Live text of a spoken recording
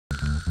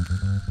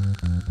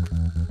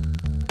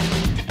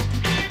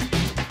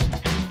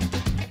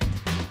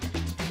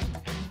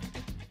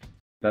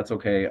That's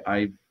okay.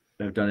 I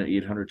have done it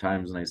 800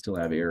 times and I still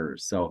have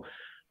errors. So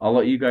I'll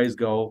let you guys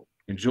go.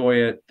 Enjoy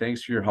it.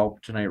 Thanks for your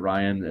help tonight,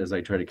 Ryan, as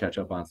I try to catch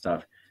up on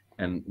stuff.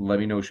 And let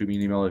me know, shoot me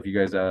an email if you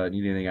guys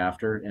need anything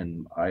after.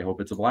 And I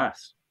hope it's a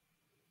blast.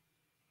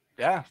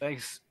 Yeah,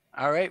 thanks.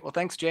 All right. Well,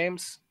 thanks,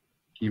 James.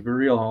 Keep it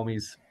real,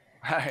 homies.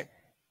 All right.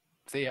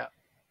 See ya.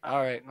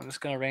 All right. I'm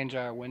just going to arrange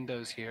our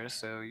windows here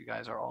so you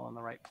guys are all in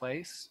the right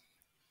place.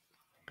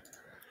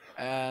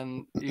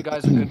 And you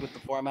guys are good with the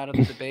format of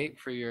the debate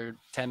for your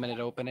 10-minute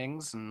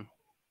openings and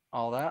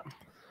all that?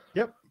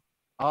 Yep.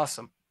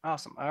 Awesome.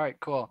 Awesome. All right,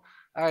 cool.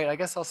 All right, I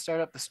guess I'll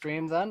start up the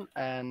stream then,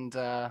 and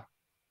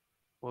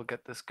we'll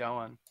get this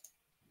going.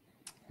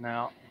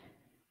 Now,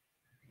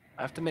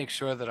 I have to make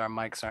sure that our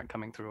mics aren't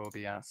coming through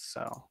OBS,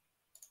 so,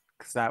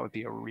 because that would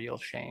be a real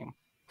shame.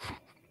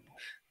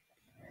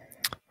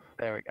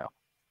 There we go.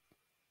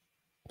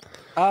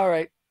 All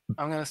right,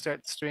 I'm going to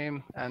start the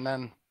stream, and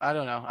then, I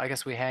don't know, I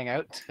guess we hang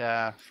out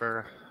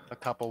for a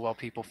couple while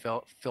people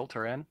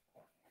filter in.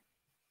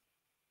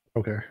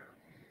 Okay.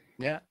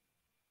 Yeah.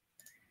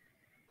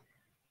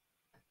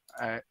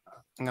 All right,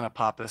 I'm going to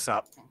pop this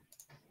up.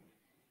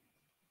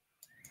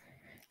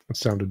 That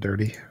sounded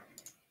dirty.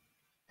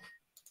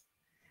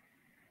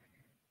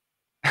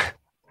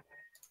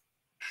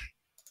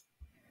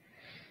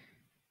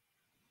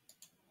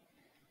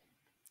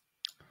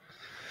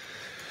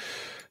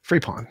 Free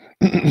pawn.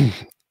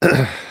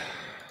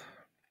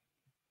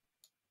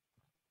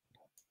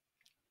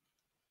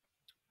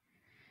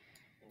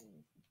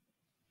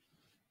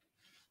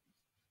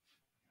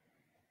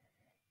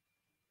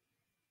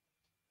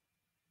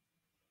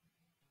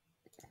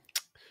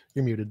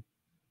 You're muted.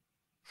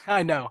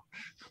 I know.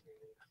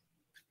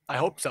 I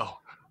hope so.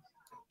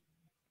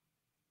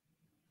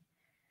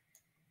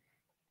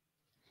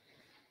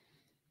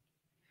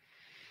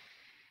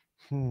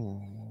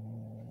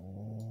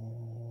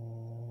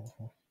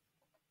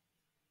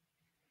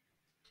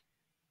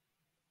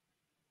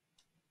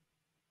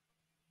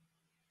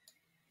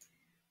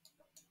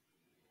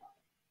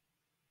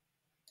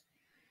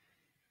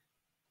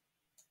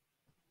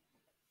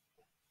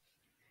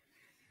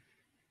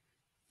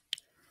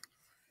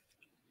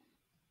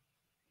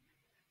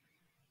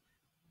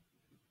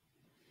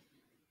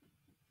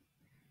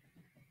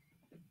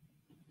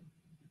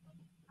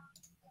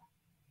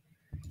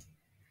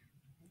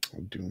 I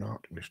do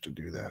not wish to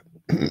do that.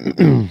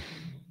 I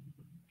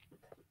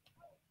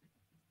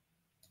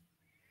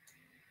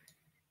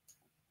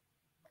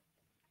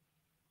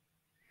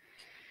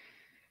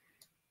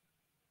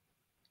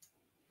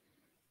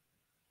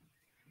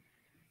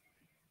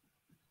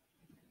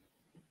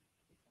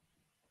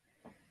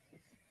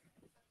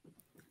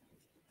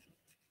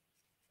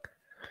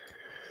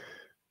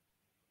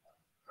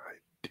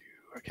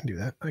can do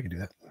that. I can do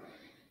that.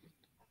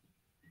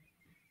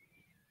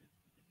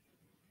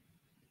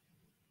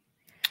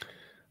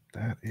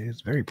 That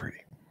is very pretty.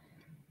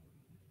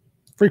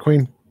 Free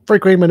queen. Free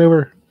queen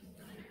maneuver.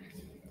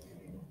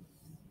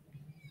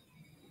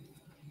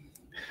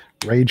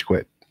 Rage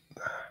quit.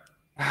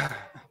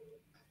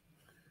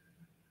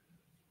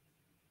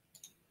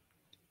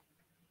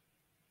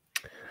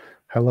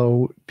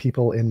 Hello,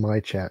 people in my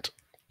chat.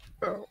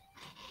 All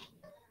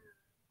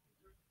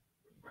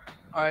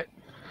right,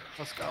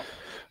 let's go.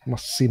 I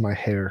must see my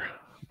hair.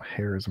 My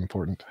hair is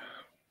important.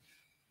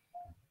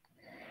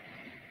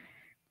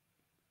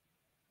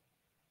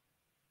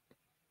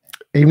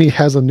 Amy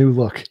has a new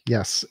look.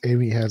 Yes,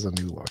 Amy has a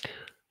new look.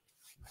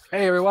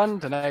 Hey everyone,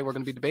 tonight we're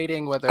going to be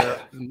debating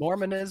whether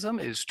Mormonism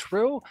is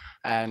true.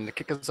 And to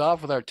kick us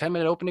off with our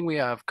 10-minute opening, we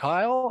have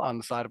Kyle on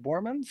the side of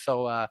Mormon.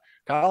 So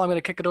Kyle, I'm going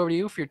to kick it over to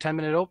you for your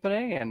 10-minute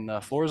opening, and the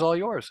floor is all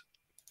yours.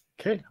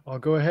 Okay, I'll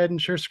go ahead and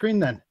share screen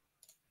then.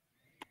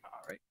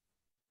 All right.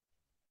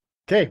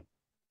 Okay,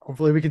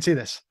 hopefully we can see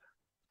this.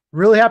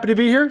 Really happy to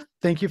be here.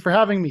 Thank you for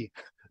having me.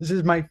 This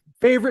is my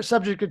favorite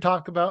subject to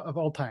talk about of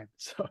all time.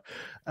 So,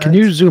 can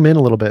you zoom in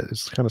a little bit?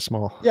 It's kind of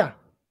small. Yeah.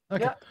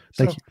 Okay. Yeah.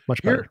 Thank you.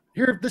 Much better.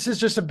 Here, this is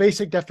just a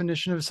basic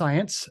definition of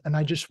science, and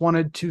I just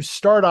wanted to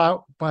start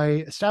out by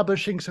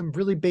establishing some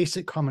really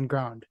basic common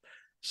ground.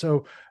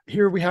 So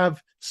here we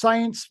have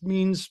science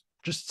means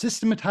just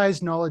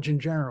systematized knowledge in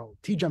general.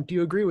 TJump, do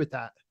you agree with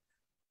that?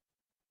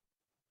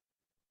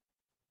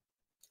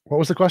 What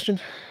was the question?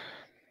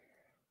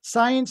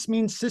 Science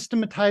means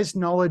systematized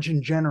knowledge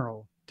in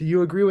general. Do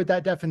you agree with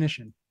that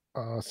definition?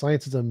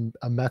 Science is a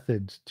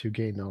method to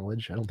gain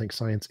knowledge. I don't think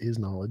science is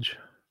knowledge.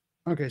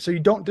 Okay, so you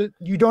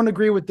don't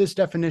agree with this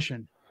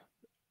definition.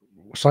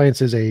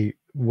 Science is a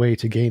way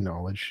to gain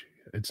knowledge.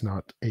 It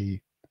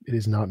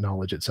is not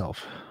knowledge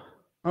itself.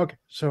 Okay,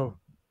 so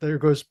there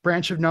goes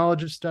branch of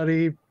knowledge of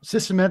study,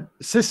 systematic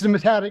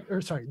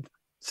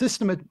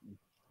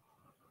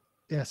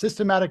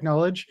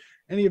knowledge,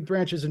 any of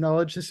branches of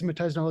knowledge,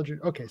 systematized knowledge.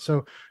 Okay,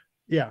 so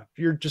yeah,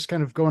 you're just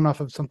kind of going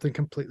off of something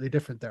completely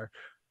different there.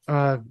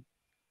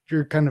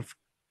 You're kind of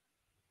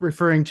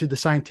referring to the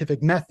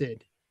scientific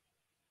method.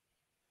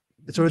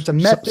 So it's a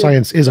method.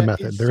 Science is a that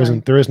method.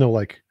 science. There is no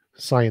like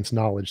science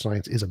knowledge.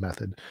 Science is a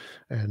method,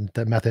 and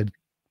that method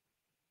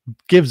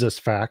gives us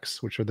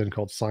facts, which are then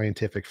called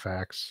scientific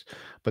facts.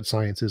 But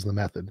science is the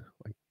method.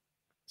 Like,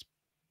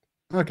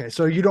 Okay,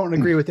 so you don't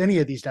agree with any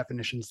of these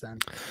definitions then?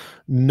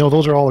 no,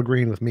 those are all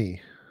agreeing with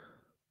me.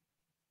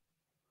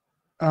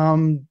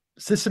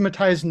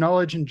 Systematized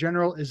knowledge in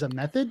general is a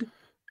method.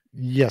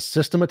 Yes,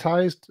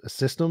 systematized. A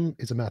system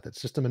is a method.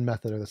 System and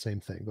method are the same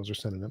thing. Those are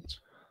synonyms.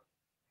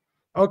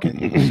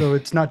 Okay, so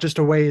it's not just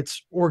a way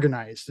it's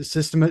organized. The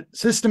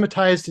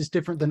systematized is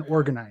different than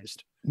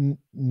organized.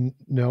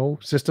 No,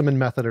 system and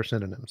method are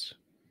synonyms.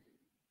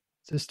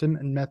 System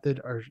and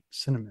method are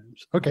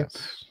synonyms. Okay.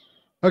 Yes.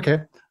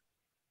 Okay.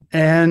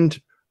 And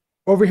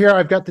over here,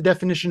 I've got the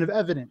definition of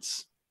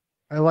evidence.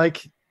 I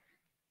like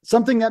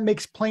something that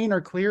makes plain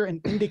or clear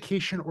an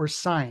indication or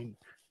sign.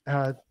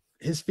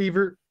 His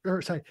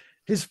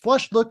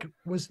flushed look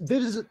was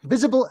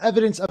visible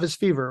evidence of his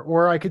fever.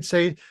 Or I could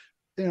say,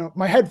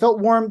 my head felt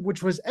warm,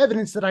 which was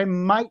evidence that I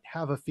might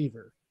have a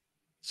fever.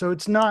 So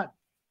it's not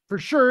for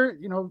sure,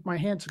 my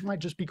hands might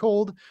just be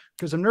cold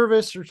because I'm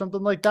nervous or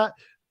something like that,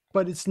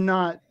 but it's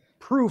not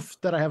proof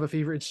that I have a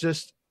fever. It's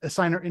just a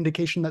sign or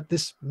indication that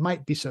this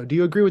might be so. Do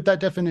you agree with that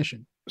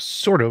definition?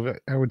 Sort of.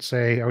 I would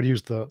say I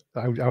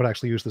would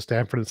actually use the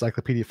Stanford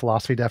Encyclopedia of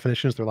Philosophy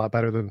definitions. They're a lot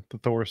better than the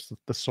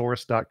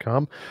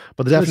thesaurus.com.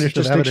 But the definition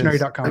of evidence,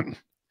 dictionary.com.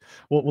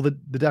 well,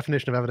 the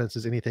definition of evidence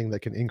is anything that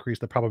can increase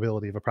the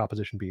probability of a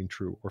proposition being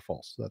true or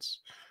false.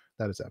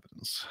 That is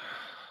evidence.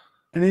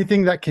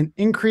 Anything that can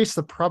increase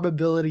the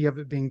probability of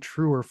it being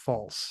true or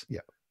false.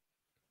 Yeah.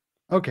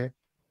 Okay.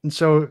 And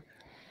so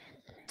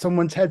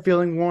someone's head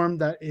feeling warm,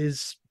 that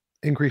is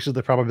increases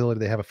the probability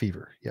they have a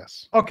fever.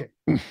 Yes. Okay.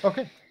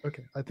 Okay.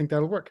 I think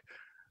that'll work.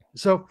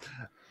 So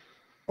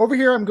over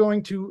here, I'm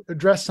going to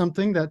address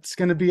something that's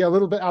going to be a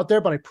little bit out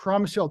there, but I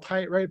promise you I'll tie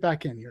it right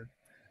back in here.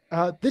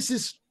 This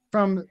is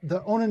from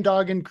the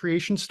Onondagan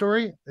creation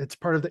story. It's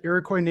part of the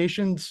Iroquois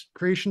Nation's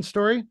creation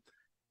story.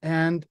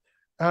 And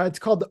it's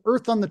called The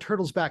Earth on the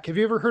Turtle's Back. Have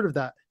you ever heard of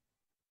that?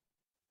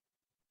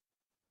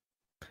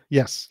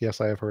 Yes,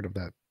 I have heard of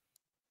that.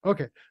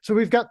 Okay, so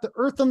we've got The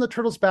Earth on the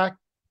Turtle's Back.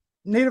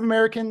 Native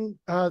American,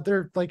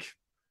 they're like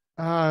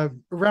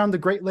around the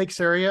Great Lakes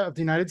area of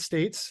the United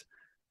States.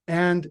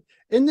 And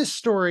in this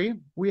story,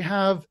 we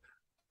have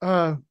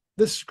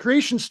this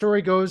creation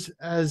story goes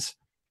as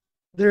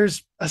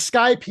there's a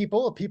sky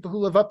people, a people who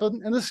live up in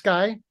the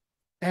sky,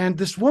 and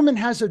this woman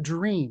has a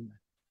dream.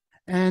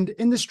 And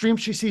in this dream,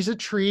 she sees a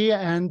tree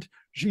and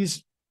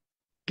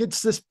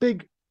gets this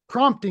big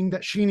prompting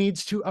that she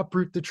needs to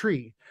uproot the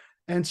tree.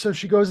 And so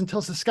she goes and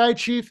tells the sky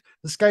chief.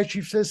 The sky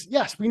chief says,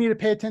 yes, we need to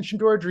pay attention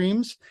to our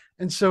dreams.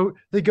 And so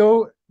they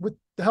go with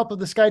the help of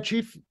the sky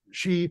chief.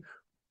 She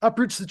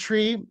uproots the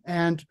tree.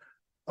 And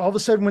all of a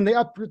sudden, when they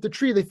uproot the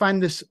tree, they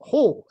find this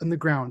hole in the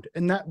ground.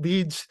 And that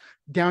leads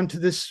down to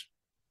this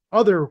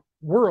other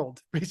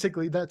world,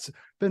 basically, that's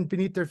been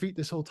beneath their feet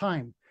this whole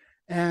time.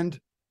 And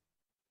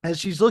as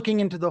she's looking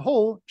into the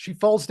hole, she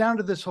falls down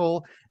to this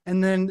hole.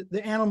 And then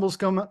the animals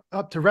come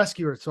up to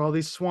rescue her. So all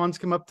these swans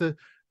come up to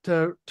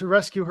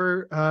rescue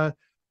her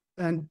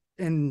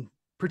and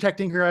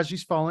protecting her as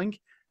she's falling.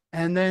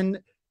 And then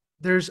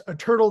there's a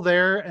turtle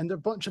there and a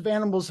bunch of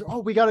animals. Oh,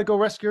 we got to go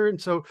rescue her.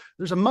 And so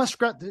there's a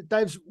muskrat that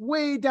dives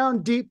way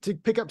down deep to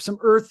pick up some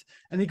earth.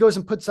 And he goes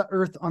and puts the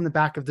earth on the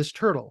back of this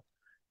turtle.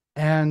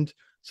 And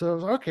so,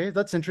 okay,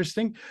 that's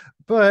interesting.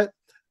 But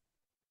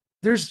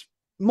there's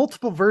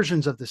multiple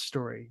versions of this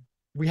story.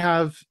 We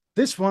have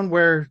this one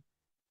where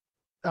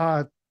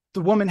the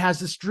woman has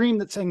this dream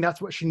that's saying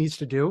that's what she needs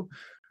to do.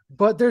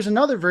 But there's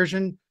another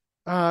version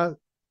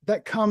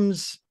that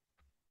comes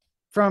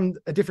from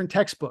a different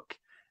textbook.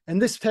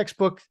 And this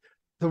textbook,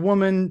 the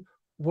woman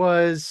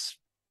was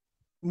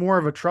more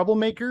of a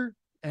troublemaker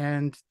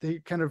and they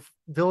kind of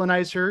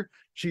villainize her.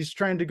 She's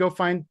trying to go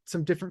find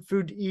some different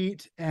food to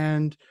eat.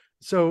 And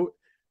so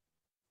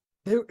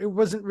it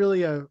wasn't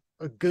really a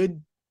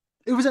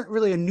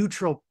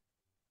neutral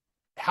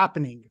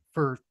happening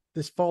for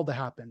this fall to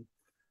happen.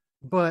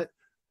 But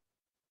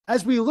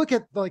as we look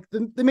at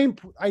the main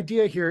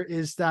idea here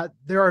is that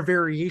there are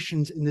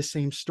variations in the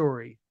same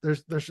story.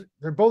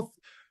 They're both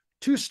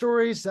two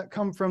stories that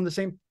come from the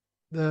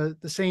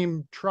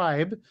same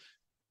tribe,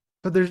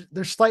 but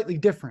they're slightly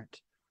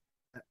different.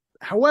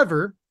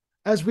 However,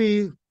 as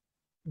we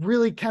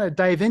really kind of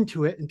dive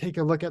into it and take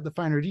a look at the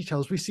finer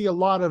details, we see a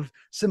lot of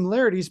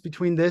similarities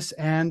between this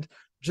and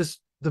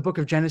just the book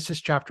of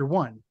Genesis chapter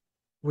 1,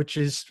 which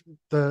is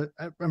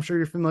I'm sure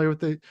you're familiar with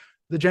the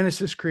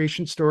Genesis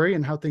creation story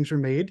and how things were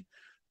made.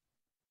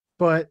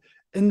 But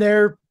in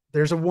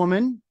there's a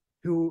woman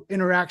who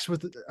interacts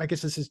with, I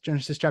guess this is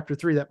Genesis chapter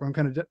 3 that I'm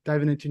kind of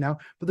diving into now,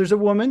 but there's a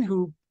woman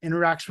who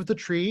interacts with the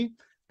tree,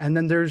 and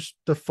then there's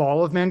the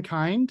fall of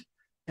mankind.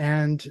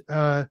 And,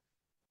 but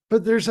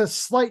there's a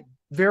slight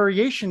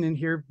variation in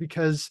here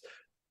because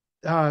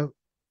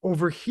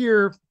over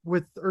here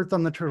with Earth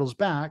on the Turtle's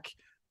Back,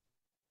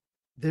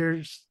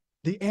 there's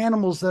the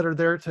animals that are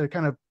there to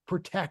kind of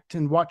protect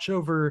and watch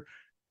over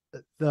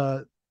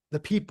the the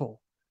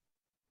people,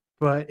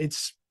 but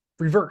it's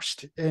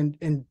reversed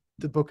in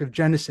the book of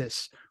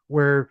Genesis,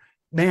 where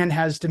man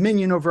has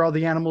dominion over all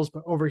the animals,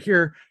 but over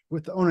here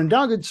with the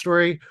Onondaga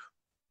story,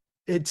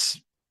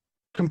 it's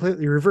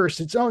completely reversed.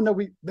 It's, oh no,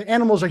 the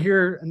animals are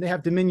here and they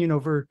have dominion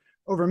over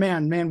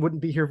man. Man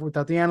wouldn't be here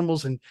without the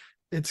animals, and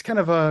it's kind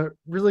of a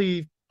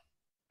really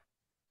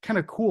kind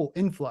of cool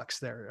influx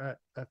there.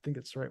 I think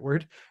it's the right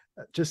word.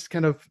 Just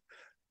kind of,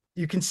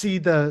 you can see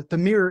the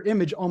mirror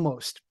image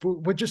almost,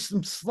 but with just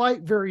some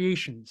slight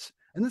variations.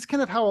 And that's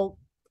kind of how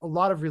a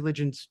lot of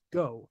religions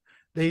go.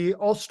 They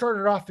all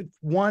started off with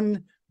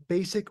one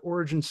basic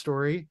origin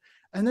story,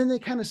 and then they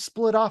kind of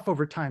split off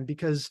over time,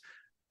 because,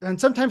 and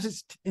sometimes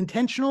it's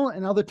intentional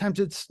and other times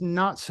it's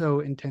not so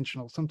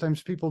intentional.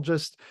 Sometimes people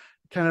just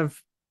kind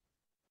of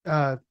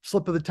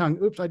slip of the tongue.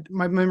 Oops,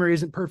 my memory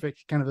isn't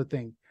perfect, kind of a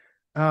thing.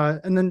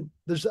 And then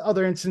there's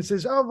other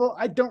instances, oh, well,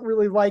 I don't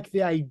really like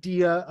the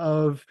idea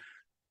of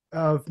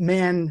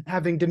man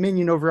having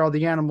dominion over all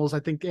the animals. I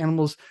think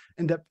animals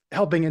end up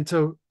helping, and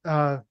so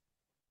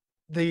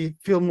they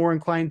feel more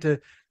inclined to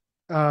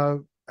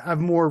have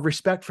more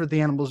respect for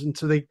the animals, and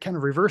so they kind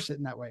of reverse it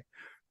in that way.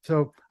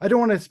 So I don't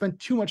want to spend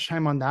too much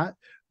time on that,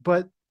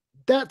 but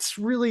that's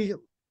really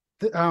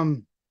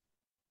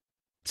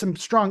some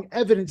strong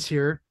evidence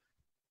here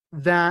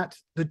that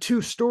the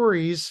two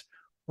stories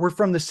were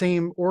from the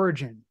same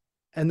origin,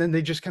 and then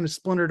they just kind of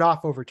splintered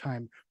off over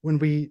time when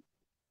we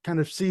kind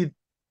of see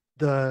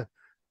the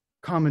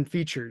common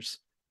features.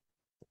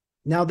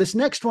 Now, this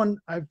next one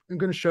I'm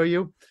going to show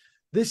you,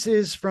 this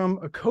is from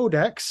a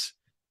codex,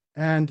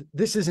 and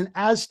this is an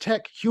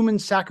Aztec human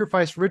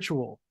sacrifice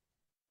ritual.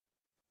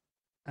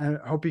 I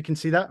hope you can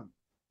see that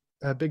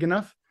big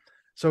enough.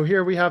 So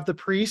here we have the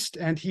priest,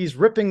 and he's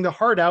ripping the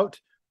heart out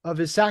of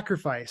his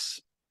sacrifice.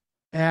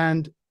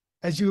 And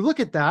as you look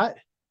at that,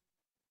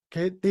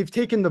 okay, they've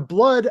taken the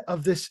blood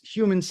of this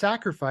human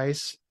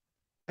sacrifice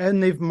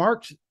and they've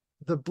marked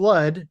the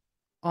blood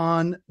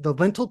on the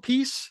lintel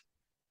piece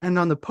and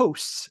on the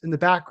posts in the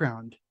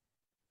background.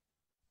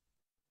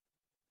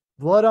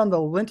 Blood on the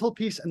lintel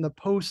piece and the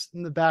posts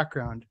in the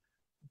background.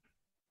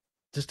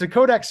 Just a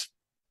codex.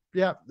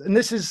 Yeah. And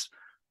this is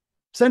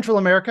Central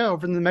America,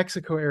 over in the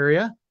Mexico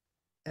area.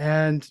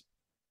 And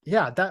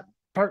yeah, that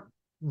part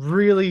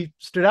really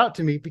stood out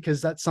to me,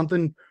 because that's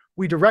something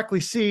we directly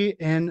see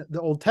in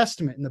the Old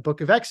Testament, in the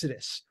book of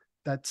Exodus.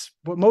 That's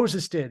what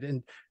Moses did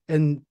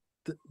in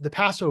the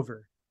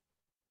Passover,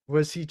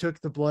 was he took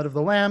the blood of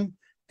the lamb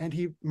and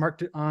he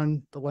marked it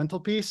on the lintel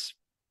piece.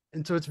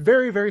 And so it's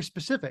very, very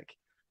specific.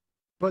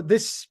 But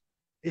this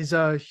is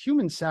a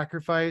human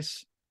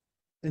sacrifice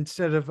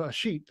instead of a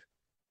sheep.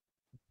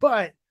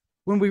 But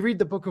when we read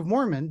the Book of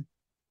Mormon,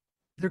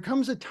 there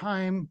comes a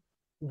time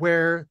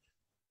where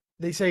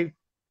they say,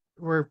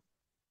 where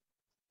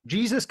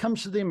Jesus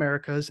comes to the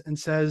Americas and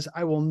says,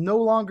 I will no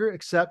longer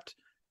accept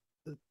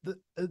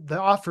the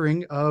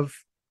offering of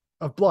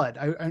blood.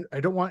 I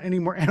don't want any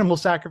more animal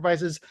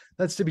sacrifices.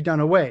 That's to be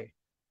done away.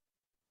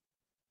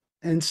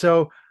 And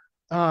so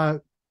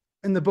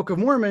in the Book of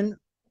Mormon,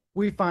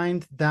 we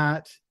find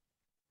that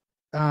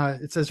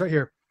it says right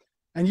here,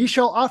 and ye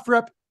shall offer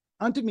up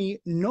unto me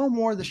no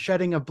more the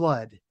shedding of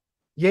blood.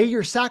 Yea,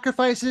 your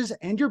sacrifices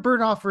and your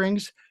burnt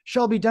offerings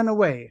shall be done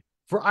away.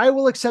 For I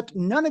will accept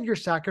none of your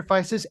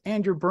sacrifices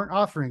and your burnt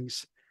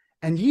offerings.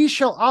 And ye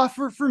shall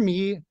offer for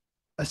me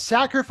a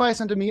sacrifice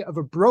unto me of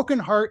a broken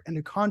heart and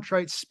a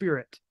contrite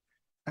spirit.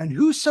 And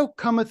whoso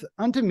cometh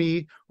unto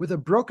me with a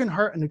broken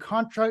heart and a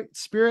contrite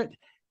spirit,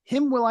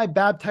 him will I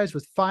baptize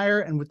with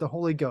fire and with the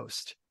Holy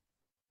Ghost.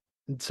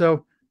 And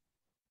so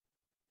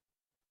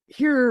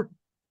here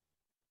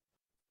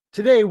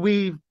today,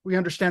 we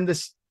understand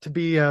this to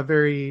be a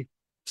very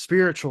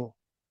spiritual,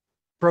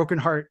 broken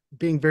heart,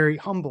 being very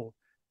humble,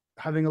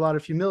 having a lot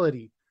of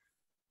humility.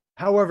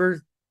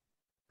 However,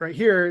 right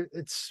here,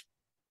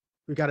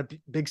 we've got a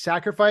big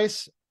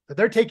sacrifice, but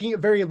they're taking it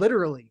very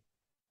literally.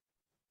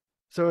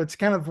 So it's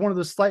kind of one of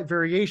those slight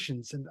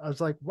variations. And I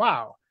was like,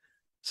 wow.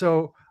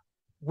 So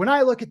when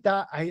I look at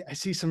that, I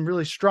see some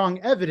really strong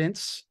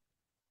evidence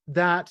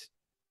that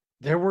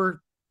there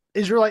were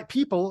Israelite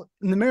people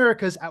in the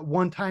Americas at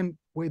one time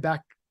way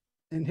back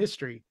in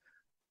history.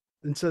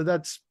 And so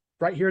that's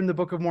right here in the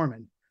Book of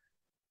Mormon.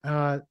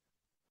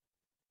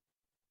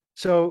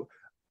 So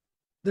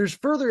there's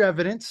further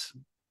evidence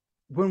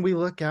when we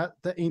look at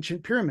the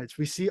ancient pyramids.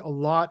 We see a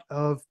lot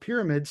of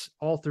pyramids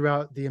all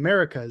throughout the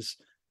Americas,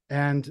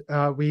 and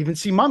we even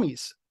see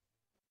mummies.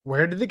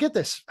 Where did they get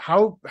this?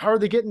 How are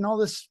they getting all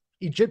this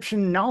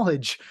Egyptian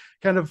knowledge?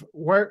 Kind of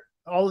where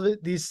all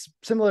of these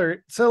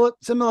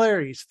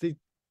similarities,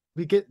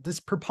 we get this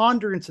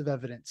preponderance of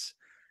evidence.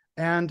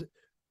 And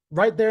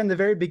right there in the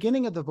very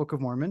beginning of the Book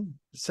of Mormon,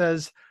 it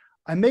says,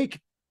 I make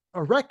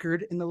a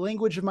record in the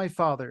language of my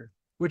father,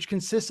 which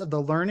consists of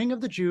the learning of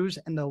the Jews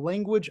and the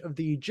language of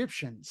the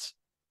Egyptians.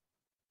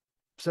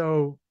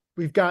 So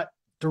we've got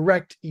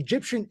direct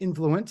Egyptian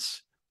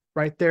influence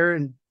right there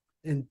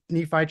in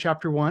Nephi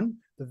chapter 1.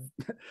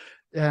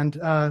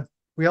 And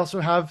we also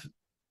have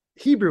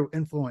Hebrew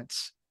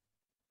influence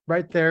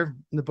right there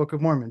in the Book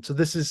of Mormon. So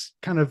this is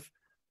kind of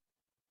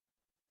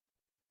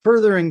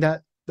furthering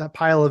that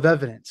pile of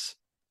evidence.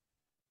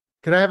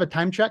 Could I have a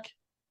time check?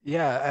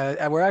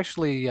 Yeah, we're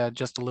actually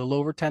just a little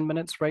over 10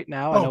 minutes right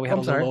now. I Oh, know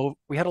I'm sorry.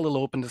 we had a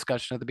little open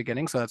discussion at the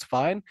beginning, so that's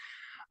fine.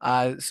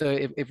 So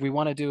if we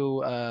want to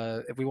do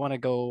if we want to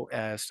go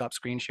stop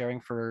screen sharing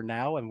for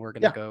now, and we're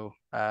gonna go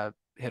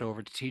head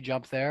over to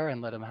TJump there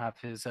and let him have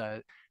his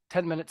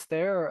 10 minutes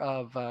there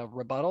of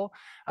rebuttal.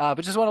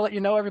 But just want to let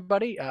you know,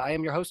 everybody, I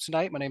am your host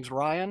tonight. My name's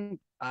Ryan.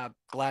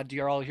 Glad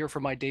you're all here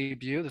for my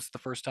debut. This is the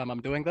first time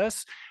I'm doing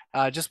this.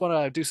 Just want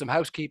to do some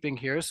housekeeping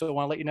here. So I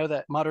want to let you know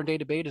that Modern Day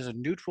Debate is a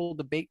neutral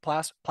debate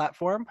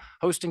platform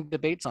hosting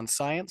debates on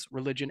science,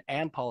 religion,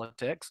 and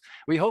politics.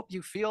 We hope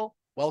you feel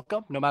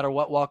welcome, no matter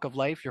what walk of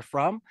life you're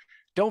from.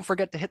 Don't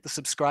forget to hit the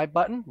subscribe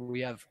button.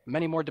 We have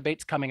many more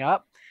debates coming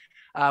up.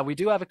 We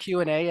do have a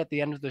Q&A at the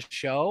end of the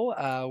show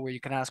where you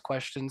can ask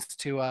questions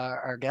to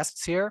our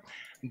guests here,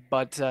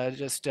 but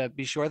just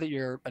be sure that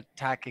you're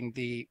attacking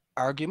the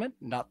argument,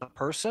 not the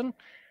person.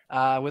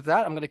 With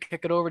that, I'm going to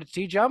kick it over to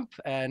TJump,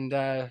 and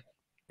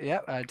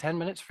 10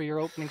 minutes for your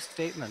opening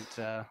statement.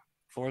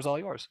 Floor is all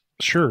yours.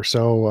 Sure.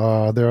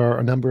 So there are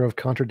a number of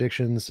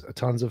contradictions,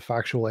 tons of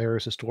factual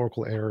errors,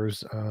 historical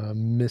errors,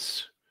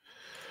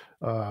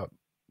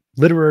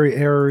 literary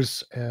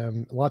errors,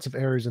 lots of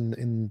errors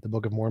in the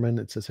Book of Mormon.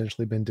 It's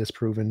essentially been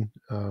disproven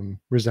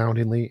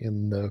resoundingly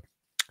in the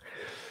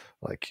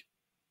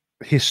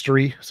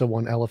history. So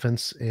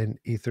elephants in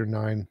Ether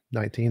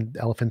 9:19.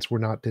 Elephants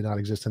did not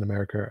exist in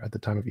America at the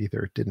time of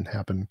Ether. It didn't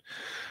happen.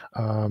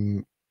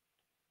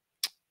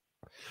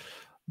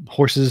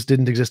 Horses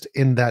didn't exist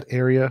in that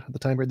area at the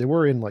time period. They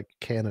were in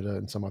Canada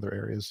and some other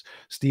areas.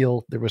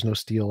 Steel, there was no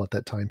steel at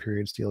that time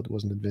period. Steel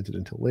wasn't invented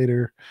until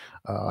later.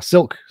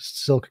 Silk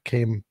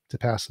came to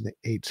pass in the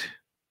 8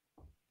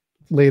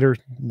 later,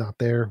 not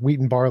there. Wheat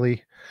and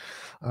barley,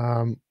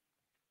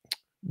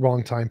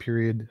 wrong time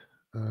period.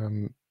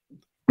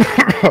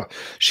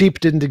 Sheep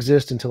didn't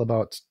exist until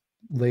about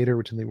later,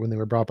 when they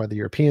were brought by the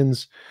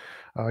Europeans.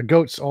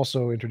 Goats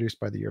also introduced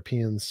by the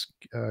Europeans.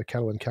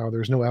 Cattle and cow.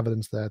 There's no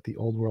evidence that the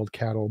Old World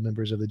cattle,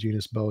 members of the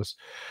genus Bos,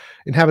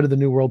 inhabited the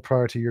New World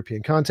prior to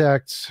European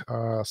contact.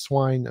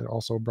 Swine are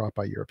also brought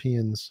by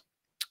Europeans.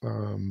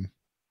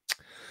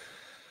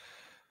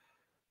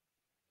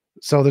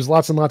 So there's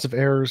lots and lots of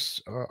errors,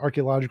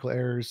 archaeological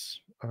errors.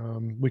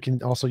 We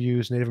can also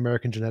use Native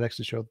American genetics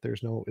to show that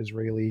there's no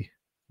Israeli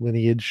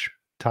lineage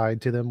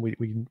tied to them.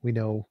 We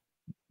know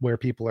where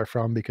people are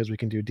from because we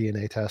can do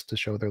DNA tests to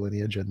show their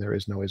lineage, and there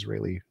is no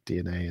Israeli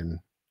DNA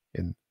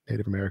in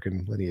Native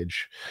American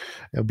lineage.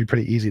 It'll be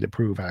pretty easy to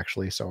prove,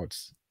 actually, so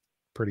it's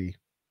pretty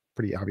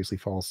obviously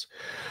false.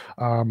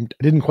 I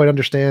didn't quite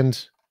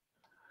understand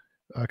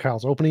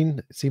Kyle's opening.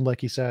 It seemed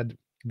like he said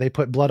they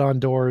put blood on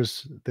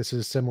doors. This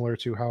is similar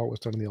to how it was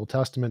done in the Old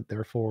Testament,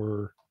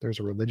 therefore there's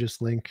a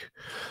religious link.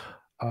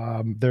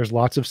 There's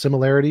lots of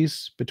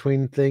similarities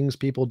between things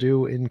people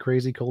do in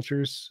crazy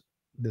cultures.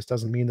 This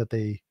doesn't mean that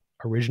they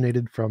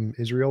originated from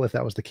Israel. If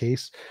that was the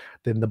case,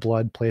 then the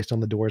blood placed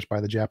on the doors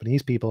by the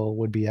Japanese people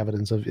would be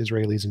evidence of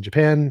Israelis in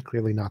Japan.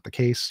 Clearly not the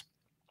case.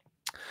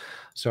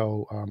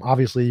 So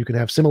obviously you can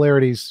have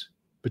similarities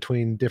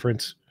between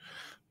different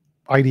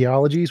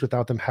ideologies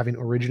without them having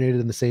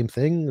originated in the same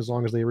thing, as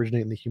long as they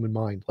originate in the human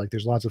mind.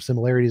 There's lots of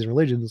similarities in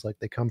religions,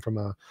 they come from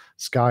a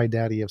sky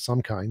daddy of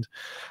some kind.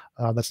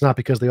 That's not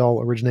because they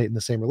all originate in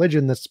the same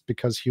religion. That's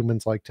because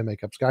humans like to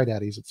make up sky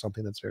daddies. It's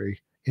something that's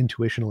very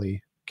intuitionally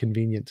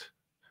convenient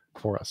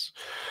for us.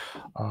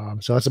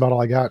 So that's about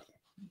all I got.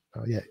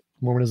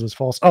 Mormonism is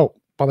false. Oh,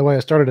 by the way,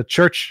 I started a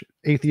church,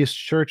 atheist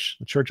church,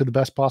 the Church of the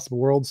Best Possible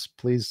Worlds.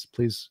 Please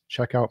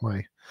check out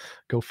my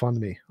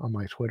GoFundMe on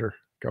my Twitter.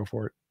 Go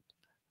for it.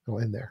 It'll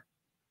end there.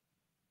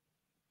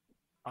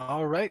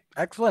 All right,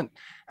 excellent.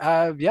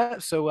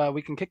 So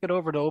we can kick it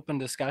over to open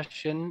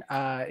discussion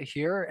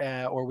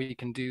here, or we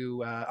can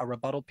do a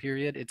rebuttal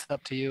period. It's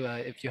up to you.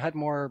 If you had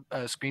more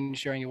screen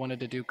sharing you wanted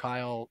to do,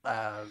 Kyle,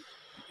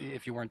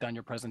 if you weren't done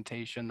your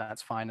presentation,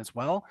 that's fine as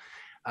well.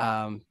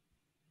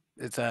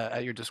 It's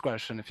at your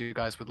discretion if you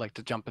guys would like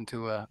to jump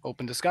into an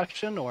open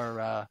discussion,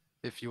 or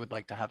if you would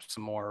like to have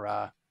some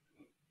more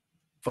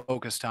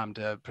focus time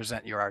to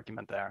present your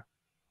argument there.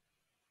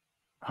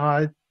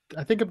 I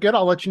think I'm good.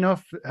 I'll let you know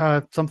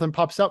if something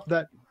pops up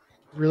that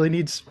really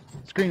needs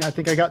screen. I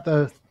think I got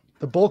the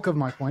bulk of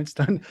my points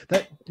done.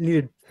 That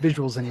needed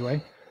visuals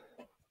anyway.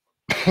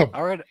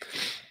 All right.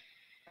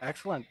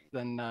 Excellent.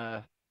 Then,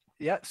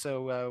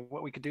 so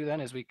what we could do then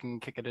is we can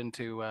kick it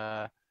into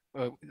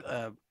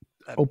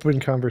open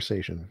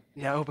conversation.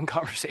 Yeah, open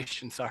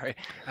conversation. Sorry.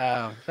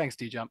 Thanks,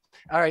 TJump.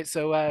 All right.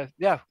 So, I'll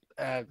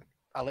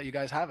let you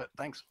guys have it.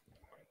 Thanks.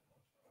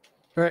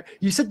 All right.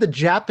 You said the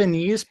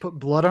Japanese put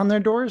blood on their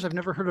doors? I've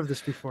never heard of this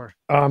before.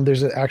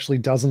 There's actually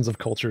dozens of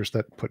cultures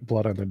that put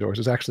blood on their doors.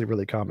 It's actually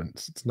really common.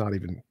 It's not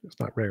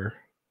rare.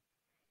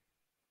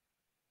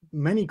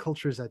 Many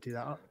cultures that do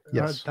that.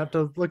 Yes. I have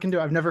to look into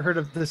it. I've never heard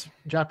of this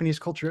Japanese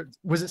culture.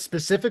 Was it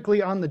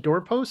specifically on the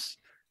doorposts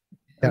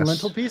and Yes.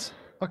 lintel piece?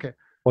 Okay.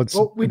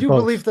 Well, we do both.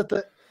 believe that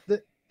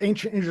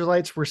ancient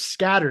Israelites were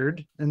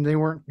scattered and they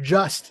weren't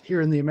just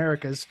here in the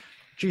Americas.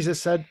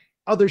 Jesus said,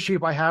 other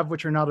sheep I have,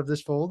 which are not of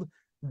this fold,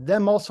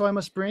 them also I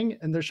must bring,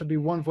 and there shall be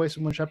one voice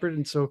and one shepherd.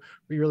 And so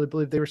we really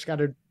believe they were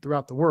scattered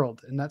throughout the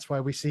world. And that's why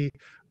we see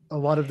a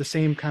lot of the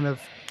same kind of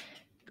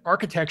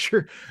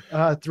architecture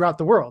throughout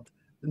the world.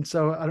 And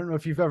so I don't know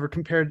if you've ever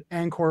compared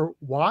Angkor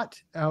Wat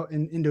out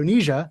in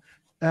Indonesia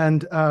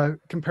and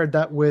compared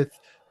that with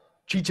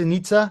Chichen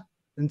Itza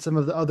and some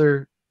of the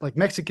other like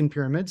Mexican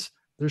pyramids.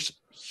 There's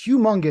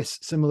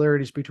humongous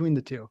similarities between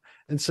the two.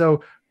 And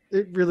so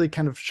it really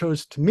kind of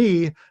shows to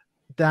me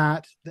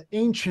that the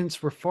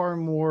ancients were far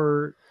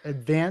more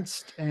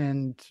advanced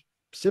and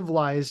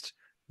civilized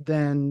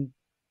than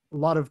a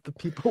lot of the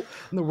people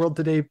in the world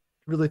today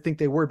really think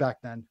they were back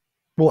then.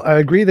 Well, I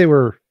agree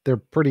they're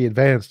pretty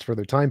advanced for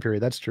their time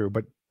period. That's true,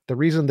 but the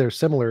reason they're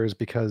similar is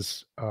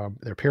because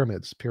they're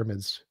pyramids.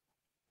 Pyramids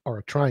are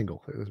a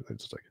triangle.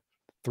 It's like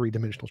a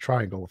three-dimensional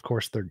triangle. Of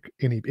course, they're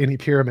any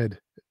pyramid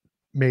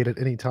made at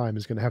any time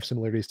is going to have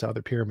similarities to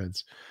other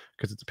pyramids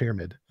because it's a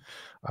pyramid.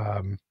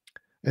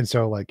 And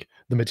so like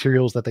the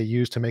materials that they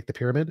use to make the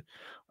pyramid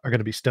are going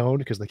to be stone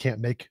because they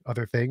can't make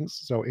other things.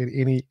 So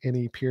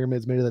any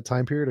pyramids made at that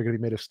time period are going to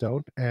be made of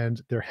stone,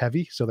 and they're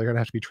heavy, so they're going to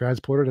have to be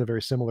transported in a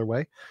very similar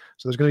way.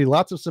 So there's going to be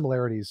lots of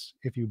similarities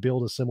if you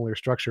build a similar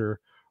structure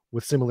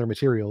with similar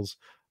materials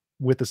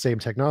with the same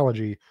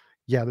technology.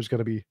 Yeah, there's going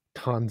to be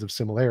tons of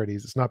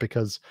similarities. It's not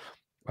because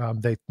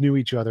they knew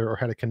each other or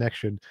had a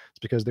connection. It's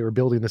because they were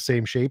building the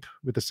same shape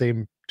with the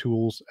same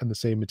tools and the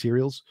same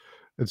materials.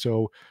 And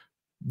so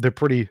they're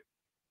pretty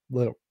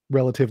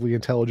relatively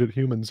intelligent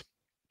humans.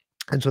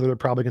 And so they're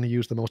probably going to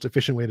use the most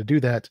efficient way to do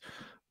that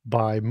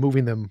by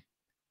moving them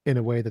in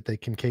a way that they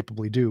can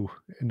capably do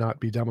and not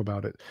be dumb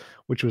about it,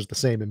 which was the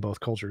same in both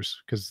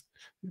cultures. Because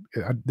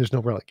there's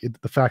no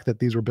the fact that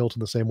these were built in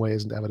the same way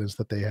isn't evidence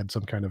that they had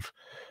some kind of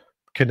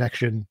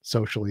connection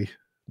socially.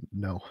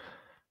 No.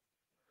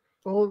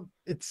 Well,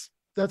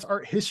 that's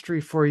art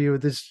history for you.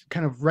 This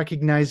kind of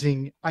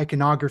recognizing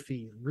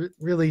iconography,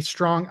 really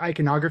strong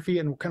iconography,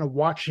 and kind of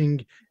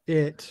watching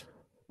it,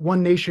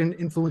 one nation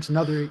influence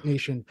another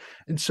nation.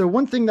 And so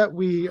one thing that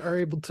we are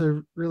able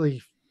to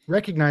really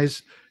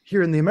recognize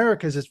here in the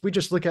Americas is we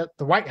just look at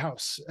the White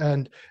House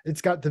and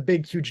it's got the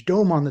big, huge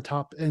dome on the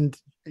top. And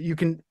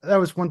that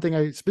was one thing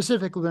I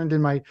specifically learned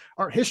in my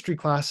art history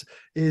class,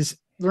 is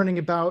learning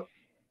about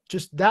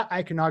just that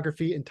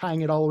iconography and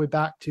tying it all the way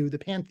back to the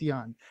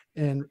Pantheon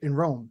in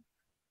Rome,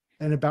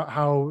 and about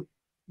how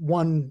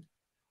one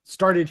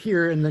started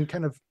here and then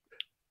kind of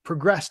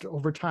progressed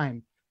over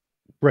time.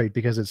 Right,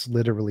 because it's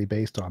literally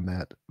based on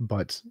that.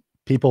 But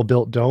people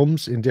built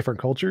domes in different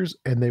cultures,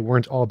 and they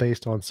weren't all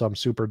based on some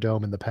super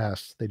dome in the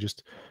past. They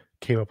just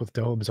came up with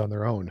domes on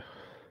their own.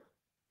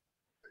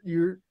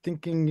 You're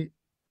thinking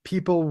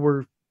people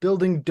were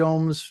building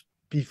domes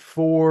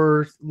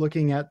before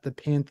looking at the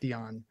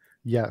Pantheon?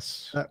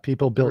 Yes,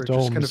 people built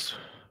domes kind of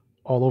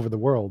all over the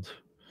world.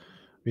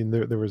 I mean,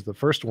 there was the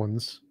first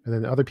ones, and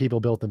then other people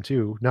built them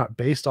too, not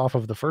based off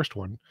of the first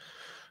one.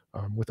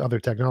 With other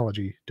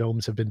technology,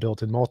 domes have been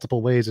built in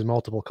multiple ways in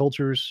multiple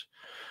cultures.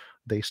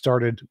 They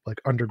started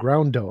like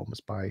underground domes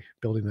by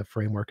building the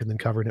framework and then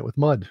covering it with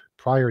mud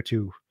prior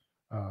to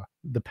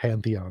the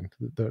Pantheon.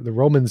 The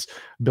Romans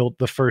built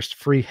the first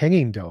free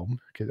hanging dome,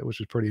 which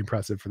was pretty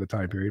impressive for the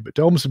time period, but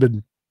domes have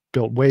been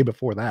built way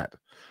before that.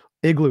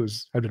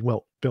 Igloos have been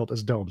built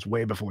as domes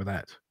way before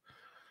that.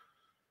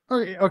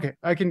 Okay,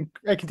 I can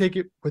take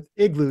it with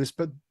igloos,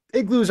 but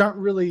igloos aren't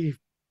really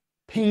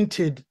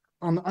painted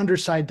on the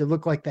underside to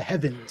look like the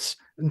heavens.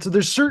 And so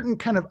there's certain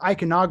kind of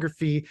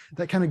iconography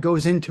that kind of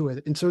goes into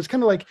it. And so it's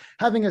kind of like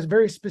having a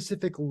very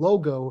specific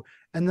logo,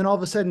 and then all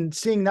of a sudden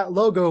seeing that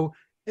logo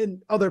in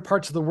other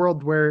parts of the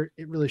world where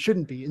it really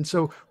shouldn't be. And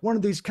so one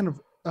of these kind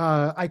of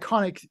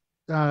iconic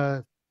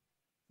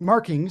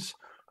markings,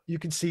 you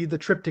can see the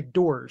triptych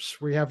doors,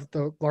 where you have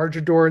the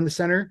larger door in the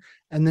center,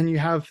 and then you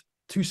have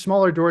two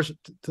smaller doors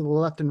to the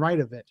left and right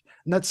of it.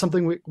 And that's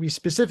something we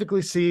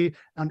specifically see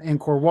on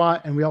Angkor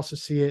Wat, and we also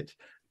see it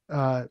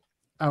out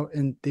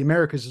in the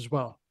Americas as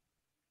well.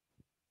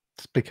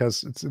 It's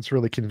because it's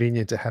really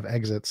convenient to have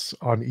exits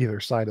on either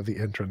side of the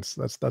entrance.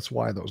 That's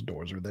why those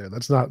doors are there.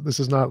 This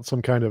is not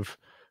some kind of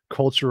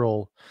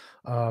cultural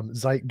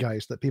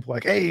zeitgeist that people are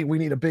like, hey, we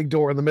need a big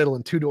door in the middle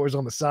and two doors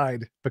on the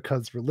side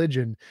because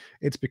religion.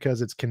 It's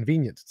because it's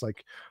convenient. It's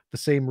like the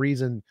same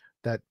reason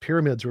that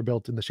pyramids were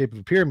built in the shape of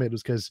a pyramid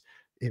was because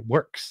it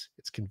works.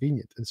 It's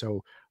convenient. And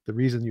so the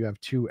reason you have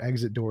two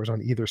exit doors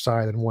on either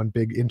side and one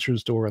big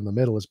entrance door in the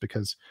middle is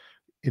because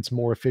it's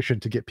more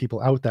efficient to get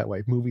people out that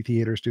way. Movie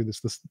theaters do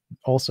this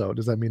also.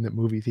 Does that mean that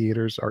movie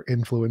theaters are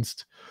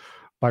influenced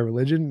by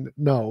religion?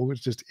 No,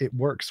 it's just it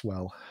works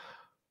well.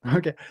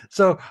 Okay,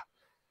 so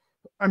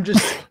I'm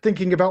just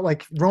thinking about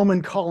like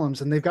Roman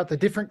columns, and they've got the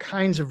different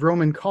kinds of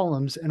Roman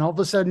columns, and all of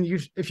a sudden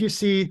if you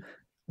see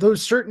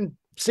those certain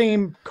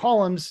same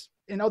columns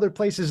in other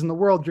places in the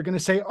world, you're going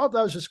to say, oh,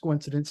 that was just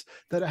coincidence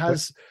that it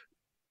has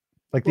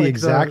like the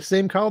exact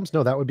same columns.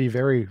 No, that would be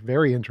very,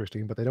 very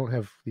interesting, but they don't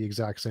have the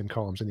exact same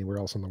columns anywhere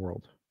else in the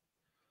world.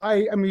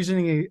 I'm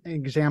using an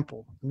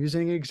example. I'm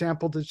using an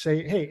example to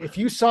say, hey, if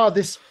you saw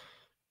this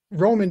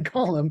Roman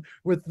column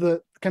with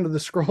the kind of the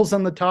scrolls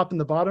on the top and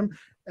the bottom,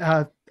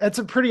 that's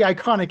a pretty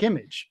iconic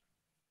image.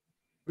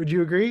 Would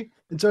you agree?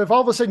 And so if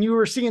all of a sudden you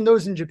were seeing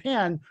those in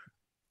Japan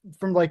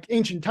from like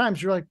ancient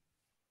times, you're like,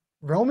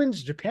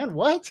 Romans, Japan,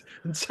 what?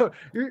 And so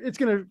it's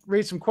going to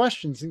raise some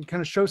questions and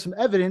kind of show some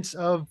evidence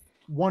of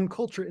one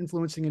culture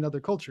influencing another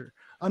culture.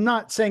 I'm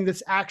not saying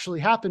this actually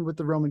happened with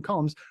the Roman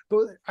columns,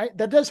 but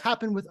that does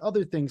happen with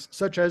other things,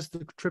 such as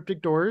the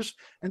triptych doors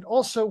and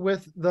also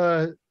with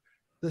the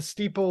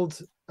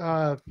steepled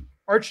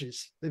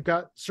arches. They've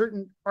got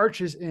certain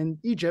arches in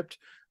Egypt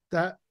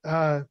that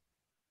have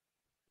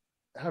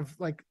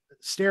like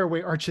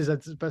stairway arches.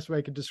 That's the best way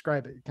I could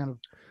describe it. Kind of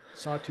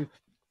sawtooth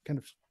kind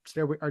of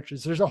stairway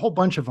arches. There's a whole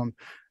bunch of them.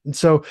 And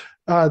so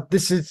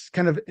this is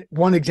kind of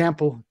one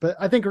example, but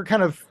I think we're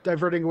kind of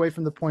diverting away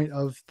from the point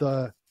of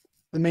the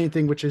main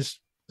thing, which is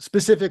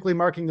specifically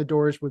marking the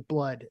doors with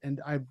blood. And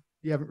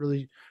you haven't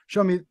really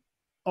shown me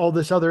all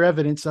this other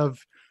evidence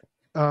of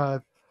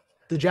the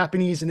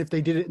Japanese and if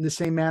they did it in the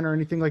same manner or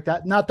anything like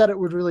that. Not that it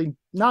would really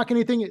knock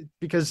anything,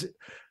 because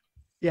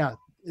yeah,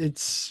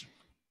 it's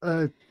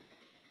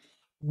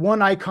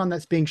one icon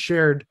that's being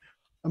shared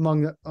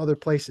among the other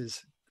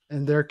places,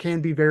 and there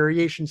can be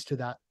variations to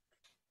that.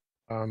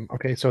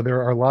 Okay, so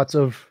there are lots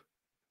of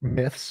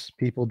myths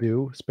people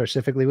do,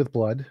 specifically with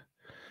blood,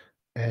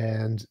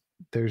 and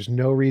there's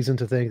no reason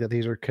to think that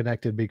these are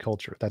connected big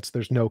culture.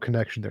 There's no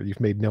connection there. You've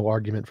made no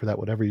argument for that.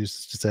 Whatever you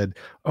just said,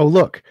 oh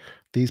look,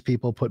 these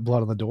people put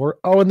blood on the door.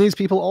 Oh, and these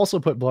people also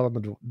put blood on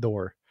the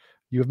door.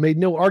 You have made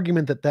no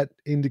argument that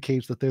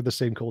indicates that they're the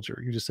same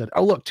culture. You just said,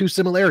 oh look, two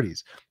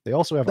similarities. They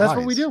also have That's eyes.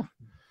 what we do.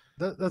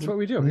 That's what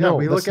we do. No,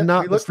 we that's look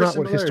not, we look that's for not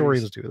what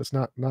historians similarities. do.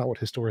 That's not what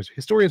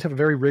historians have a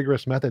very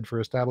rigorous method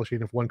for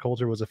establishing if one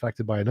culture was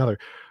affected by another.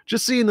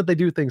 Just seeing that they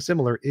do things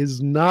similar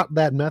is not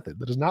that method.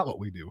 That is not what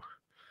we do.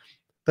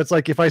 That's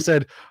like if I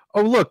said,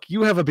 oh look,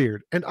 you have a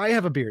beard and I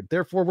have a beard,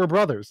 therefore we're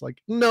brothers.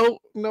 Like, no,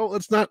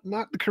 that's not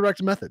the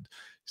correct method.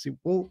 See,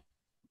 Well,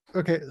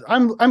 okay,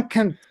 I'm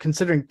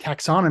considering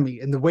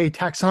taxonomy, and the way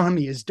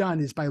taxonomy is done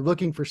is by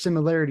looking for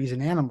similarities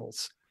in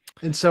animals.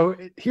 And so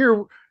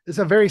here is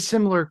a very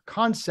similar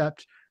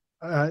concept.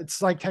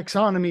 It's like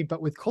taxonomy,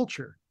 but with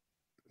culture.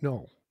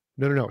 no.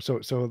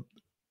 So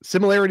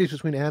similarities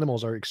between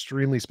animals are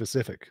extremely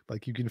specific.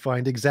 Like you can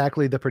find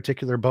exactly the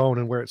particular bone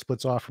and where it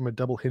splits off from a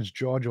double hinged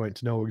jaw joint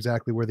to know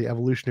exactly where the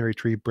evolutionary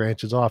tree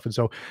branches off. And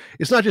so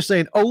it's not just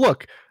saying, oh,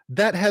 look,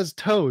 that has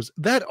toes.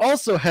 That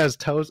also has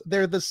toes.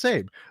 They're the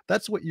same.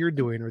 That's what you're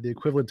doing, or the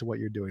equivalent to what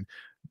you're doing.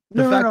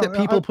 The fact that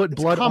people put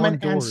blood on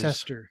doors.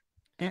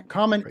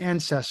 Common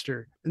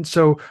ancestor. And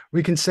so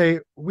we can say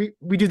we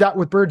do that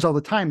with birds all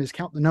the time, is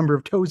count the number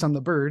of toes on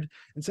the bird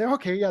and say,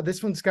 okay, yeah,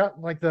 this one's got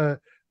like the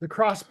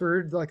cross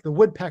bird, like the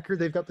woodpecker,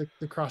 they've got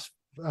the cross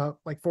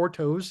like 4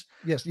 toes.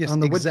 Yes, on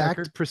the exact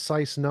woodpecker.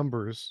 precise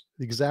numbers,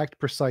 the exact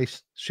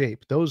precise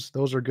shape. Those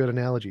are good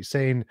analogies.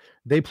 Saying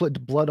they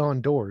put blood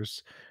on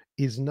doors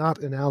is not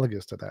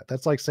analogous to that.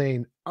 That's like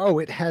saying, oh,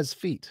 it has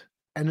feet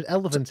and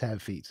elephants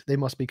have feet. They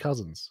must be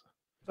cousins.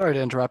 Sorry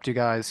to interrupt you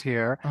guys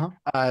here.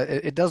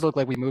 It does look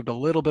like we moved a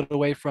little bit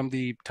away from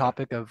the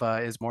topic of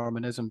is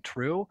Mormonism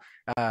true?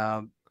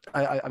 So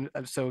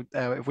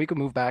if we could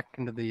move back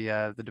into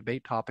the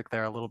debate topic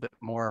there a little bit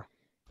more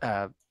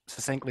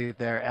succinctly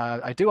there.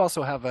 I do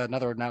also have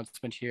another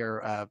announcement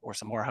here, or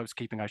some more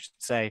housekeeping, I should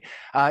say.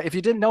 If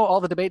you didn't know, all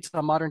the debates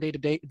on Modern Day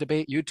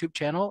Debate YouTube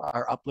channel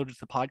are uploaded to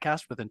the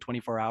podcast within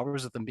 24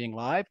 hours of them being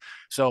live.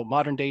 So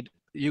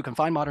you can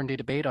find Modern Day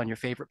Debate on your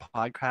favorite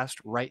podcast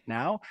right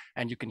now,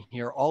 and you can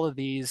hear all of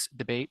these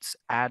debates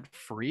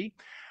ad-free.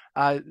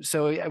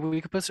 So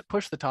we could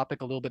push the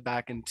topic a little bit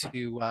back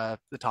into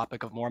the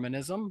topic of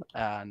Mormonism,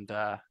 and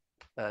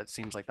it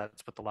seems like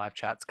that's what the live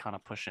chat's kind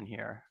of pushing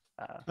here.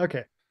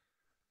 Okay.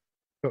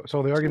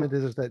 So the argument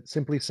is that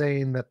simply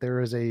saying that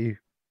there is a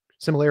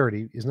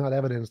similarity is not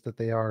evidence that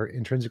they are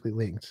intrinsically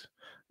linked.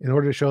 In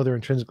order to show they're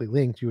intrinsically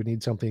linked, you would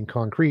need something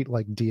concrete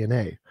like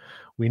DNA.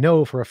 We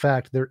know for a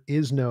fact there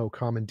is no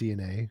common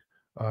DNA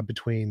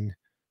between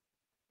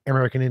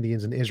American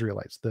Indians and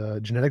Israelites. The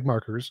genetic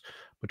markers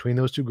between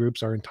those two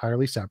groups are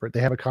entirely separate.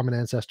 They have a common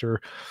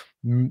ancestor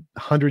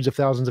hundreds of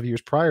thousands of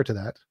years prior to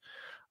that.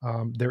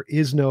 There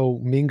is no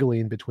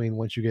mingling between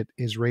once you get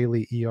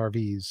Israeli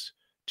ERVs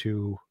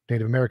to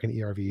Native American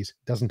ERVs.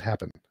 It doesn't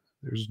happen.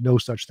 There's no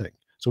such thing.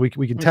 So we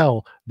can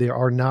tell they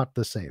are not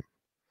the same.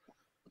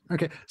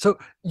 Okay, so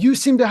you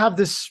seem to have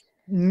this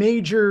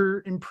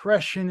major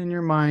impression in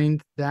your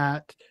mind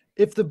that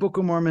if the Book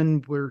of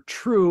Mormon were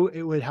true,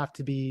 it would have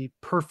to be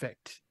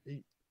perfect.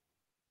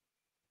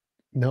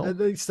 No, At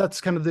least that's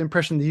kind of the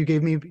impression that you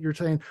gave me. You're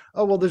saying,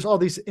 oh, well, there's all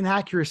these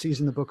inaccuracies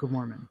in the Book of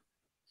Mormon.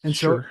 And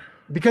sure.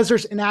 So because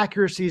there's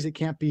inaccuracies, it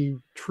can't be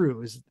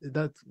true.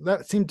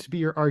 That seemed to be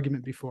your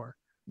argument before.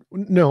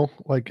 No,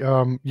 like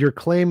your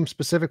claim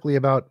specifically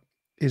about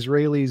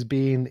Israelis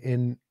being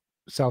in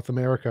South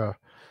America,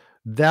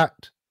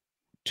 that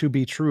to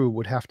be true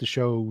would have to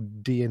show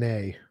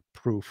DNA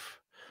proof,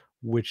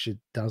 which it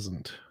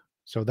doesn't.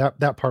 So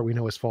that part we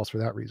know is false for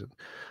that reason.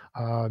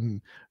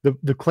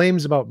 The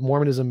claims about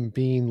Mormonism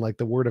being like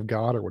the word of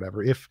God or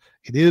whatever, if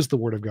it is the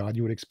word of God,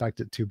 you would expect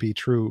it to be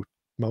true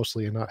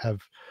mostly and not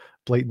have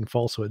blatant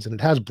falsehoods. And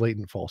it has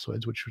blatant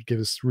falsehoods, which would give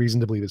us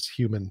reason to believe it's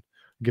human.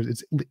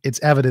 It's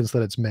evidence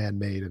that it's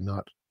man-made and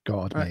not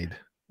God-made.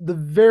 The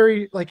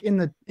very, like in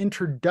the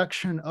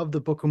introduction of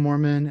the Book of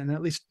Mormon, and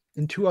at least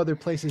in 2 other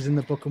places in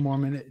the Book of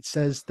Mormon, it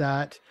says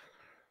that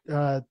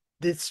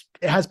it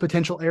has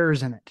potential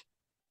errors in it.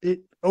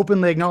 It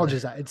openly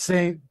acknowledges that. It's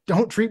saying,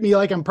 don't treat me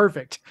like I'm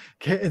perfect.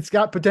 It's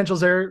got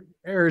potential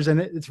errors in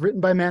it. It's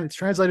written by man. It's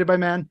translated by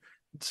man.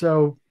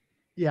 So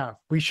yeah,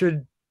 we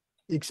should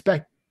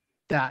expect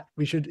that.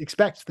 We should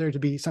expect there to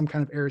be some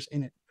kind of errors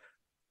in it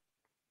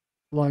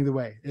along the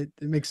way. It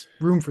makes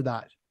room for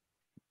that.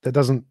 That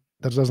doesn't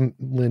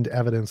lend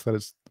evidence that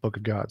it's the book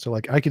of God. So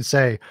like I could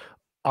say,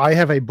 I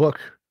have a book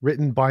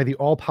written by the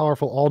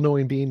all-powerful,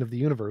 all-knowing being of the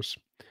universe.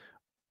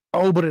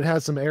 Oh, but it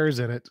has some errors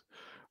in it.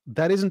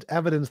 That isn't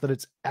evidence that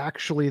it's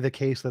actually the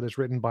case that it's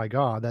written by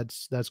God.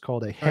 That's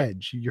called a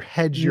hedge. You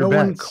hedge your bets.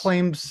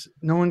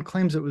 No one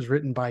claims it was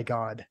written by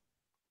God.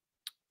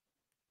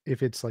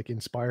 If it's like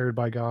inspired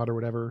by God or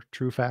whatever,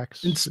 true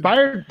facts.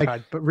 Inspired by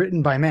God, but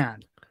written by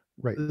man.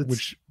 Right.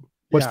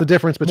 What's the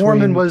difference between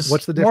Mormon was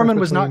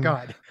not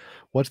God.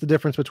 What's the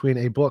difference between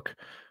a book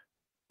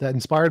that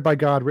inspired by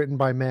God, written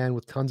by man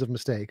with tons of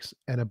mistakes,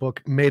 and a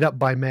book made up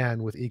by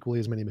man with equally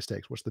as many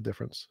mistakes? What's the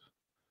difference?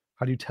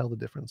 How do you tell the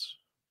difference?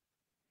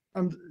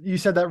 You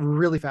said that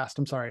really fast.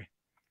 I'm sorry.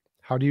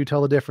 How do you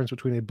tell the difference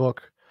between a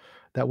book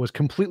that was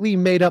completely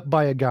made up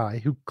by a guy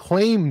who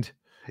claimed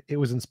it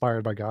was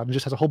inspired by God and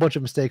just has a whole bunch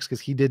of mistakes because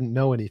he didn't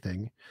know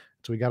anything,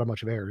 so he got a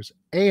bunch of errors,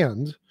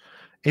 and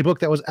a book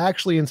that was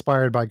actually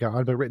inspired by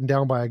God but written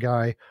down by a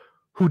guy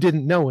who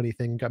didn't know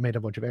anything, got made a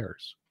bunch of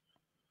errors?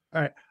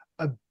 All right.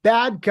 A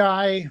bad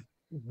guy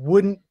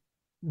wouldn't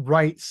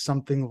write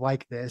something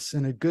like this,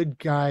 and a good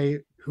guy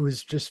who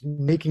is just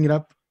making it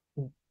up,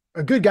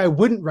 a good guy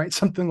wouldn't write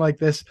something like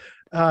this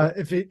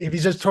if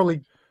he's just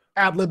totally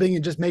ad-libbing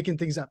and just making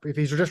things up. If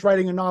he's just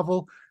writing a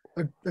novel,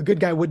 a good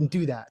guy wouldn't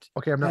do that.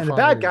 Okay, and a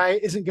bad guy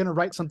isn't going to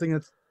write something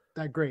that's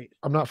that great.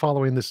 I'm not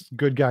following this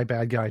good guy,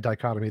 bad guy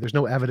dichotomy. There's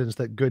no evidence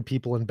that good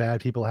people and bad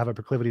people have a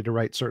proclivity to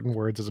write certain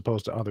words as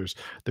opposed to others.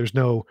 There's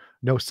no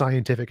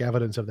scientific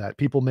evidence of that.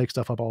 People make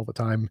stuff up all the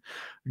time.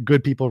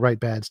 Good people write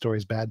bad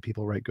stories. Bad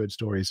people write good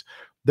stories.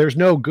 There's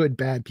no good,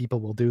 bad people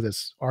will do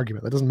this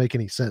argument. That doesn't make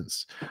any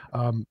sense.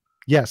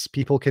 Yes,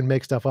 people can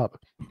make stuff up.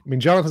 I mean,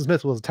 Jonathan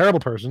Smith was a terrible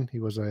person. He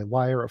was a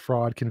liar, a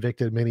fraud,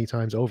 convicted many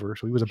times over.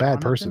 So he was a bad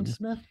person.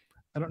 Smith?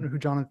 I don't know who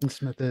Jonathan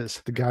Smith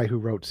is. The guy who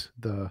wrote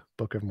the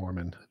Book of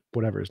Mormon,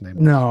 whatever his name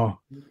was.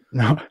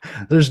 No.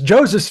 There's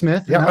Joseph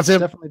Smith. Yeah, that's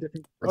definitely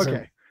different. That's okay.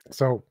 Him.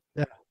 So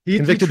yeah, he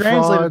translated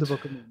fraud, the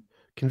Book of Mormon.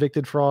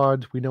 Convicted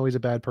fraud. We know he's a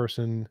bad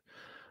person,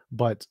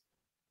 but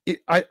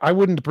I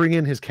wouldn't bring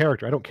in his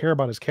character. I don't care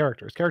about his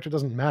character. His character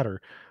doesn't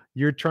matter.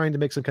 You're trying to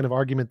make some kind of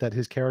argument that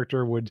his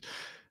character would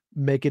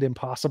make it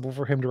impossible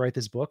for him to write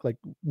this book. Like,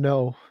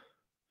 no.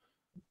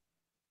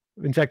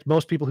 In fact,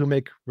 most people who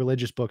make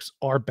religious books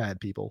are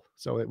bad people.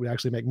 So it would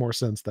actually make more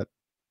sense that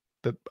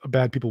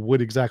bad people would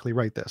exactly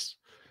write this.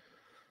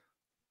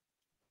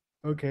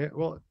 Okay.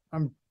 Well,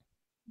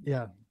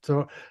 yeah.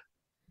 So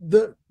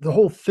the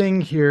whole thing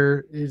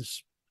here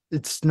is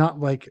it's not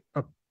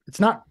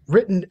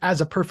written as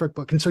a perfect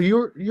book. And so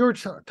you were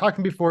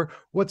talking before,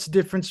 what's the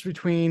difference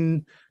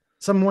between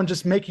someone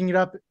just making it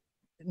up,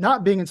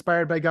 not being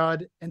inspired by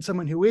God, and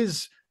someone who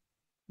is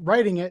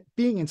writing it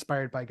being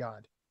inspired by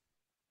God?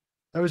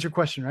 That was your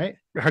question, right?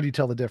 How do you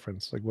tell the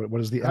difference? Like,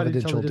 what is the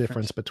evidential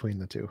difference between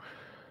the two?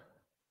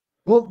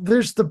 Well,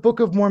 there's the Book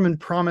of Mormon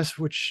promise,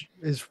 which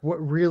is what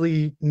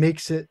really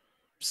makes it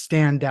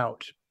stand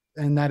out.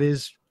 And that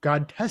is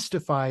God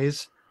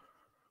testifies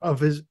on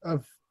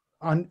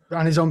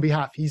his own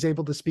behalf. He's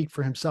able to speak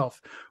for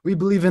himself. We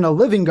believe in a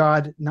living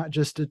God, not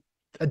just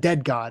a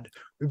dead God.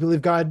 We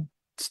believe God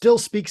still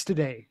speaks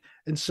today.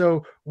 And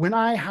so when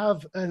I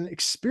have an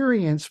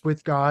experience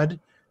with God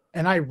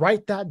and I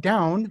write that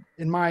down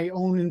in my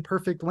own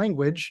imperfect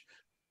language,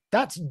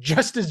 that's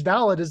just as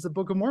valid as the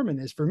Book of Mormon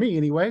is, for me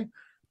anyway.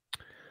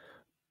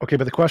 Okay,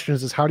 but the question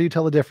is how do you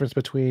tell the difference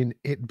between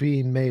it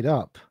being made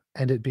up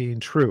and it being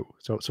true?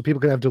 So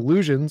people can have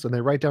delusions and they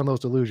write down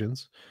those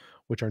delusions,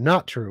 which are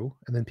not true.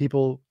 And then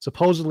people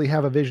supposedly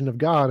have a vision of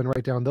God and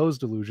write down those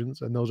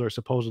delusions, and those are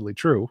supposedly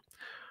true.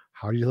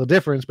 How do you tell the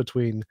difference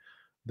between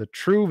the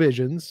true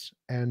visions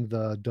and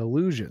the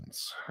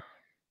delusions?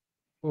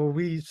 Well,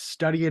 we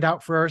study it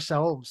out for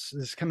ourselves.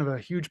 It's kind of a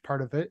huge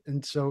part of it.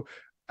 And so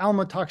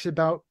Alma talks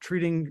about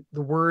treating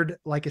the word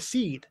like a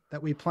seed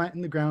that we plant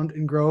in the ground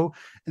and grow.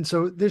 And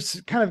so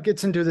this kind of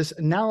gets into this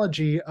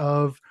analogy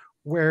of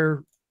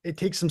where it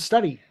takes some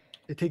study,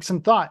 it takes some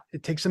thought,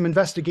 it takes some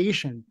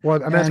investigation.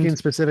 Well, I'm asking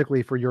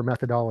specifically for your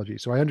methodology.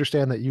 So I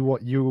understand that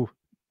you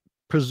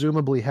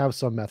presumably have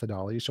some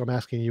methodology. So I'm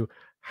asking you,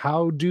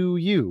 how do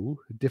you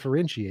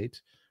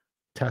differentiate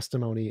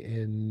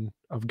testimony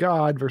of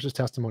God versus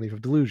testimony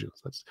of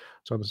delusions?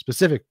 So I'm a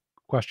specific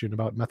question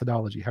about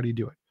methodology. How do you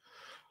do it?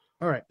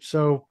 All right.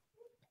 So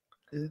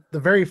the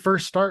very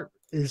first start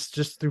is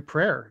just through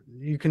prayer.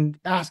 You can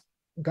ask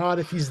God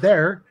if he's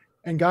there,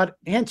 and God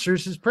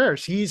answers his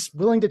prayers. He's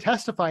willing to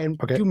testify and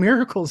do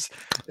miracles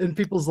in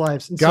people's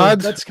lives. And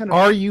God, so that's kind of,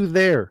 are you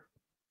there?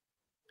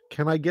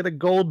 Can I get a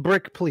gold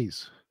brick,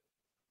 please?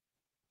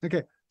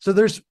 okay. So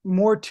there's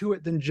more to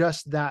it than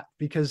just that,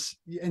 because,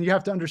 and you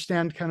have to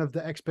understand kind of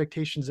the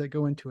expectations that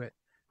go into it.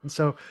 And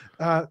so,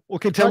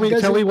 okay, tell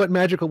me what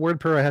magical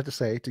word prayer I have to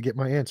say to get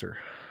my answer.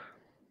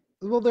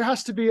 Well, there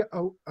has to be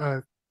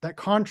that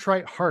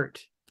contrite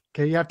heart.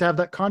 Okay, you have to have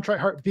that contrite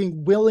heart,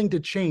 being willing to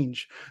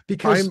change,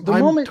 because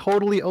I'm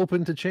totally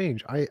open to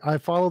change. I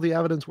follow the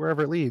evidence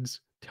wherever it leads.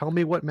 Tell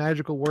me what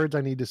magical words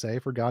I need to say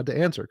for God to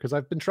answer, because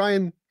I've been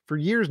trying for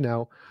years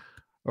now,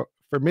 or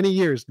for many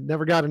years,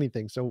 never got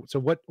anything. So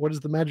what is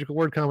the magical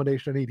word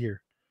combination I need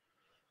here?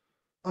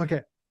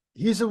 Okay,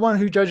 he's the one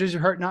who judges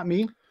your heart, not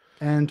me.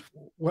 And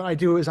what I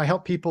do is I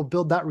help people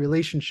build that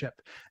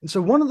relationship. And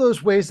so one of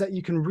those ways that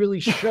you can really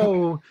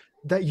show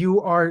that you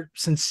are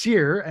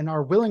sincere and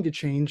are willing to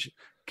change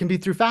can be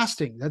through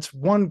fasting. That's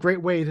one great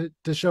way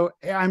to show,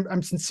 hey,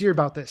 I'm sincere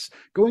about this.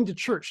 Going to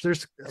church,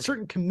 there's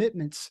certain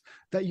commitments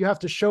that you have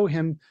to show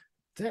him.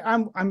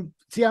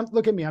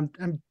 Look at me,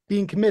 I'm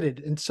being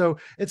committed. And so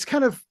it's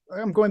kind of,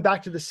 I'm going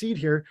back to the seed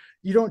here.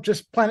 You don't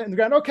just plant it in the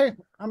ground. Okay,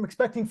 I'm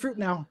expecting fruit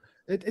now.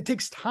 It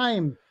takes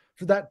time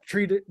for that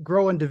tree to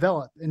grow and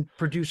develop and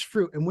produce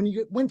fruit. And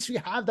once you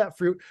have that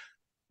fruit,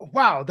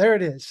 wow, there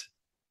it is.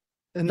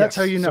 And that's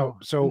how you know.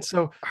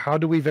 So how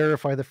do we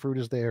verify the fruit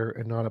is there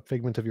and not a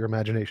figment of your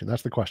imagination?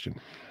 That's the question.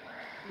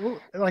 Well,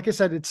 like I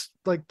said, it's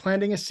like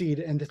planting a seed.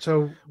 And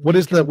so what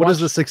is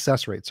the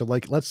success rate? So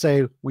like, let's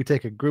say we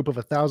take a group of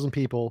 1,000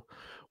 people,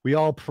 we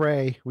all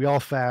pray, we all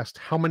fast.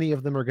 How many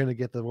of them are going to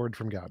get the word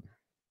from God?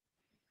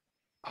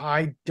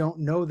 I don't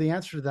know the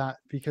answer to that,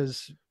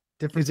 because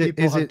different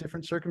people have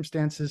different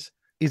circumstances.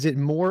 Is it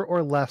more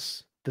or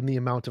less than the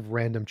amount of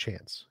random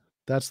chance?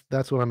 That's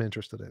what I'm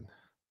interested in.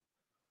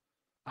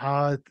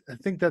 I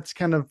think that's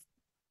kind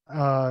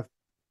of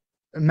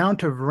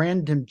amount of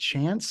random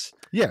chance.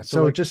 Yeah.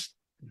 So like just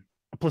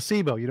a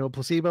placebo,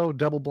 placebo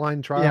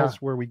double-blind trials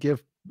where we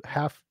give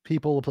half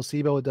people a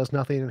placebo, it does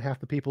nothing, and half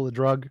the people the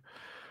drug.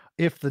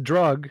 If the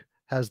drug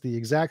has the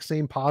exact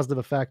same positive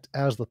effect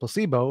as the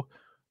placebo,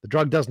 the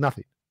drug does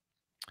nothing.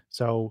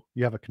 So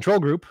you have a control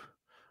group,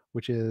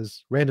 which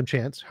is random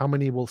chance. How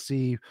many will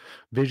see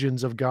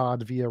visions of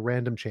God via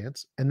random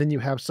chance? And then you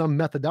have some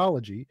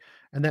methodology,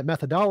 and that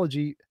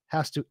methodology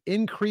has to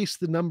increase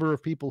the number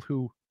of people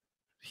who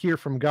hear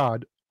from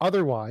God.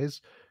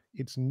 Otherwise,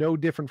 it's no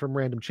different from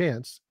random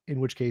chance,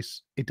 in which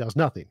case it does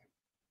nothing.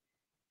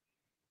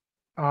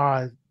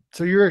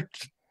 So you're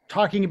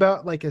talking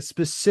about like a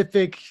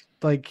specific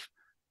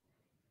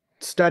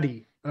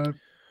study,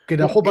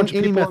 get a whole bunch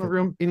of people in a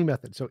room. Any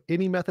method. So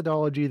any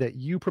methodology that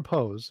you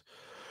propose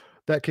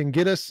that can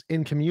get us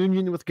in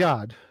communion with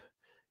God,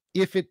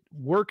 if it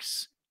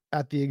works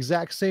at the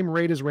exact same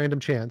rate as random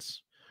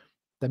chance,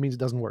 that means it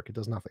doesn't work. It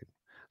does nothing.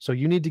 So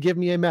you need to give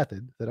me a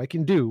method that I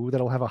can do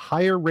that'll have a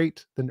higher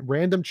rate than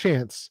random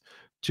chance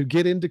to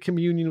get into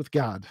communion with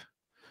God.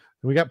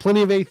 And we got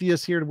plenty of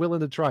atheists here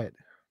willing to try it.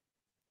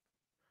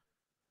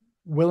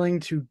 Willing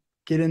to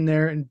get in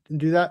there and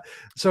do that.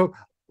 So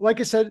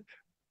like I said,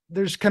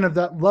 there's kind of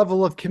that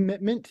level of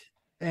commitment,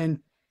 and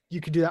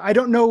you could do that. I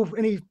don't know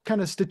any kind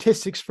of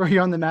statistics for you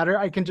on the matter.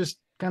 I can just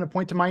kind of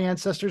point to my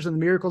ancestors and the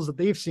miracles that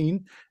they've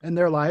seen in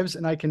their lives,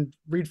 and I can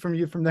read from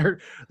you from their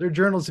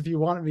journals if you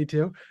wanted me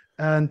to.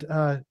 And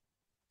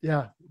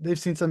yeah, they've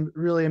seen some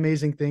really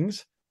amazing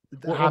things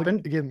that happen.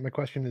 Again, my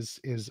question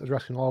is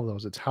addressing all of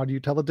those. It's how do you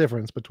tell the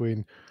difference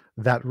between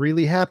that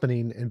really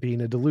happening and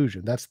being a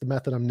delusion? That's the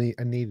method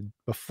I need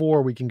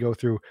before we can go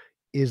through,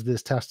 is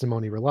this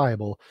testimony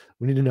reliable?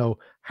 We need to know,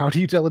 how do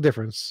you tell the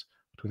difference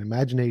between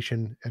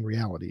imagination and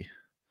reality?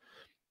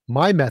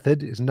 My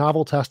method is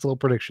novel testable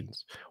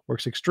predictions.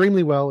 Works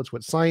extremely well. It's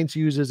what science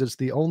uses. It's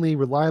the only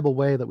reliable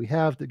way that we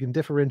have that can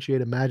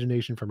differentiate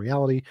imagination from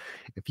reality.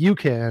 If you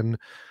can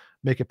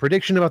make a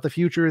prediction about the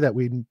future that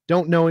we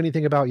don't know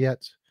anything about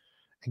yet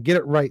and get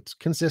it right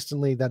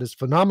consistently, that is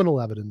phenomenal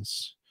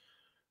evidence.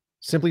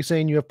 Simply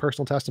saying you have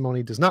personal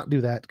testimony does not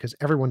do that, because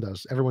everyone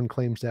does. Everyone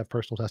claims to have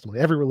personal testimony.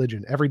 Every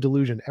religion, every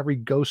delusion, every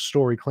ghost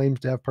story claims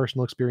to have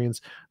personal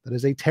experience. That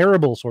is a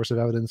terrible source of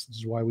evidence. This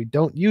is why we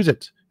don't use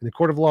it in the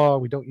court of law.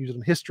 We don't use it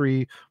in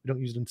history. We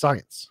don't use it in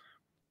science.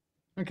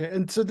 Okay.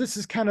 And so this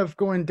is kind of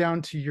going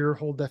down to your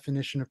whole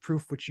definition of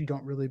proof, which you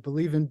don't really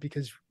believe in,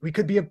 because we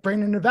could be a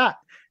brain in a vat.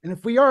 And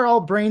if we are all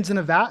brains in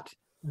a vat,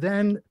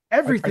 then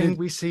everything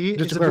we see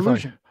is a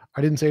delusion.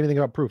 I didn't say anything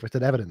about proof. I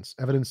said evidence.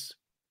 Evidence,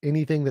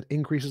 anything that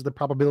increases the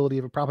probability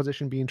of a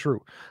proposition being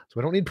true. So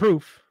I don't need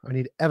proof. I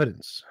need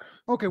evidence.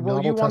 Okay.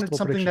 Well, you wanted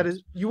something that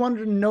is, you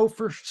wanted to know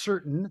for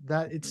certain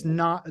that it's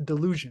not a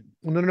delusion.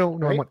 No.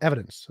 Right? I want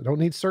evidence. I don't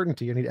need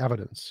certainty. I need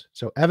evidence.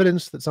 So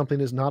evidence that something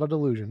is not a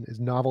delusion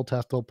is novel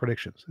testable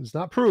predictions. It's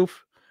not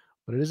proof,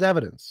 but it is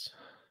evidence.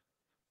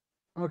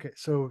 Okay,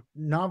 so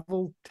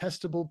novel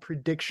testable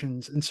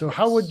predictions. And so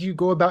how would you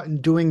go about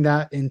in doing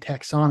that in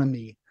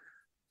taxonomy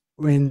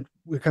when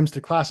it comes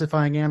to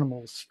classifying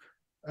animals?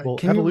 Well,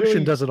 Can you evolution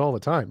really does it all the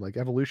time. Like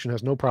evolution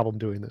has no problem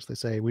doing this. They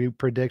say we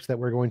predict that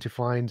we're going to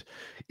find,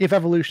 if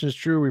evolution is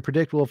true, we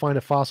predict we'll find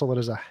a fossil that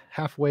is a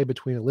halfway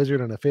between a lizard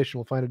and a fish, and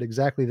we'll find it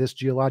exactly this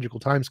geological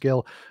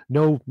timescale.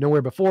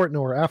 Nowhere before it,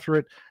 nowhere after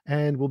it,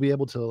 and we'll be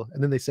able to.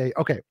 And then they say,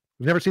 okay,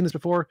 we've never seen this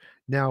before.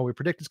 Now we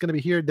predict it's going to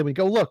be here. Then we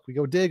go look, we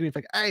go dig, and we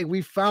think, hey,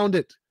 we found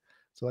it.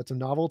 So that's a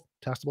novel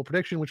testable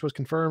prediction, which was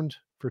confirmed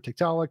for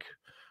Tiktaalik,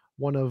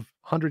 one of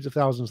hundreds of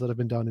thousands that have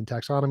been done in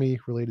taxonomy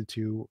related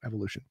to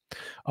evolution.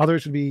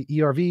 Others would be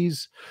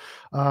ERVs.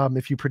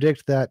 If you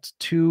predict that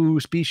two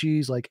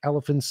species like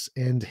elephants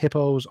and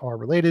hippos are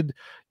related,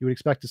 you would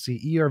expect to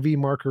see ERV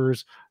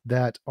markers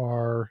that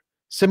are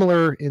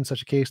similar in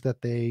such a case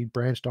that they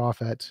branched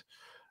off at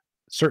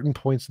certain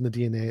points in the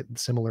DNA at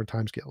similar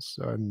timescales.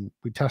 And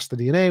we test the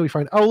DNA, we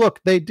find, oh, look,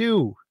 they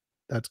do.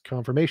 That's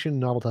confirmation,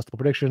 novel testable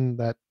prediction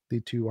that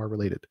the two are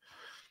related.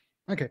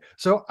 Okay,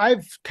 so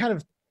I've kind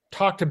of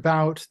talked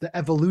about the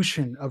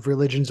evolution of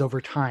religions over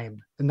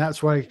time, and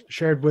that's why I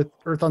shared with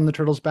Earth on the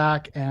Turtle's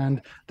Back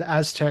and the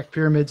Aztec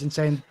pyramids, and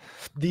saying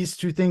these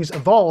two things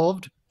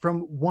evolved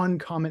from one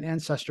common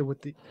ancestor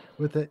with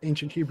the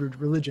ancient Hebrew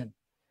religion,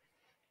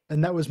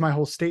 and that was my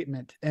whole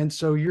statement. And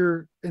so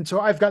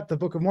I've got the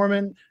Book of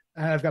Mormon,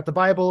 and I've got the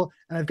Bible,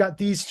 and I've got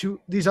these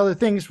other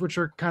things which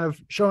are kind of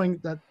showing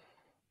that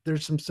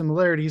there's some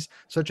similarities,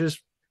 such as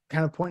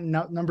kind of pointing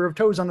out number of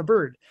toes on a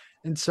bird.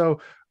 And so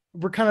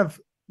we're kind of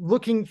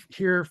looking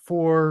here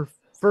for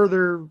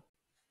further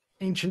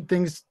ancient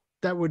things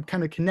that would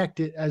kind of connect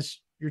it, as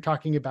you're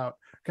talking about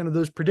kind of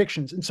those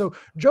predictions. And so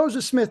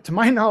Joseph Smith, to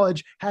my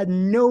knowledge, had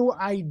no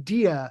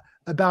idea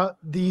about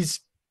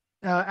these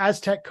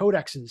Aztec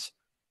codexes.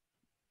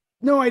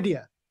 No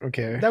idea.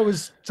 Okay. That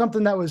was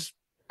something that was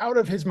out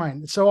of his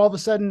mind. So all of a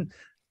sudden,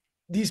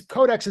 these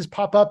codexes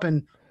pop up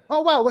and,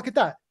 oh, wow, look at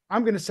that.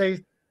 I'm going to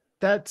say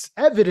that's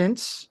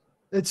evidence.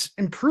 It's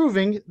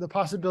improving the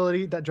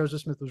possibility that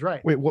Joseph Smith was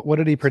right. Wait, what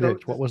did he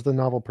predict? What was the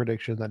novel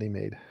prediction that he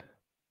made?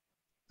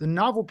 The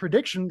novel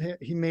prediction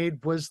he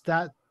made was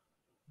that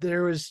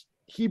there was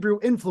Hebrew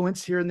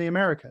influence here in the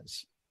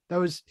Americas. That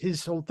was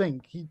his whole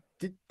thing. He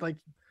did, like,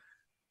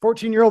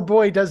 14-year-old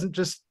boy doesn't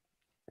just,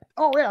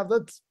 oh yeah,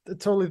 that's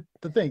totally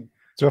the thing.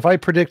 So if I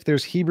predict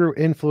there's Hebrew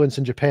influence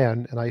in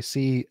Japan and I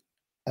see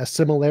a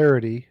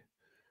similarity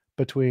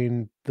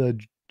between the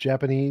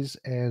Japanese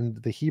and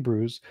the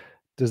Hebrews,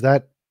 does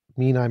that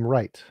mean I'm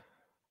right?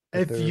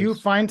 If you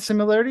find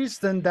similarities,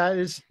 then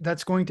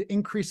that's going to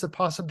increase the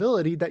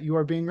possibility that you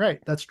are being right.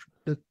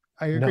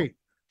 I agree. No.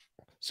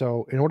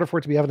 So in order for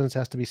it to be evidence, it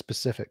has to be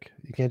specific.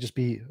 You can't just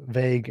be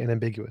vague and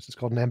ambiguous. It's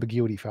called an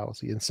ambiguity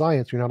fallacy. In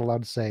science, you're not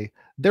allowed to say,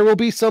 there will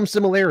be some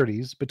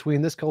similarities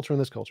between this culture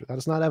and this culture. That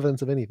is not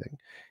evidence of anything.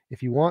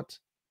 If you want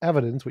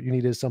evidence, what you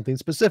need is something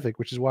specific,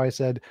 which is why I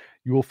said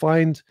you will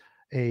find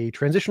a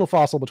transitional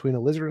fossil between a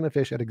lizard and a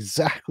fish at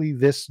exactly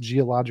this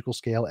geological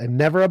scale and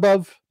never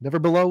above, never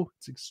below.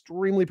 It's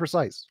extremely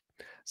precise.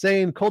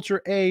 Saying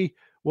culture A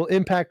will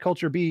impact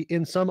culture B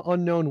in some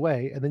unknown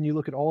way, and then you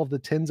look at all of the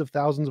tens of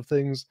thousands of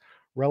things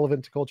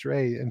relevant to culture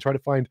A and try to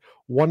find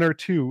one or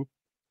two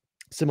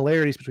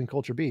similarities between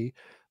culture B,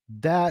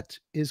 that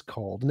is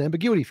called an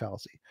ambiguity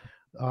fallacy.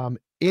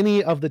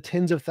 Any of the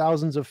tens of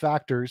thousands of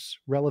factors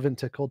relevant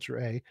to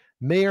culture A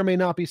may or may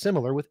not be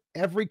similar with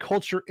every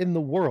culture in the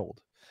world.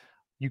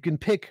 You can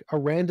pick a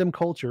random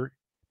culture,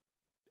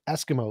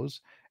 Eskimos,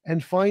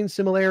 and find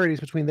similarities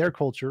between their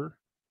culture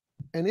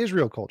and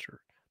Israel culture.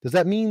 Does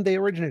that mean they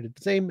originated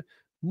the same?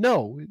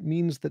 No, it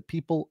means that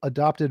people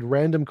adopted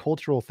random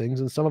cultural things,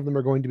 and some of them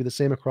are going to be the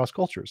same across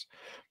cultures.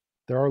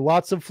 There are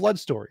lots of flood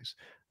stories.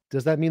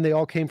 Does that mean they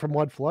all came from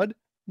one flood?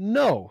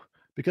 No,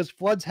 because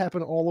floods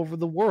happen all over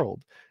the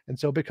world. And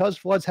so because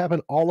floods happen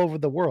all over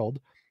the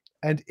world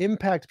and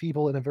impact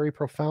people in a very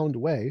profound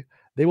way,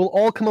 they will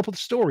all come up with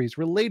stories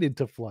related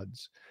to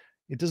floods.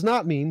 It does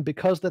not mean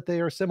because that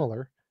they are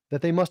similar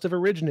that they must have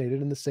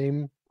originated in the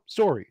same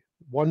story,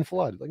 one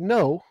flood. Like,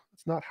 no,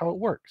 that's not how it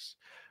works.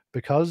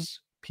 Because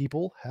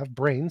people have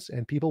brains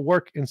and people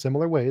work in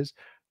similar ways,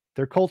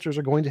 their cultures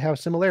are going to have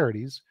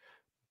similarities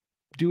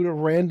due to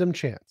random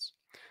chance.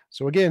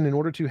 So again, in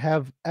order to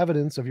have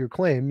evidence of your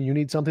claim, you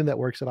need something that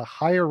works at a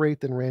higher rate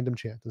than random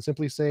chance. And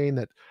simply saying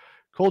that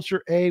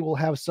culture A will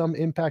have some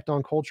impact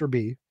on culture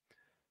B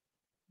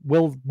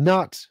will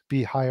not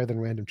be higher than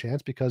random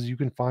chance, because you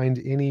can find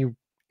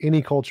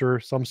any culture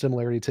some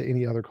similarity to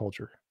any other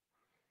culture.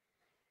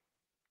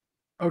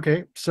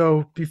 Okay,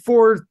 so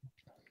before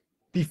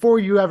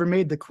you ever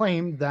made the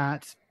claim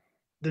that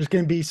there's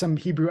going to be some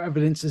Hebrew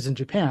evidences in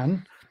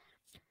Japan,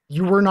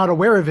 you were not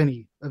aware of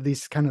any of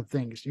these kind of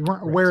things. You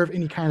weren't aware of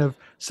any kind of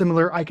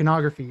similar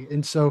iconography.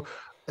 And so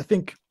I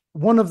think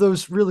one of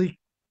those really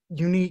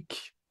unique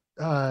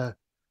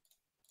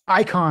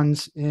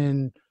icons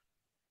in,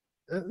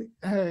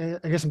 I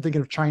guess I'm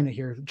thinking of China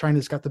here.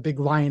 China's got the big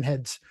lion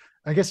heads.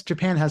 I guess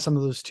Japan has some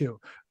of those too.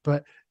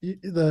 But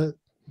the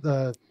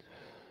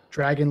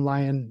dragon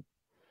lion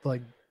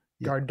like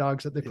Yeah. guard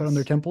dogs that they put on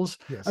their Yes. temples.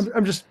 Yes.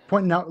 I'm just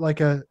pointing out like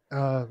a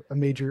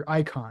major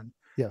icon.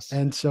 Yes.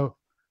 And so,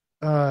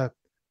 yeah,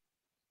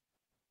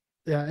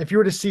 if you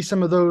were to see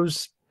some of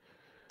those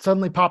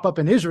suddenly pop up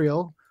in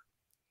Israel,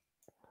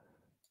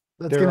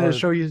 that's There going to are-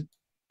 show you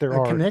There a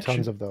are connection.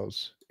 tons of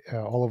those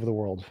all over the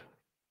world.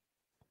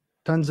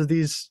 Tons of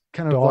these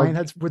kind of lion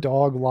heads with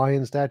Dog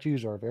lion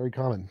statues are very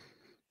common.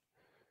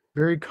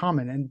 very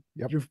common. And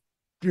Yep.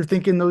 you're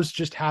thinking those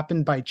just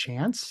happened by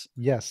chance?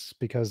 Yes,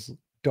 because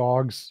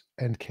dogs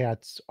and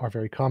cats are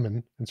very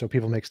common, and so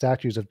people make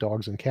statues of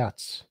dogs and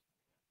cats.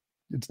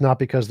 It's not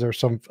because there's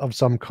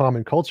some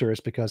common culture.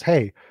 It's because,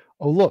 hey,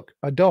 oh look,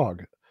 a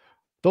dog.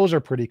 Those are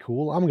pretty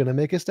cool. I'm going to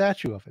make a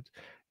statue of it.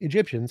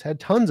 Egyptians had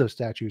tons of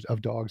statues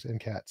of dogs and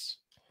cats.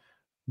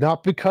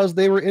 Not because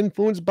they were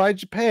influenced by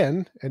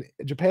Japan, and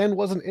Japan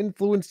wasn't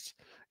influenced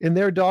in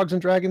their dogs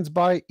and dragons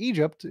by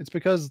Egypt. It's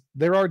because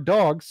there are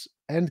dogs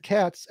and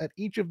cats at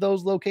each of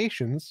those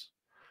locations.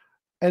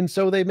 And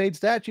so they made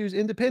statues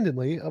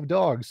independently of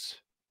dogs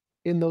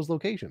in those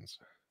locations.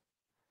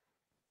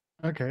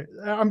 Okay.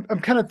 I'm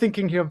kind of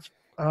thinking of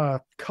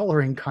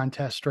coloring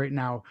contest right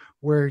now,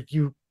 where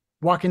you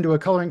walk into a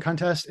coloring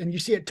contest and you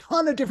see a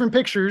ton of different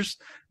pictures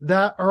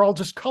that are all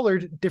just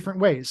colored different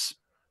ways.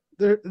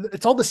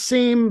 It's all the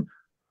same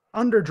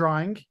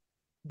underdrawing,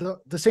 the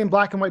same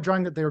black and white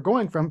drawing that they were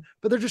going from,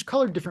 but they're just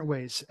colored different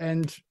ways.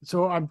 And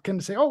so I'm going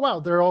to say, oh wow,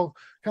 they're all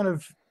kind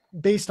of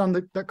based on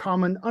the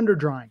common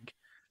underdrawing.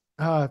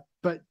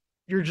 But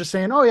you're just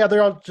saying, oh yeah,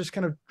 they're all just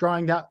kind of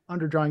drawing that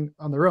underdrawing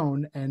on their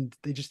own, and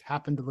they just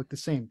happen to look the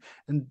same.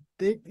 And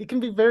it can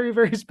be very,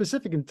 very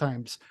specific in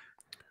times.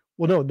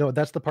 Well, no,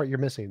 that's the part you're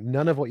missing.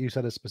 None of what you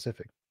said is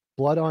specific.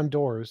 Blood on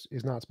doors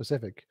is not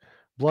specific.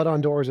 Blood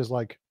on doors is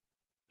like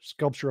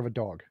sculpture of a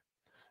dog.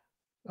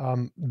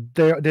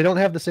 They don't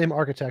have the same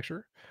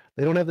architecture.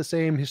 They don't have the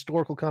same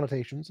historical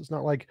connotations. It's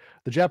not like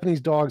the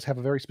Japanese dogs have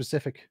a very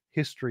specific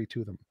history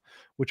to them,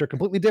 which are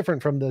completely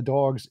different from the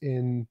dogs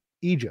in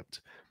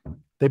Egypt.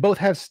 They both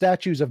have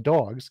statues of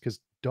dogs because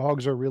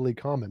dogs are really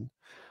common,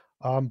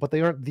 but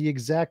they aren't the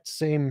exact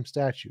same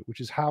statue,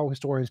 which is how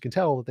historians can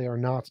tell that they are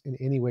not in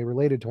any way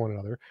related to one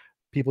another.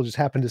 People just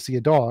happen to see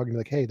a dog and be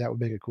like, hey, that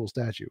would make a cool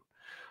statue.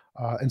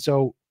 And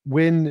so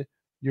when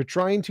you're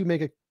trying to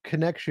make a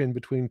connection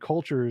between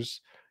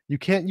cultures, you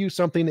can't use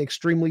something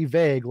extremely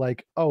vague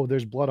like, oh,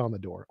 there's blood on the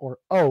door, or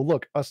oh,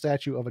 look, a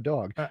statue of a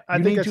dog. I You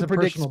think need that's to a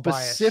predict personal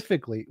bias.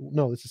 specifically.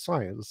 No, this is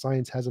science. The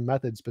science has a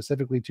method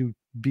specifically to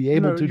be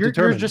able No, to you're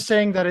determine. just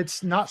saying that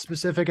it's not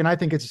specific, and I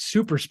think it's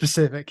super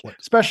specific, What?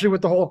 especially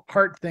with the whole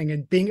heart thing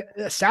and being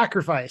a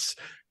sacrifice.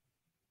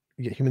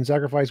 Yeah, human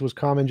sacrifice was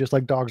common, just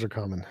like dogs are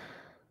common.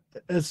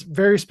 It's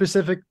very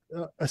specific,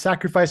 a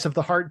sacrifice of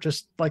the heart,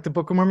 just like the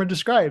Book of Mormon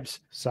describes.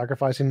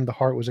 Sacrificing the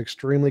heart was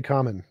extremely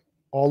common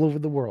all over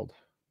the world.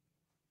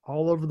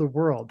 All over the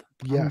world.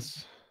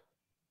 Yes.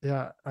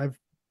 Yeah, I'm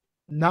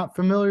not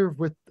familiar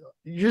with.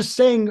 You're just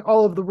saying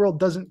all over the world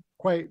doesn't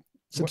quite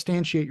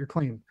substantiate your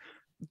claim.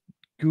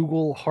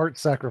 Google heart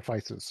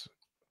sacrifices.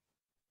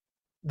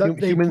 That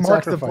they Human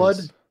mark the blood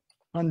sacrifice.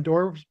 on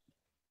doors.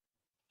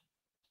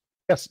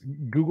 Yes,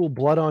 Google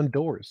blood on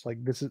doors.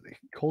 Like, this is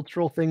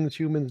cultural things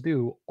humans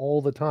do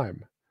all the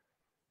time.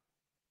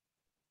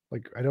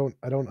 Like, I don't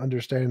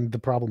understand the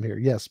problem here.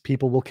 Yes,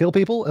 people will kill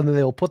people and then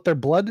they'll put their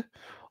blood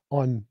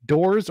on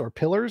doors or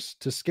pillars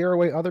to scare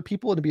away other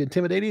people and to be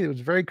intimidating. It was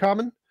very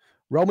common.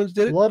 Romans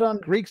did it. Blood on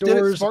Greeks did it.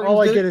 doors. Spartans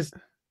All I did get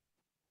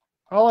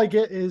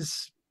it.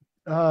 is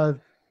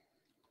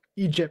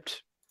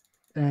Egypt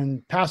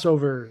and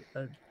Passover.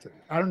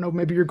 I don't know.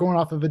 Maybe you're going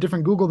off of a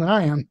different Google than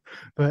I am,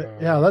 but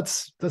yeah,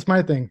 that's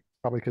my thing.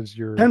 Probably because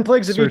your 10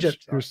 plagues of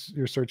Egypt.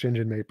 Your search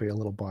engine may be a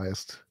little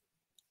biased.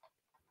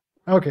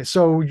 Okay,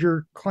 so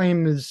your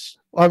claim is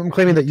I'm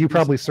claiming that you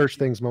probably search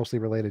things mostly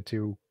related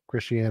to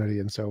Christianity,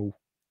 and so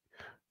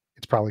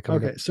it's probably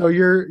coming okay. up. So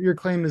your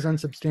claim is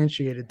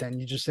unsubstantiated. Then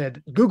you just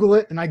said Google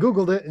it, and I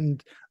Googled it,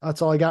 and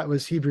that's all I got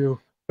was Hebrew.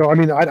 So I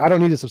mean, I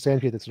don't need to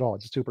substantiate this at all.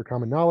 It's super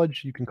common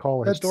knowledge. You can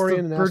call a That's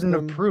historian the and ask burden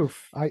them. of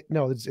proof.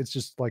 It's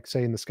just like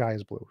saying the sky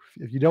is blue.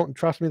 If you don't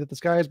trust me that the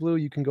sky is blue,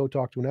 you can go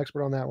talk to an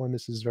expert on that one.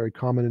 This is very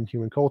common in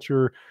human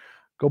culture.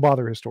 Go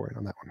bother a historian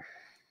on that one.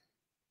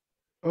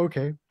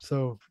 Okay,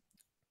 so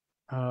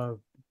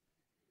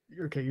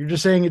okay, you're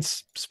just saying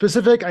it's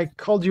specific. I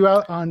called you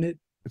out on it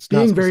It's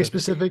being not very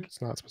specific.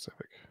 It's not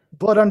specific.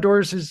 Blood on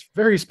doors is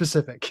very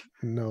specific.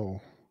 No.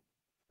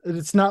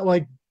 It's not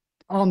like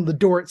on the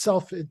door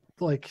itself. It's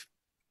like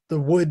the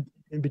wood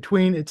in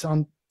between. It's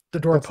on the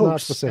door That's not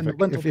posts. And the specific.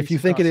 lintel If you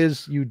piece think it across.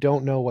 is, you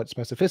don't know what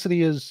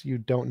specificity is. You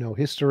don't know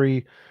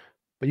history,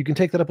 but you can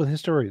take that up with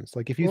historians.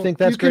 Like, if you Well, think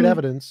that's you great can-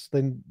 evidence,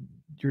 then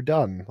you're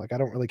done. Like, I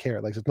don't really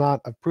care. Like, it's not.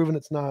 I've proven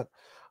it's not.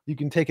 You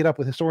can take it up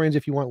with historians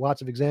if you want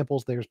lots of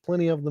examples. There's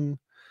plenty of them.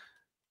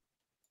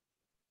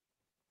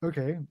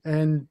 Okay,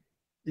 and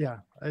yeah,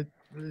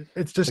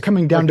 it's just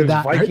coming down to There's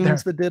that. Right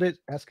Vikings there. that did it.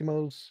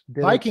 Eskimos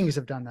did Vikings it.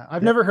 have done that.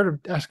 I've Yeah. never heard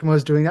of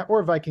Eskimos doing that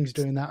or Vikings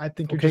doing that. I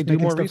think you're Okay, just do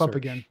making more stuff research. up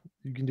again.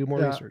 You can do more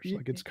Yeah, research.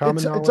 Like, it's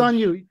common knowledge. It's on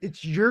you.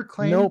 It's your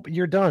claim. Nope,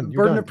 you're done. The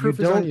You're burden done. of proof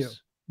you is on don't, you.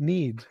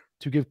 need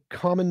to give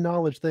common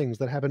knowledge things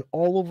that happen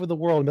all over the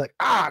world and be like,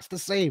 it's the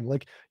same.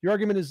 Like, your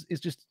argument is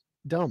just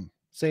dumb.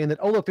 Saying that,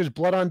 oh, look, there's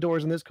blood on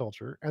doors in this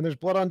culture and there's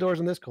blood on doors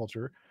in this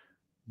culture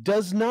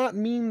does not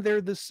mean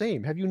they're the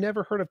same. Have you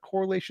never heard of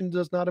correlation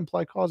does not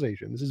imply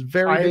causation? This is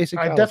very basic.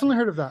 I've definitely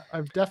heard of that.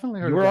 I've definitely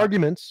heard of that. Your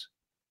argument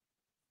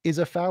is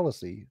a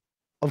fallacy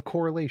of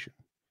correlation.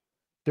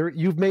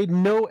 You've made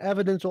no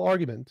evidential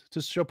argument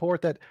to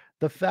support that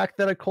the fact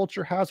that a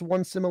culture has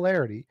one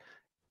similarity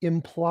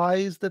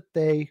implies that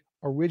they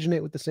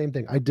originate with the same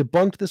thing. I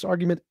debunked this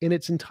argument in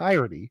its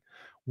entirety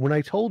when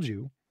I told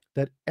you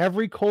that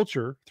every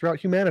culture throughout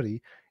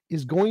humanity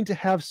is going to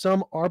have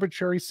some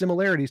arbitrary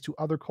similarities to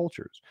other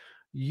cultures.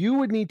 You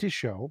would need to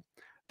show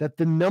that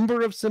the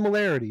number of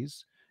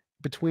similarities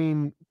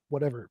between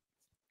whatever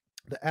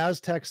the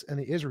Aztecs and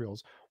the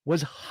Israels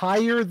was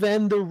higher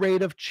than the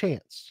rate of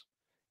chance.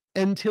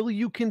 Until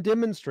you can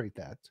demonstrate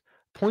that,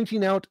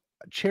 pointing out,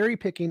 cherry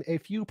picking a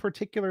few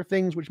particular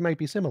things which might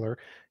be similar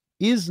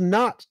is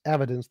not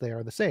evidence they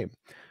are the same.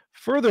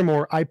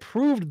 Furthermore, I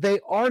proved they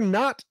are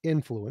not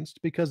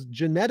influenced because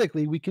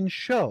genetically we can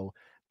show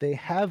they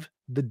have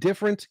the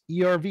different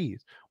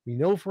ERVs. We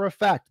know for a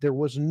fact there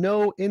was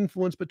no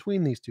influence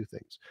between these two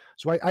things.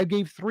 So I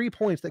gave 3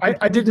 points. That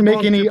I didn't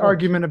make any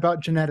argument about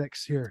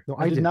genetics here. No,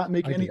 I did not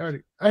make any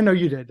argument. I know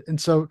you did. And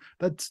so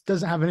that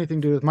doesn't have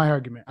anything to do with my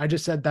argument. I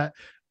just said that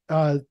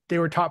they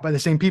were taught by the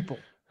same people.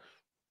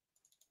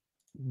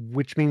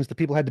 Which means the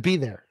people had to be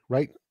there,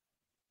 right?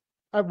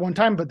 At one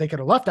time, but they could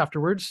have left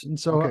afterwards. And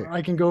so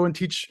I can go and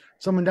teach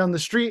someone down the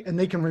street and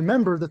they can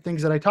remember the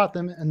things that I taught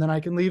them, and then I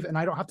can leave and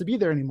I don't have to be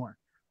there anymore.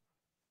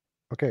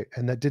 Okay,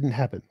 and that didn't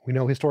happen. We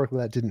know historically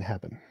that didn't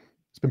happen.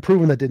 It's been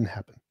proven that didn't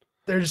happen.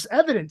 There's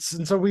evidence,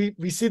 and so we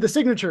see the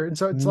signature, and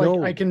so it's like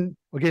I can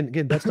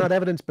again that's not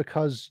evidence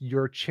because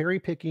you're cherry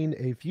picking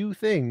a few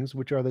things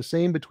which are the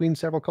same between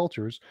several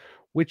cultures,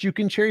 which you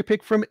can cherry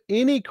pick from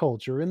any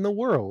culture in the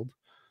world,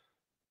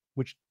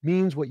 which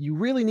means what you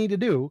really need to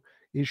do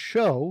is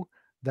show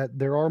that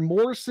there are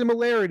more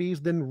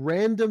similarities than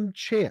random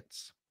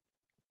chance.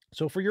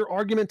 So for your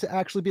argument to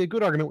actually be a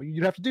good argument, what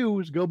you'd have to do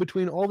is go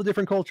between all the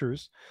different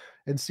cultures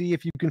and see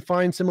if you can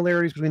find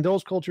similarities between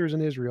those cultures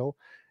and Israel,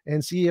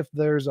 and see if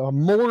there's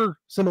more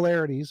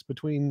similarities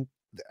between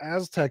the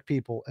Aztec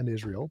people and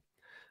Israel.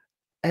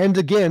 And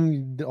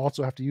again, you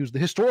also have to use the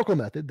historical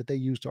method that they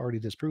used to already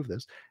disprove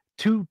this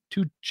to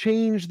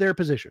change their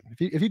position.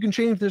 If you can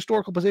change the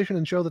historical position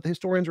and show that the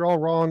historians are all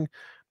wrong,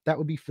 that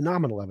would be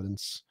phenomenal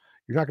evidence.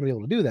 You're not going to be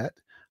able to do that,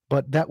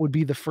 but that would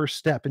be the first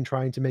step in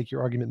trying to make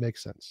your argument make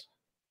sense.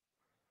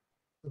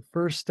 The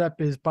first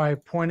step is by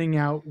pointing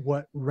out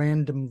what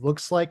random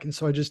looks like. And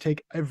so I just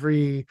take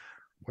every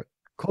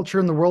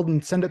culture in the world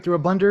and send it through a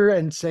blender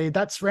and say,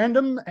 that's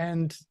random.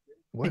 And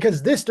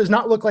because this does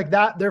not look like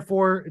that,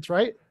 therefore it's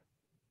right.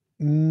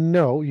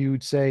 No,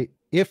 you'd say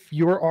if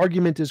your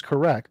argument is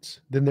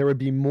correct, then there would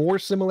be more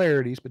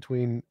similarities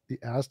between the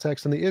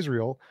Aztecs and the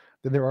Israel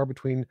than there are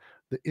between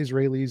the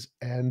Israelis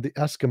and the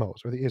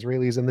Eskimos, or the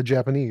Israelis and the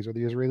Japanese, or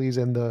the Israelis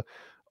and the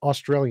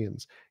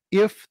Australians.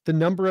 If the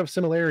number of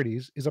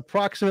similarities is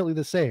approximately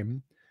the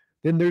same,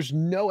 then there's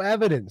no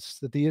evidence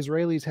that the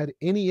Israelis had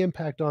any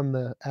impact on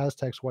the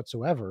Aztecs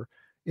whatsoever.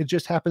 It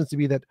just happens to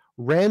be that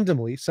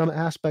randomly some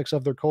aspects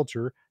of their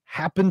culture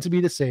happen to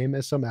be the same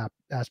as some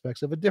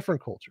aspects of a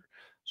different culture.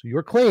 So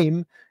your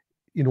claim,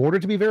 in order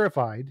to be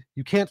verified,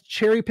 you can't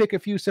cherry pick a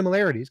few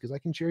similarities, because I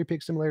can cherry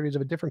pick similarities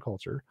of a different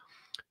culture.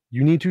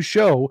 You need to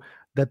show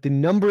that the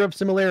number of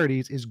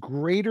similarities is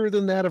greater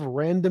than that of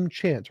random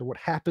chance, or what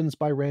happens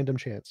by random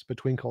chance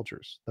between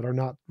cultures that are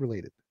not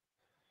related.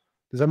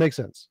 Does that make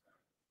sense?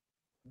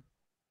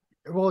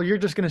 Well, you're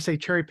just going to say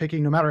cherry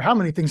picking no matter how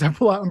many things I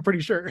pull out, I'm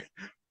pretty sure.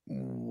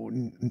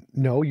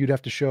 No, you'd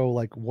have to show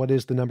like what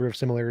is the number of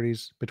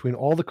similarities between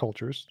all the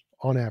cultures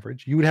on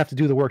average. You would have to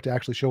do the work to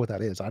actually show what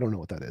that is. I don't know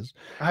what that is.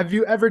 Have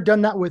you ever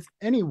done that with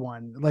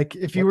anyone? Like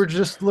if you were to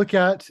just look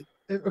at,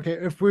 okay,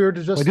 if we were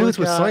to just I do this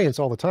with science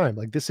all the time.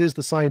 Like this is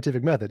the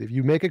scientific method. If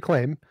you make a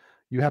claim,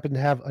 you happen to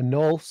have a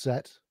null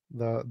set,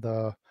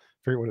 the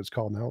forget what it's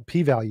called now,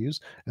 p-values,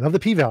 and of the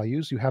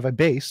p-values, you have a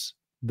base,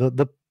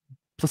 the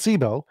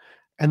placebo,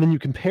 and then you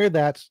compare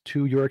that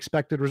to your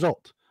expected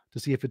result to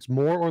see if it's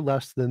more or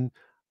less than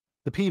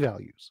the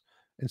p-values.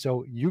 And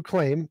so you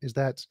claim is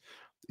that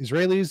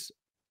Israelis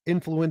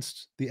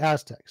influenced the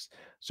Aztecs.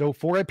 So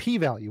for a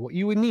p-value, what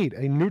you would need,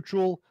 a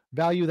neutral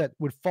value that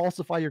would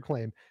falsify your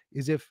claim,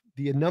 is if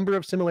the number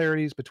of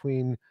similarities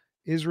between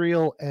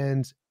Israel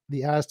and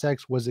the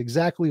Aztecs was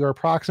exactly or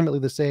approximately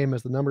the same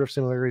as the number of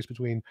similarities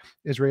between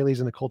Israelis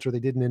and a culture they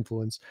didn't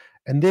influence.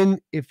 And then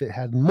if it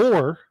had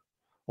more,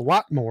 a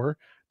lot more,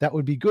 that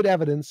would be good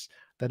evidence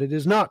that it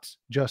is not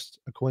just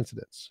a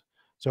coincidence.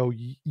 So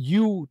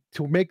you,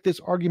 to make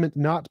this argument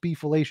not be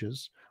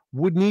fallacious,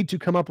 would need to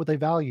come up with a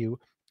value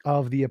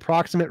of the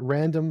approximate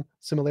random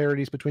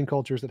similarities between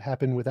cultures that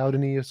happen without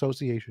any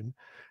association,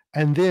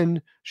 and then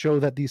show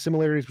that the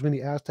similarities between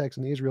the Aztecs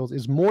and the Israels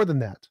is more than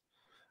that.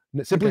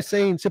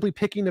 Simply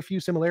picking a few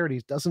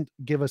similarities doesn't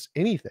give us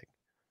anything.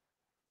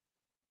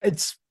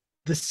 It's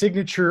the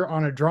signature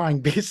on a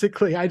drawing.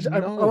 Basically, I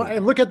No.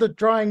 look at the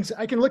drawings.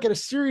 I can look at a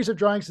series of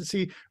drawings to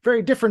see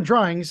very different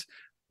drawings.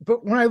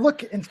 But when I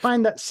look and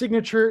find that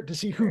signature to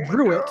see who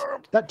drew it,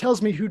 that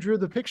tells me who drew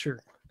the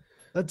picture.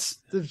 That's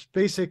the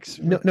basics.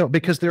 No,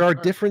 because there are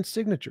different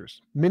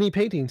signatures. Many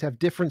paintings have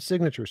different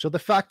signatures. So the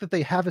fact that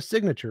they have a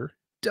signature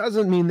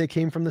doesn't mean they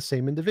came from the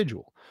same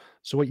individual.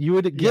 So what you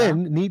would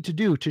again need to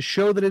do to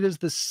show that it is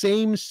the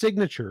same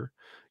signature,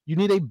 you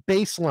need a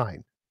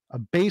baseline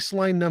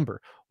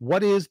number.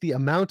 What is the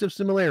amount of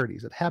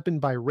similarities that happen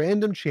by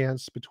random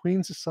chance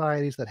between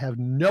societies that have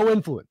no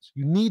influence?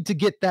 You need to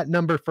get that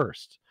number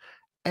first.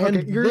 And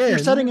okay, you're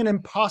setting an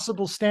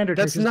impossible standard.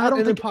 That's here, not I don't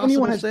an think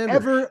anyone has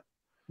standard.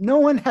 no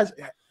one has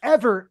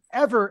ever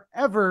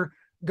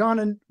gone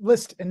and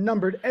listed and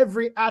numbered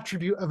every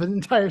attribute of an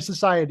entire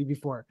society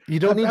before. You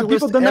don't need to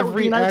list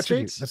every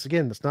attribute.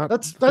 That's not.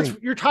 That's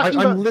you're talking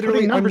about. I'm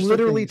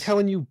literally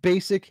telling you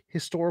basic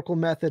historical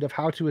method of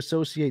how to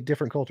associate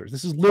different cultures.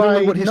 This is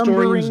literally what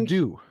historians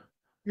do.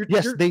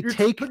 They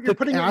take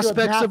the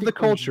aspects of the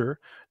culture.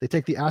 They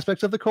take the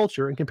aspects of the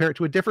culture and compare it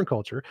to a different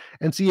culture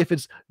and see if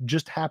it's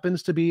just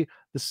happens to be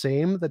the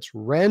same that's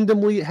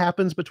randomly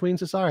happens between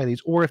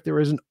societies, or if there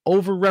is an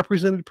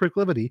overrepresented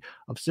proclivity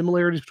of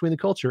similarities between the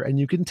culture, and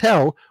you can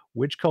tell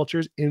which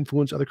cultures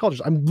influence other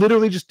cultures. I'm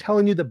literally just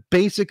telling you the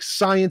basic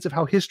science of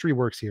how history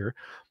works here.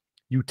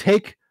 You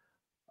take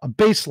a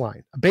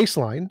baseline. A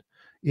baseline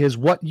is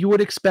what you would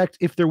expect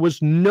if there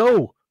was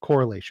no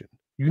correlation.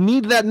 You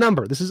need that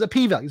number. This is a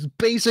p-value. It's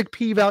basic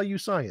p-value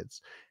science.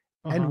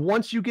 And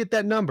once you get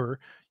that number,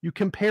 you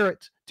compare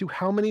it to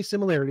how many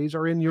similarities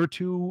are in your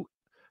two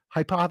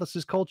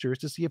hypothesis cultures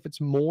to see if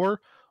it's more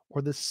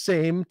or the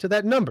same to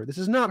that number. This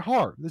is not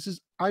hard.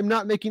 I'm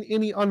not making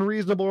any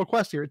unreasonable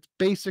request here. It's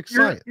basic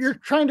science. You're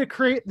trying to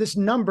create this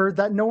number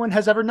that no one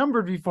has ever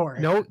numbered before.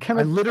 No,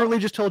 I literally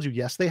just told you,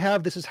 yes, they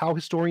have. This is how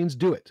historians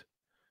do it.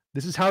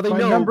 This is how they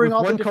know if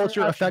one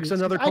culture affects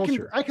another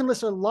culture. I can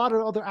list a lot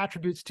of other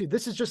attributes too.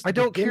 This is just. I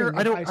don't care.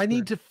 I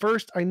need to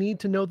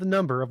know the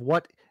number of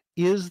what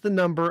is the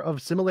number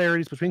of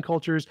similarities between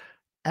cultures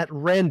at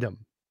random.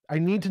 I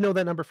need to know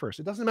that number first.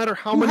 It doesn't matter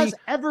how many. Who has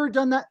ever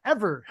done that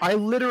ever? I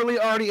literally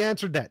already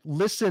answered that.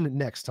 Listen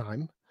next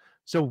time.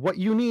 So what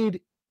you need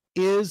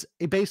is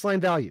a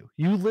baseline value.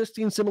 You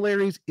listing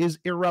similarities is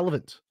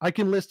irrelevant. I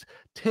can list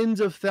tens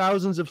of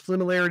thousands of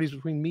similarities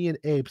between me and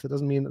apes. That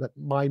doesn't mean that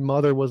my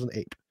mother was an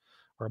ape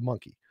or a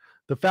monkey.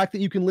 The fact that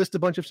you can list a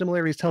bunch of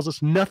similarities tells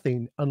us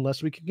nothing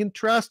unless we can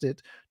contrast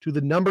it to the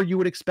number you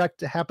would expect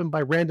to happen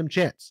by random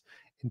chance.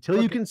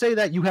 Until you can say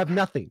that, you have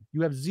nothing.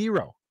 You have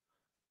zero.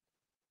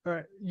 All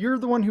right. You're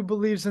the one who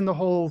believes in the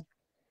whole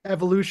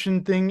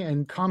evolution thing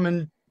and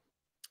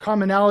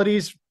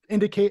commonalities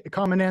indicate a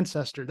common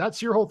ancestor.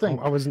 That's your whole thing.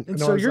 I was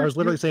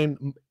literally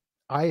saying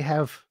I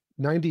have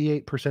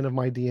 98% of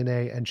my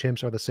DNA and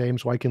chimps are the same,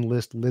 so I can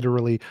list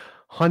literally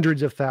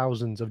hundreds of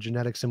thousands of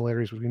genetic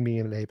similarities between me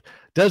and an ape.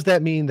 Does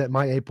that mean that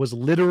my ape was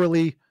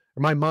literally,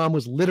 or my mom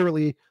was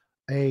literally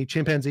a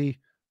chimpanzee?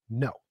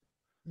 No.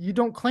 You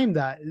don't claim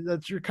that.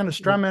 You're kind of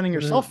strawmanning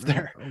yourself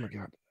there. Oh my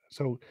God.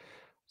 So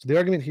the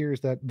argument here is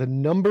that the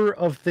number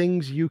of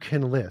things you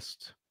can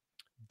list,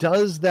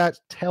 does that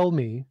tell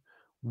me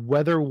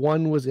whether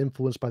one was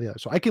influenced by the other?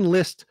 So I can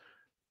list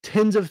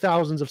tens of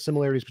thousands of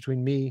similarities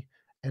between me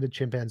and a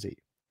chimpanzee.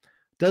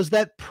 Does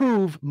that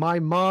prove my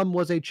mom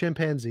was a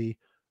chimpanzee?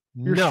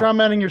 You're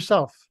strawmanning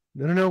yourself.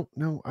 No.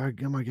 Oh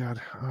my God.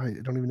 I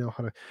don't even know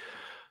how to.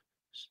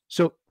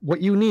 So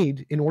what you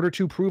need in order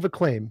to prove a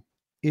claim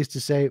is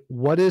to say,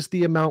 what is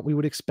the amount we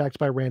would expect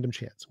by random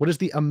chance? What is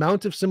the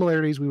amount of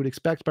similarities we would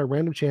expect by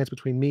random chance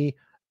between me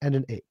and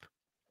an ape?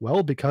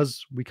 Well,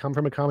 because we come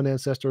from a common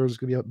ancestor, there's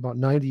going to be about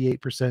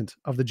 98%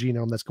 of the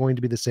genome that's going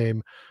to be the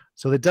same.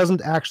 So that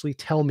doesn't actually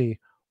tell me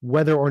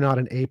whether or not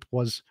an ape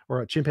was,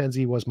 or a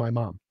chimpanzee was my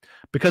mom,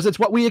 because it's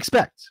what we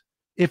expect.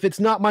 If it's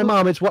not my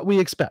mom, it's what we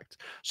expect.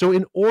 So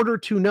in order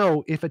to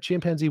know if a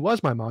chimpanzee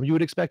was my mom, you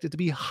would expect it to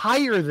be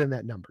higher than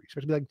that number. You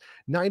expect it to be like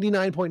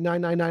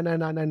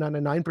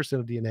 99.9999999%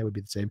 of DNA would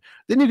be the same.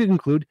 Then you could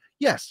conclude,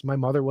 yes, my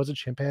mother was a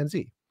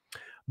chimpanzee.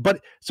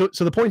 But so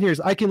the point here is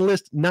I can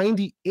list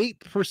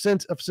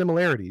 98% of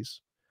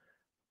similarities,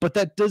 but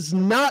that does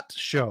not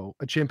show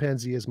a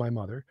chimpanzee as my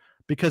mother,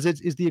 because it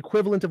is the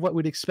equivalent of what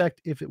we'd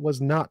expect if it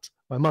was not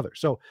my mother.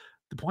 So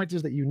the point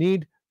is that you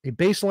need a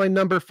baseline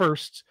number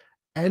first,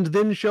 and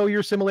then show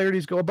your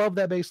similarities go above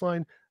that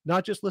baseline,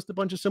 not just list a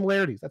bunch of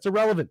similarities. That's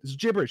irrelevant. It's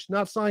gibberish,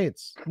 not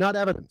science, not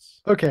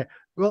evidence. Okay.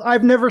 Well,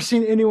 I've never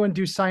seen anyone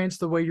do science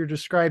the way you're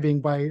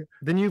describing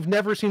Then you've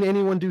never seen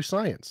anyone do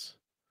science.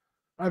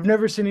 I've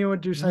never seen anyone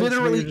do science.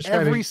 Literally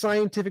every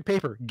scientific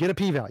paper, get a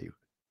p-value.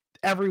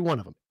 Every one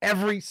of them.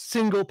 Every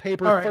single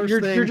paper. All right,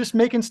 you're just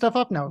making stuff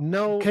up now.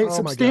 No. Okay,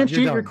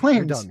 substantiate your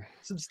claims. You're done.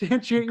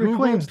 Substantiate your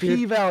claims, dude.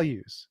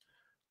 P-values.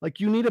 Like,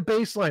 you need a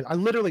baseline. I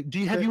literally,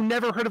 have you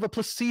never heard of a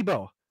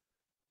placebo?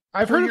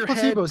 I've pull heard your of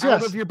head placebos,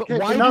 out yes. of your Okay,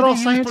 why but not do all they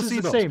use science is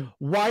the placebos? same.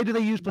 Why do they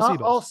use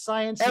Not all placebos?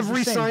 science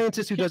Every is the same.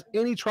 scientist who does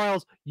any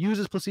trials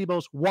uses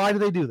placebos. Why do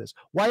they do this?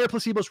 Why are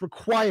placebos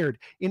required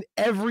in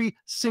every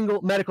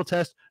single medical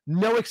test?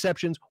 No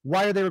exceptions.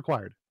 Why are they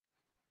required?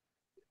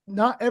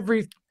 Not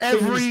every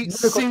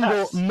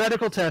Single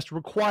medical test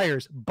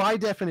requires, by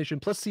definition,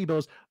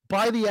 placebos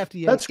by the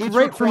FDA. That's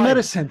great for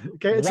medicine.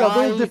 Okay, it's a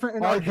little different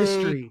in art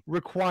history.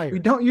 Required. We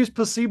don't use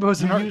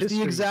placebos in art history. You use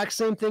the exact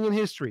same thing in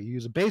history. You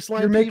use a baseline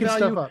You're making p-value,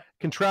 stuff up.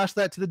 contrast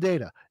that to the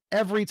data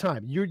every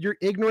time. Your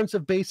ignorance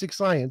of basic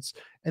science,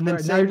 and then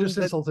now you're just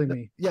insulting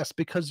me. Yes,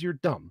 because you're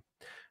dumb.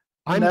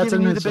 And I'm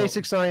giving you the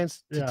basic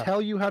science to Yeah.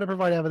 tell you how to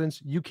provide evidence.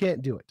 You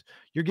can't do it.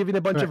 You're giving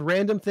a bunch of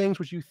random things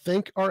which you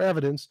think are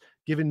evidence,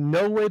 given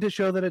no way to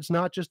show that it's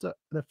not just an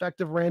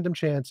effective random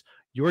chance.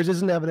 Yours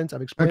isn't evidence.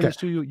 I've explained this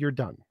to you. You're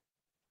done.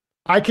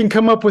 I can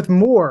come up with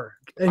more,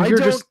 and you're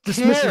just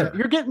dismissing it. care.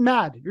 You're getting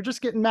mad. You're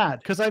just getting mad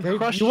Because I've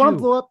crushed you. Want to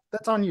blow up?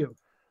 That's on you.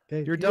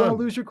 Okay, You're if done. You want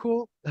to lose your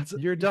cool?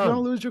 You're done. If you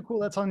want to lose your cool?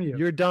 That's on you.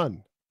 You're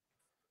done.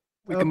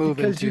 We can move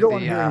because into you don't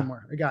want to hear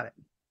anymore. I got it.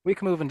 We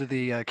can move into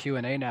the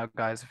Q&A now,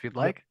 guys, if you'd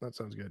like. That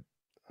sounds good.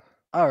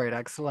 All right,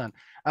 excellent.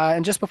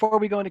 And just before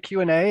we go into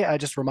Q&A,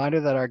 just a reminder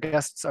that our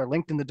guests are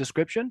linked in the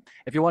description.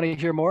 If you want to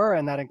hear more,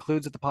 and that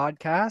includes the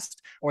podcast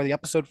or the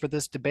episode for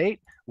this debate,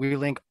 we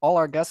link all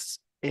our guests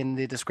in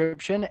the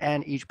description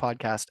and each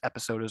podcast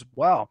episode as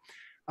well.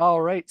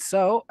 All right,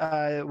 so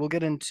we'll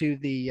get into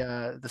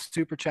the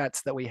super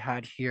chats that we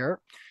had here.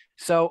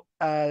 So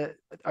our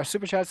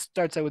super chat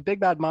starts out with Big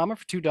Bad Mama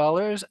for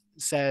 $2.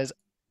 Says,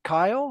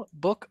 Kyle,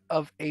 Book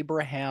of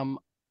Abraham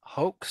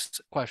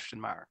hoax? ?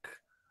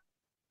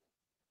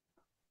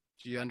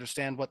 Do you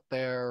understand what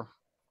they're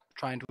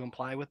trying to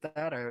imply with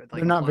that? Or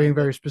they're not being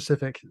very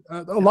specific.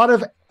 A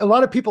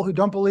lot of people who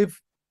don't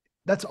believe,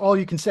 that's all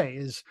you can say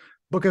is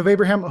Book of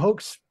Abraham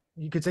hoax.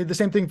 You could say the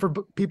same thing for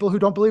people who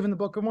don't believe in the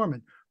Book of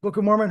Mormon. Book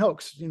of Mormon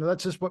hoax.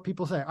 That's just what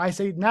people say. I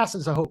say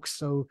NASA's a hoax.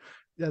 So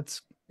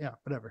that's,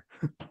 whatever.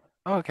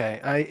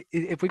 Okay.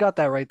 If we got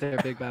that right there,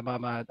 Big Bad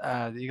Mama,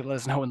 you can let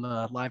us know in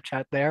the live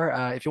chat there.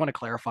 If you want to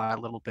clarify a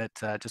little bit,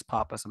 just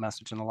pop us a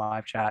message in the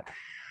live chat.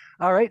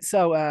 All right.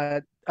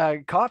 So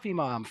Coffee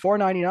Mom,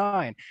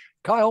 $4.99.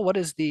 Kyle, what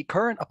is the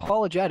current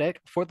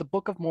apologetic for the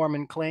Book of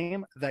Mormon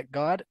claim that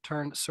God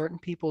turned certain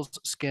people's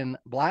skin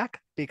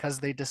black because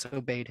they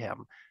disobeyed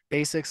him?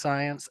 Basic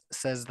science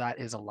says that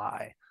is a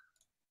lie.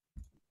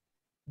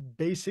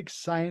 Basic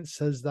science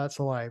says that's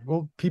a lie.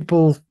 Well,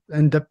 people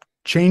end up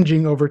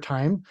changing over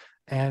time.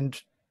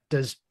 And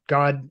does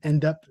God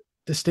end up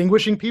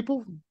distinguishing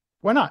people?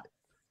 Why not?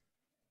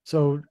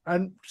 So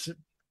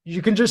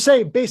you can just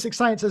say basic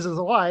science says it's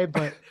a lie,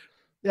 but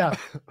yeah,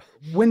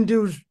 when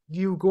do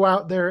you go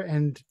out there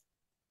and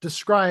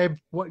describe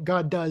what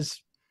God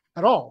does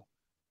at all?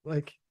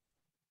 Like,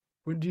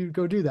 when do you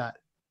go do that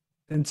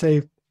and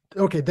say,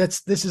 okay,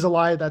 this is a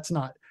lie, that's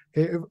not?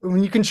 Okay,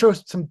 when you can show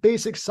some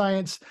basic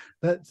science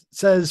that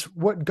says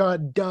what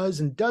God does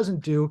and doesn't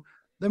do,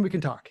 then we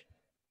can talk.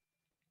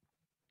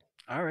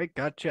 All right,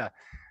 gotcha.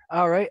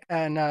 All right,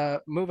 and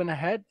moving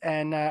ahead,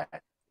 and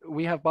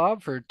we have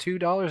Bob for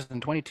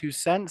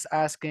 $2.22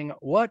 asking,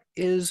 what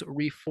is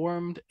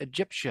Reformed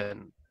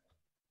Egyptian?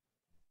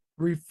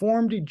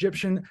 Reformed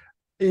Egyptian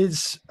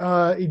is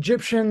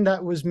Egyptian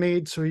that was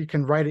made so you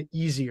can write it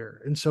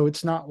easier. And so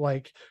it's not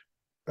like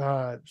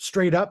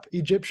straight up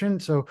Egyptian.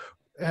 So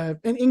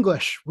in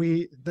English,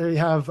 they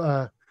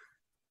have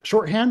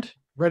shorthand,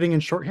 writing in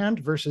shorthand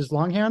versus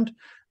longhand.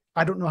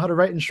 I don't know how to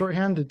write in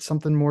shorthand. It's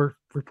something more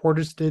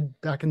reporters did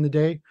back in the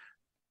day.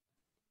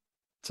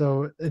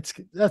 So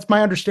that's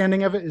my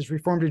understanding of it, is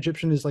Reformed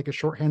Egyptian is like a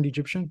shorthand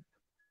Egyptian.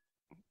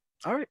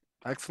 All right,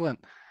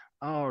 excellent.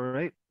 All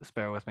right, just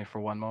bear with me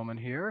for one moment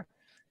here.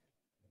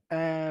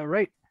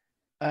 Right,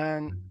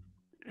 and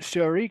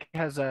Sharik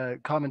has a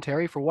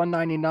commentary for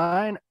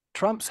 $1.99.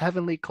 Trump's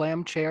heavenly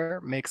clam chair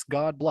makes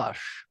God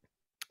blush.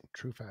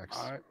 True facts.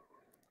 All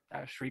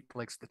right, Shriek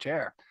likes the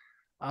chair.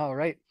 All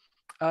right.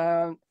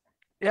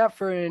 Yeah,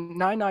 for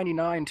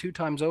 $9.99, 2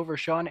 times over,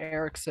 Sean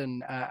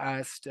Erickson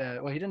asked,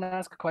 well, he didn't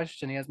ask a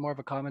question. He has more of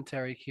a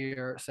commentary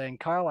here saying,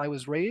 Kyle, I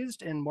was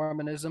raised in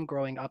Mormonism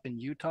growing up in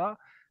Utah,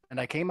 and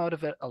I came out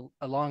of it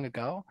long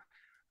ago.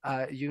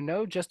 You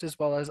know just as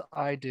well as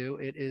I do,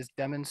 it is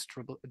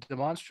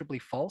demonstrably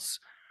false.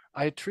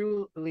 I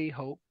truly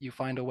hope you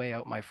find a way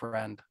out, my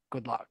friend.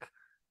 Good luck.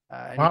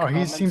 Wow,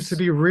 he seems to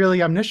be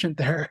really omniscient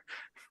there.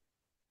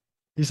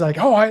 He's like,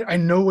 oh, I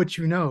know what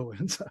you know.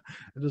 And so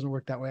it doesn't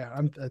work that way.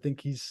 I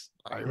think he's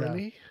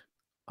irony.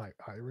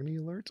 Irony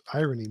alert.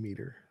 Irony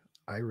meter.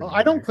 Well,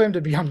 I don't claim to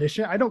be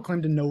omniscient. I don't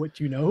claim to know what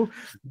you know.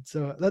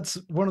 So that's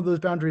one of those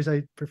boundaries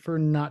I prefer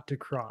not to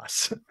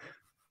cross.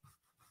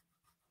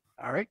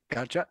 All right,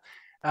 gotcha.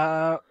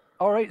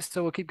 All right,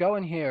 so we'll keep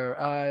going here.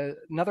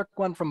 Another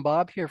one from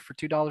Bob here for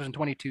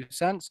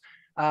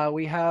 $2.22.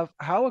 We have,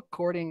 how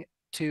according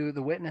to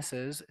the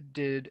witnesses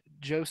did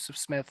Joseph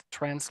Smith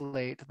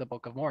translate the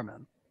Book of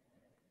Mormon?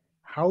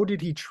 How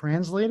did he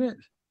translate it?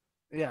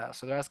 Yeah,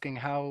 so they're asking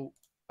how,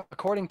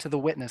 according to the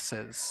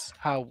witnesses,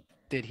 how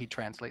did he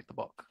translate the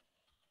book?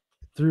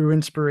 through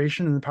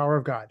inspiration and the power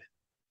of God.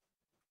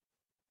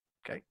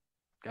 Okay,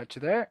 got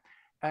you there.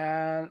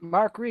 And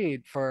Mark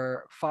Reed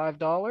for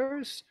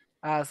 $5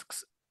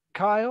 asks,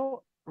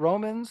 Kyle,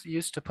 Romans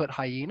used to put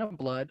hyena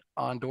blood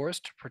on doors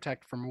to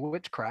protect from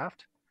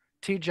witchcraft.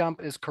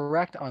 TJump is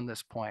correct on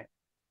this point.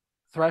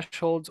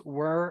 Thresholds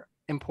were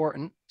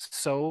important,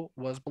 so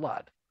was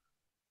blood.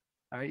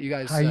 All right, you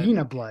guys.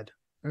 Hyena blood.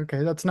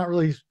 Okay, that's not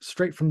really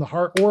straight from the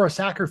heart or a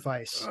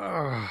sacrifice.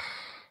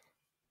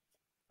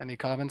 Any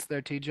comments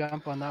there,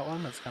 TJump, on that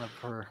one? That's kind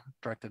of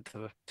directed to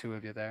the two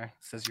of you there.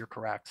 It says you're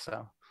correct.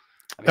 So.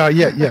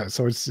 Yeah.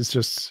 So it's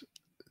just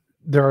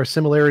there are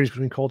similarities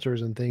between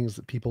cultures and things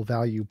that people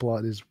value.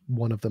 Blood is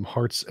one of them.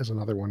 Hearts is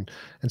another one.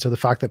 And so the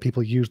fact that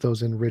people use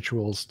those in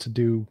rituals to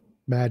do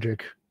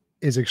magic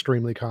is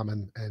extremely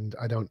common. And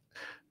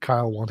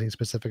Kyle wanting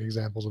specific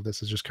examples of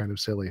this is just kind of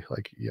silly.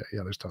 Like, yeah,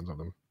 there's tons of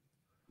them.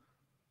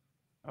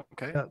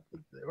 Okay.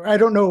 I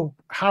don't know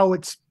how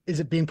is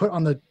it being put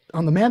on the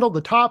mantle,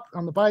 the top,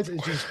 on the bides?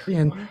 It's just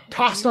being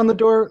tossed on the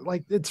door.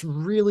 Like, it's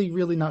really,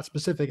 really not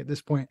specific at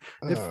this point.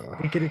 If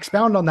we could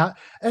expound on that.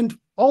 And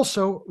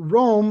also,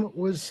 Rome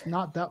was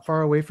not that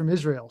far away from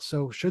Israel.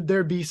 So should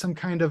there be some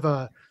kind of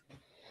a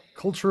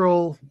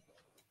cultural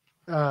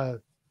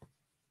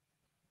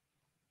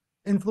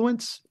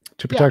influence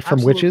to protect from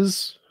absolutely.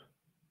 Witches?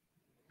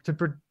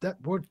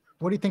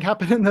 What do you think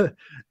happened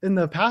in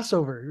the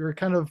Passover? You're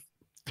kind of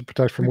to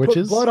protect from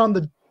witches.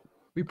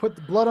 We put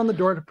the blood on the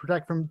door to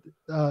protect from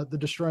the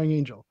destroying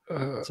angel.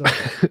 So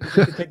you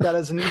could take that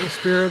as an evil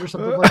spirit or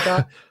something like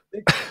that.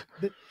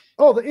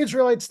 The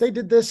Israelites, they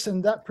did this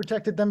and that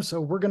protected them,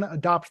 so we're going to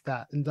adopt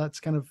that. And that's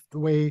kind of the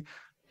way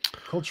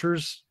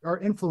cultures are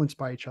influenced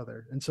by each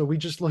other. And so we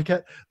just look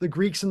at the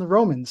Greeks and the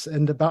Romans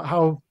and about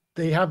how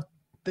they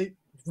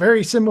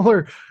very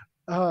similar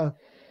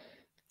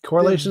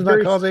correlation is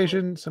not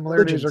causation.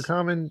 Similarities are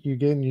common. You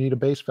need a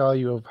base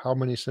value of how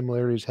many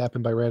similarities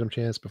happen by random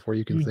chance before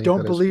you can think. You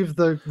don't believe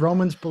the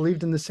Romans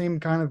believed in the same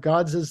kind of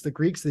gods as the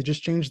Greeks. They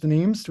just changed the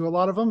names to a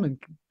lot of them and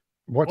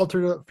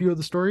altered a few of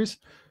the stories.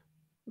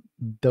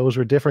 Those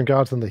were different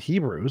gods than the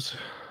Hebrews.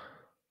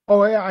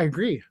 Oh, yeah, I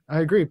agree.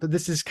 But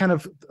this is kind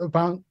of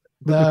about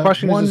the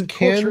question one is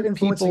culture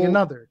influencing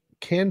another.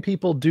 Can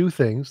people do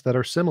things that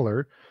are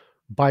similar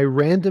by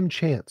random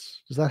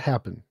chance? Does that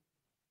happen?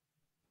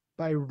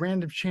 By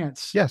random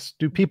chance? Yes.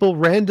 Do people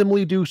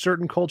randomly do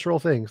certain cultural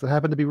things that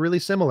happen to be really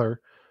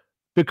similar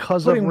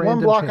because of random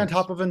one block chance? On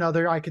top of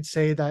another? I could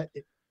say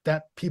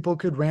that people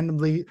could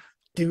randomly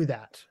do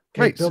that.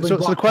 Okay, right. So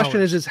the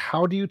question is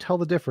how do you tell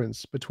the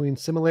difference between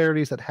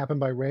similarities that happen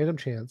by random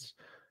chance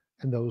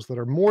and those that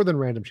are more than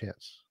random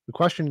chance? The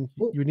question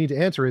you need to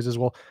answer is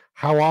well,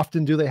 how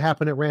often do they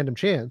happen at random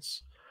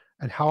chance?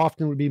 And how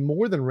often would be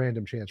more than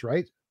random chance,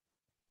 right?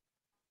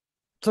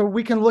 So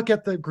we can look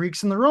at the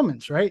Greeks and the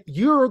Romans, right?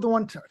 You're the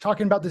one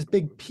talking about this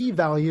big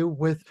p-value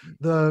with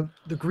the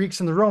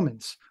Greeks and the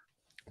Romans.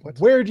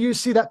 Where do you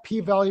see that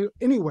p-value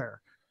anywhere?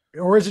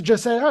 Or is it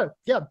just say, oh,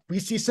 yeah, we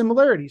see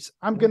similarities.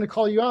 I'm going to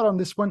call you out on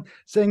this one,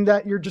 saying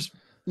that you're just,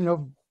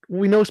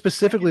 we know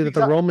specifically that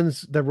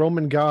the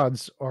Roman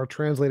gods are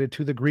translated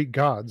to the Greek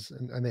gods,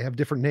 and they have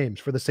different names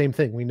for the same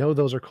thing. We know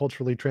those are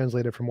culturally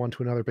translated from one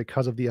to another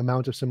because of the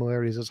amount of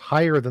similarities is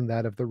higher than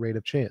that of the rate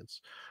of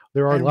chance.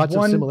 There are lots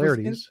of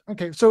similarities.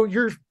 Okay, so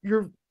you're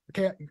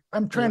okay.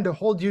 I'm trying to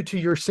hold you to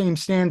your same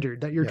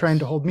standard that you're trying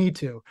to hold me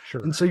to.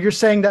 Sure. And so you're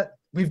saying that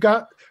we've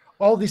got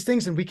all these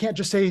things, and we can't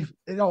just say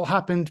it all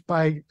happened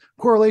by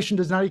correlation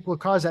does not equal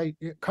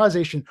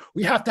causation.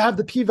 We have to have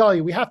the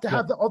p-value. We have to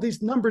have all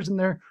these numbers in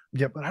there.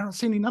 Yep. But I don't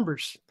see any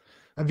numbers.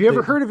 Have you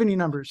ever heard of any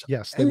numbers?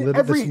 Yes.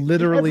 That's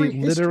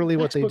literally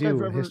what they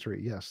do in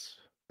history. Yes.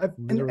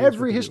 In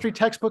every history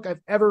textbook I've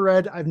ever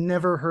read, I've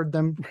never heard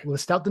them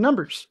list out the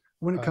numbers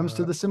when it comes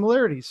to the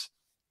similarities.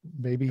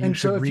 Maybe you and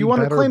should so if read you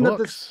want to better claim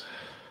books.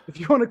 if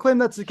you want to claim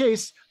that's the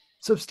case,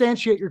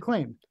 substantiate your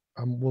claim.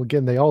 Well,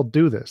 again, they all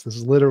do this. This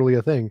is literally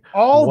a thing.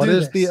 What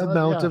is the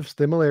amount of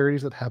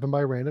similarities that happen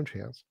by random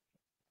chance?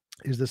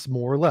 Is this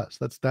more or less?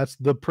 That's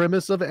the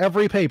premise of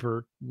every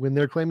paper when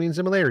they're claiming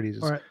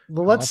similarities. All right.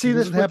 Well, let's see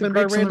this happen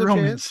by random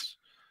chance.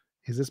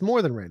 Is this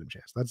more than random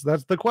chance?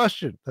 That's the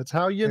question. That's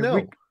how you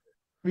know.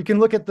 We can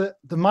look at the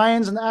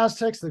Mayans and the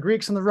Aztecs, the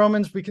Greeks and the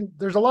Romans.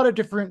 There's a lot of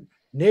different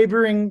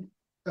neighboring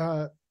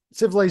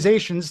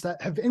civilizations that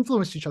have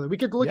influenced each other. We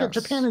could look at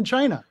Japan and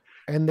China.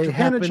 And they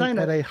happen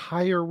at a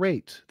higher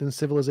rate than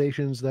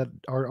civilizations that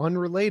are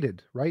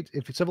unrelated, right?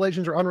 If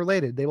civilizations are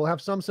unrelated, they will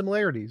have some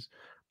similarities,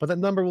 but that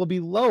number will be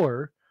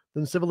lower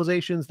than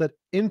civilizations that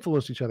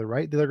influence each other,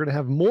 right? They're going to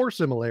have more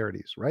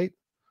similarities, right?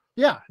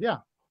 Yeah.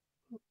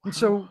 And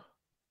so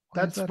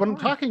that's what I'm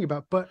talking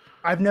about, but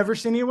I've never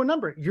seen anyone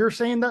number it. You're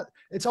saying that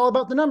it's all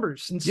about the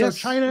numbers. And so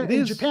China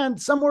and Japan,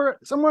 somewhere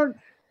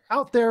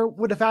out there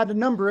would have had to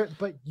number it,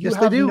 but they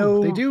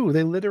do.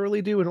 They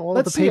literally do in all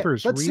of the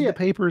papers. Read the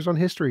papers on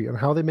history and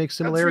how they make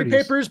similarities. Let's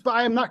read papers, but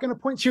I am not going to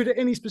point you to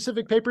any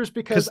specific papers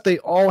because they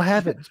all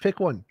have it.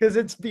 Pick one. Because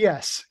it's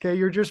BS. Okay,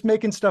 you're just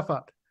making stuff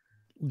up.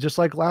 Just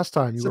like last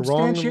time, you were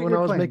wrong Substantiate when your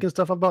I was claim. making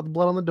stuff about the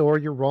blood on the door.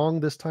 You're wrong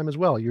this time as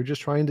well. You're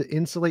just trying to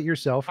insulate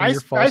yourself from I,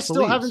 your s- false I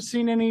still haven't beliefs.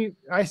 seen any.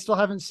 I still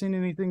haven't seen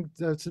anything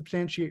to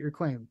substantiate your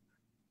claim.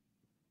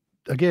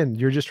 Again,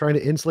 you're just trying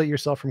to insulate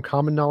yourself from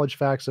common knowledge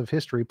facts of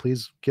history.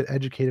 Please get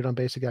educated on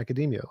basic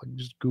academia. Like,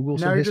 just Google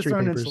Now some you're just history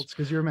throwing papers. insults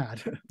because you're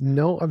mad.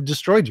 No, I've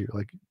destroyed you.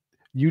 Like,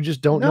 you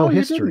just don't No, know you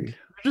history.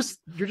 didn't.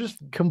 You're just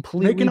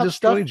Completely making up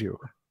destroyed stuff. you.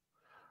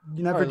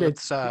 You never Alright, did.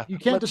 let's, You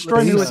can't let's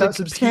destroy me without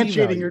Basic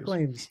substantiating your p-values.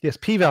 claims. Yes,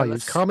 p-values,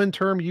 let's- common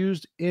term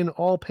used in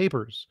all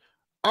papers.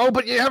 Oh,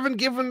 but you haven't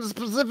given a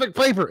specific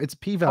paper. It's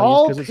p-values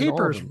All because it's in all of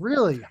papers, them.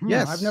 really?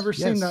 Yes, I've never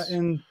seen that yes.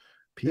 in.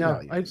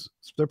 P-values.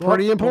 They're well,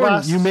 pretty the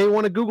important. You last- may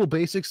want to Google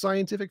basic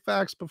scientific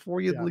facts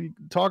before you Yeah.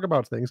 talk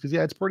about things, because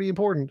it's pretty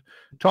important.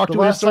 Talk The to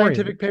a last historian.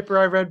 scientific paper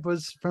I read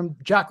was from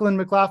Jacqueline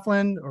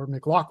McLaughlin, or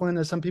McLaughlin,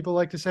 as some people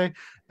like to say,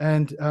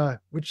 and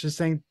which is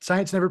saying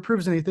science never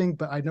proves anything,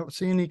 but I don't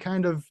see any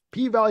kind of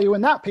p-value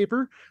in that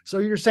paper. So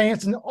you're saying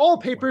it's in all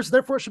papers,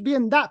 therefore it should be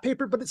in that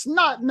paper, but it's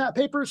not in that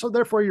paper, so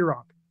therefore you're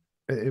wrong.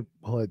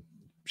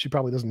 She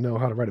probably doesn't know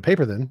how to write a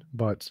paper then,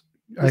 but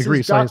I This agree.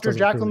 is Science Dr. doesn't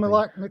prove Jacqueline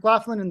anything.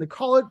 McLaughlin in the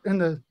college in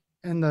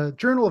the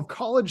Journal of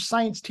College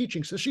Science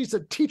Teaching. So she's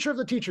a teacher of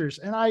the teachers,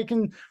 and I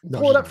can No,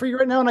 pull it she's up not. for you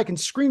right now, and I can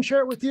screen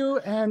share it with you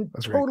and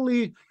That's right.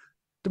 totally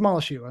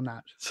demolish you on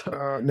that.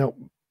 So No,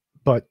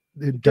 but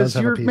it does because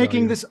have a you're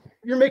making p-value.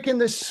 you're making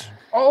this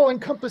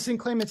all-encompassing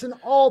claim. It's in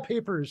all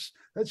papers.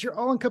 That's your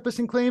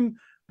all-encompassing claim,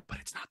 but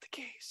it's not the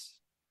case.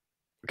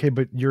 Okay,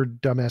 but your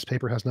dumbass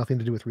paper has nothing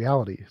to do with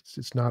reality.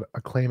 It's not a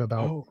claim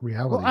about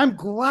reality. Well, I'm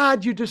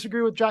glad you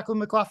disagree with Jacqueline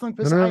McLaughlin,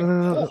 because No. I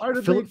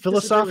wholeheartedly disagree with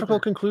Philosophical her.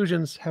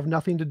 conclusions have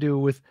nothing to do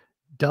with,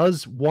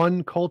 does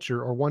one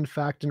culture or one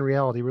fact in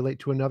reality relate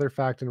to another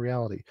fact in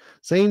reality.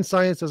 Saying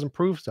science doesn't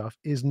prove stuff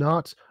is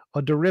not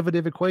a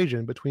derivative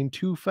equation between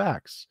two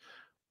facts.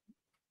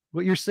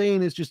 What you're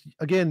saying is just,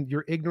 again,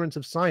 your ignorance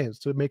of science,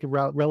 to make a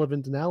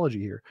relevant analogy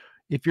here.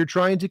 If you're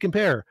trying to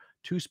compare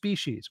two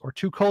species or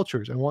two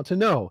cultures and want to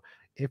know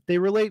if they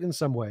relate in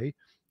some way,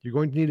 you're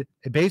going to need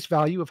a base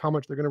value of how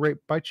much they're going to rate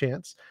by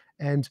chance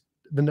and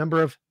the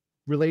number of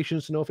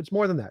relations to know if it's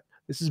more than that.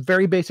 This is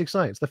very basic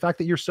science. The fact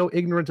that you're so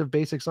ignorant of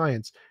basic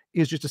science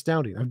is just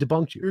astounding. I've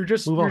debunked you. You're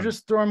just Move you're on.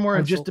 just throwing more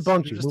I've just insults.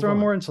 debunked You're you. just Move throwing on.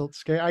 more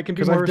insults. Okay, I can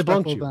be 'Cause more I've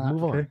debunked respectful you. than that.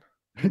 Move on. Okay.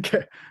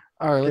 Okay.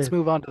 All right, let's Okay.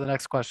 move on to the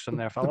next question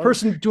there, The fellas.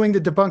 person doing the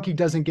debunking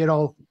doesn't get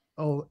all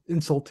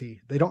insulty.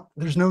 They don't.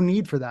 There's no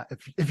need for that.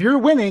 If you're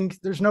winning,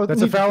 there's no.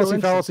 That's a need to throw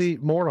fallacy,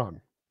 insults.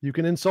 moron. You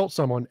can insult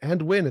someone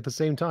and win at the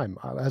same time,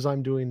 as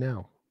I'm doing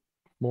now.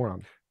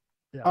 Moron.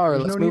 Yeah, All right,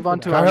 there's let's no move need for on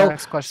to that. our Kyle,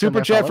 next question. Super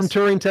there, chat from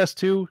fellas. Turing Test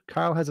 2.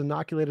 Kyle has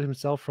inoculated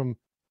himself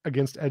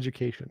against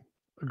education.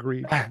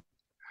 Agreed.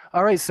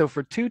 All right, so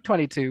for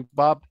 222,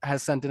 Bob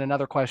has sent in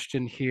another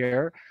question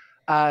here.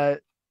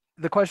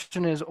 The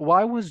question is,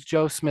 why was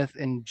Joe Smith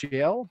in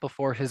jail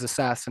before his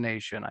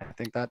assassination? I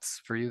think that's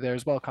for you there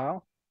as well,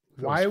 Kyle.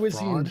 Why was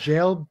he in fraud?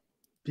 jail?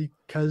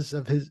 Because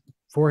of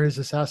for his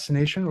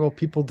assassination? Well,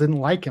 people didn't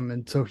like him,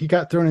 and so he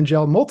got thrown in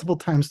jail multiple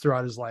times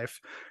throughout his life.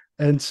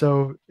 And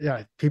so,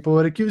 yeah, people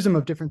would accuse him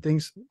of different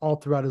things all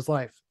throughout his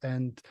life.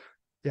 And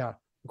yeah,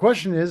 the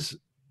question is,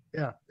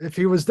 yeah, if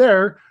he was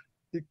there,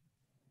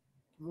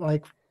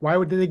 like, why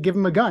did they give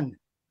him a gun?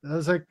 That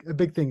was like a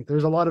big thing.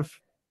 There's a lot of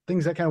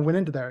things that kind of went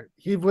into there.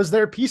 He was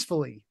there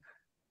peacefully.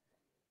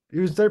 He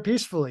was there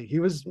peacefully. He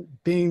was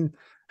being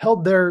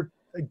held there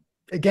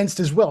against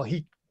his will.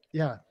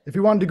 If he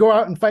wanted to go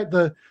out and fight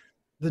the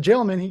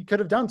jailman, he could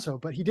have done so,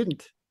 but he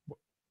didn't.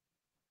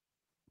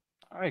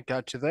 All right,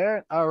 got you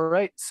there. All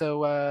right,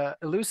 so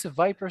Elusive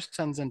Viper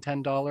sends in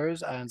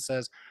 $10 and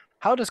says,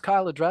 how does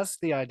Kyle address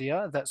the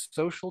idea that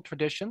social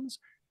traditions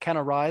can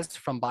arise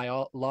from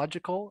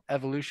biological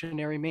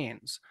evolutionary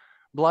means?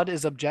 Blood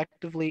is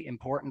objectively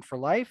important for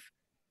life.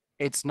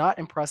 It's not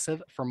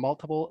impressive for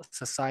multiple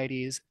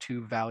societies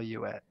to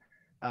value it.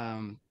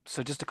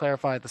 So just to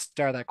clarify at the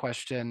start of that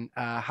question,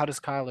 how does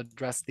Kyle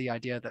address the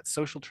idea that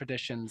social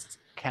traditions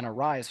can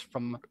arise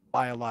from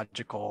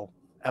biological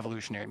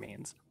evolutionary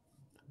means?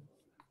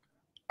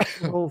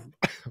 Well,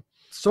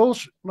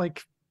 social,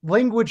 like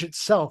language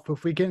itself,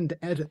 if we get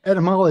into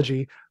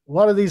etymology, a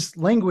lot of these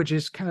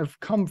languages kind of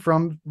come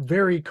from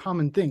very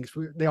common things.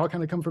 They all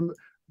kind of come from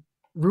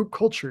root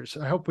cultures.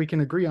 I hope we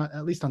can agree on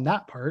at least on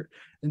that part.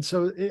 And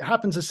so it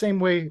happens the same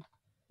way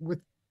with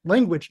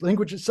language.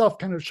 Language itself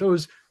kind of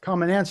shows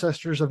common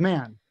ancestors of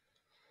man.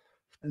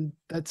 And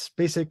that's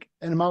basic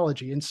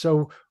etymology. And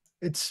so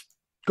it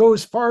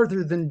goes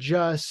farther than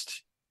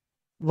just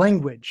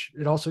language.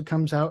 It also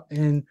comes out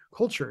in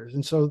cultures.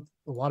 And so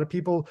a lot of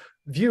people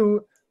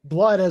view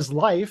blood as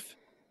life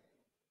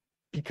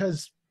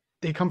because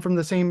they come from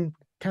the same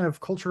kind of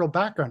cultural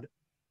background,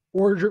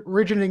 or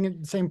originating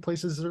in the same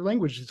places their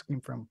languages came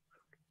from.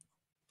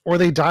 Or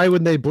they die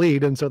when they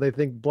bleed, and so they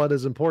think blood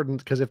is important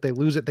because if they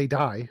lose it, they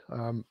die.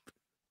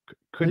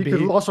 Could You be.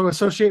 could also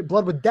associate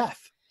blood with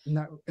death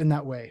in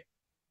that way.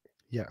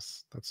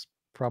 Yes, that's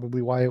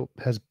probably why it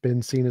has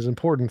been seen as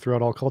important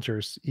throughout all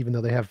cultures, even though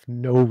they have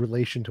no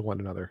relation to one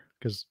another,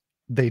 because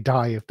they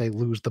die if they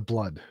lose the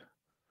blood.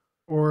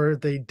 or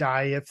they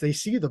die if they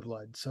see the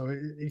blood. So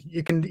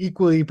it can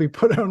equally be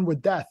put on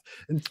with death.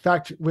 In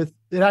fact, with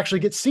it actually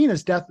gets seen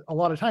as death a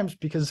lot of times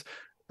because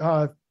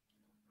a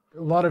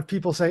lot of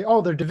people say,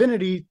 "Oh, their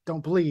divinity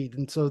don't bleed,"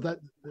 and so that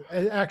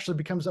it actually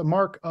becomes a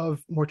mark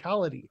of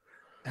mortality.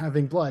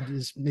 Having blood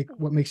is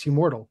what makes you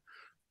mortal.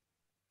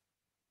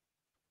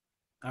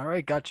 All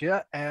right,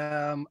 gotcha.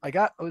 I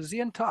got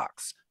Ozean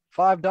Talks,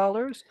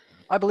 $5.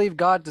 I believe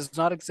God does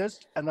not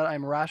exist and that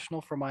I'm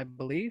rational for my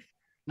belief.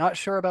 Not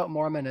sure about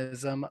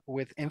Mormonism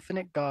with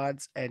infinite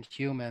gods and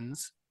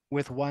humans,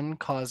 with one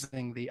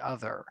causing the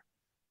other.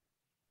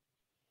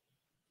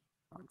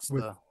 That's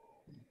With- the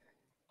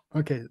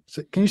Okay,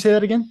 so can you say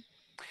that again?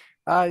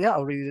 yeah,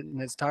 I'll read it in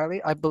its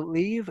entirety. I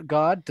believe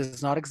God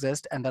does not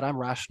exist and that I'm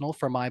rational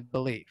for my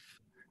belief.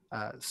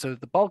 So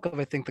the bulk of,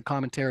 I think, the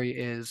commentary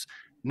is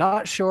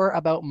not sure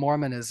about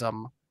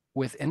Mormonism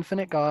with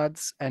infinite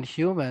gods and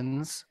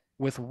humans,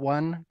 with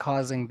one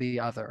causing the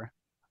other.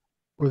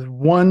 With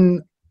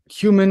one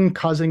human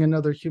causing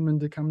another human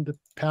to come to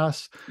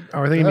pass.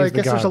 Oh, I think it means I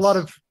guess there's a lot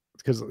of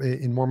because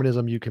in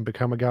Mormonism you can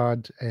become a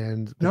god,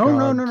 and the no,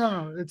 god,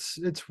 no.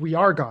 It's we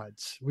are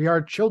gods. We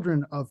are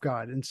children of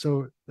God, and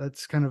so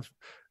that's kind of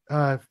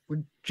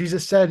when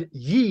Jesus said,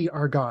 "Ye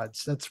are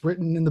gods." That's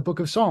written in the book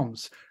of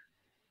Psalms.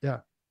 Yeah,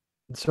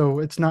 so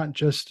it's not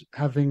just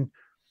having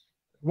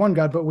one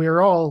God, but we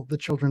are all the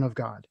children of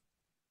God.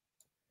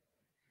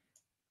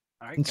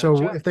 All right, And so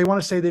gotcha. if they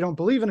want to say they don't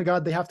believe in a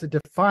God, they have to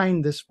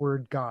define this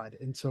word God.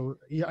 And so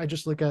yeah, I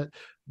just look at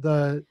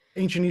the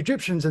ancient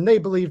Egyptians and they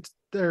believed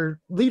their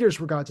leaders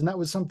were gods. And that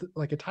was something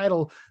like a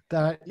title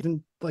that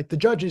even like the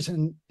judges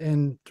and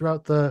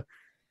throughout the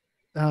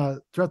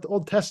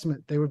Old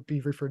Testament, they would be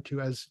referred to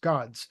as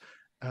gods.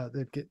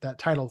 They'd get that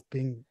title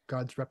being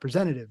God's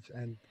representative.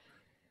 And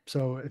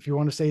so if you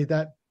want to say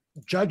that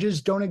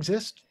judges don't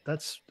exist,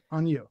 that's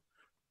on you.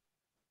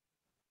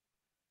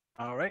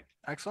 All right,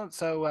 excellent.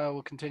 So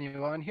we'll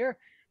continue on here.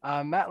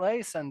 Matt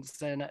Lay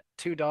sends in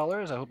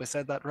 $2. I hope I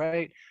said that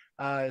right.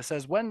 It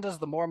says, "When does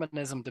the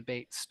Mormonism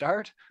debate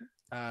start?"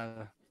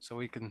 So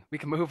we can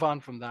move on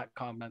from that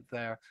comment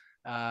there.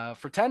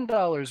 For $10,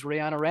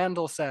 Rihanna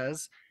Randall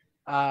says,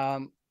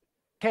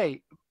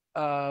 "Okay,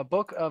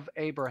 Book of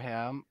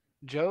Abraham.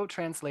 Joe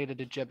translated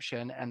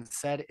Egyptian and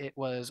said it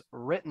was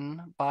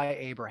written by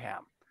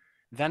Abraham.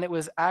 Then it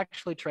was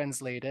actually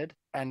translated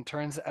and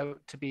turns out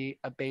to be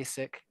a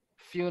basic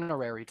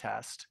funerary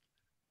test.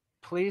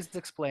 Please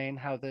explain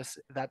how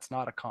that's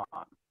not a con."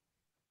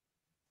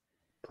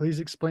 Please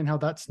explain how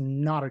that's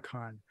not a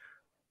con.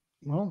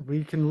 Well,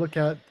 we can look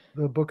at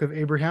the book of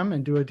Abraham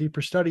and do a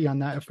deeper study on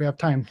that if we have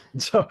time.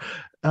 So,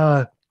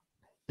 yeah,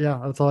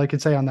 that's all I can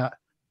say on that.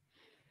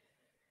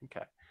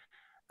 Okay.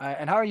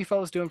 And how are you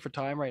fellows doing for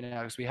time right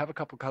now? Because we have a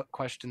couple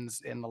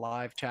questions in the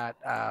live chat,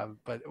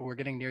 but we're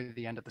getting near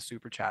the end of the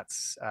super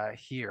chats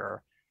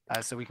here.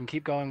 So we can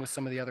keep going with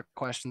some of the other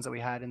questions that we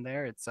had in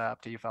there. It's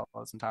up to you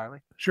fellows entirely.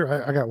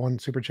 Sure, I got one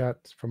super chat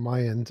from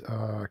my end.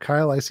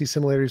 Kyle, I see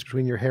similarities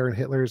between your hair and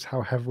Hitler's.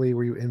 How heavily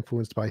were you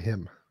influenced by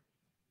him?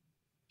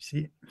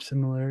 See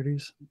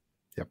similarities?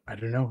 Yep. I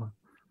don't know.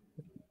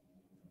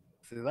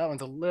 So that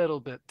one's a little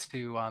bit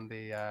too on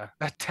the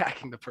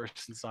attacking the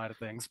person side of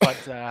things,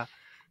 but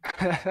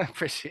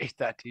appreciate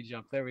that,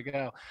 TJump. There we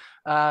go.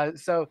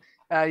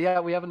 Yeah,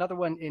 we have another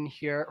one in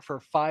here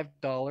for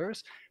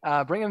 $5.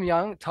 Brigham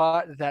Young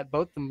taught that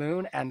both the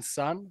moon and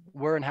sun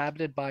were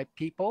inhabited by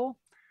people.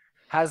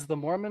 Has the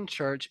Mormon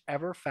Church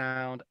ever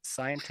found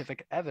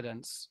scientific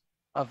evidence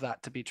of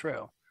that to be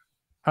true?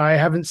 I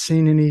haven't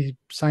seen any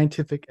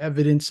scientific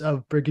evidence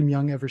of Brigham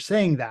Young ever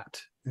saying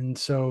that. And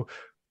so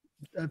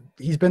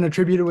he's been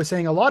attributed with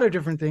saying a lot of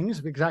different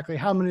things. Exactly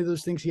how many of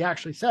those things he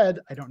actually said,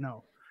 I don't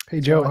know. Hey,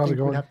 Joe, I how's it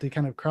think we'd going? have to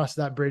kind of cross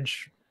that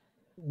bridge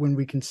when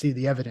we can see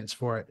the evidence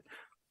for it.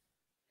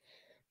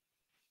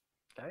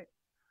 Okay.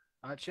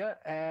 Gotcha.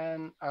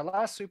 And our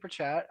last super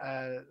chat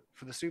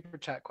for the super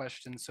chat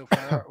questions so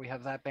far, we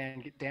have that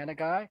bandana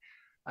guy.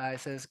 It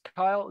says,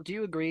 "Kyle, do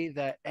you agree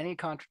that any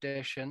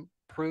contradiction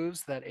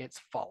proves that it's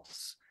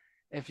false?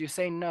 If you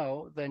say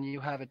no, then you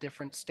have a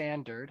different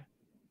standard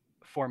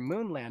for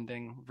moon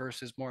landing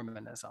versus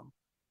Mormonism."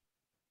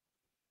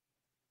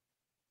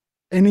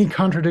 Any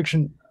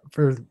contradiction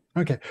for,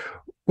 okay.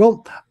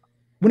 Well,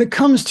 when it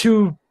comes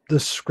to the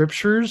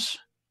scriptures,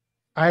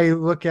 I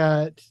look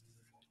at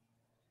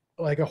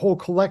like a whole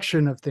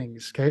collection of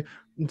things. Okay.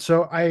 And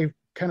so I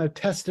kind of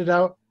test it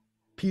out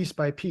piece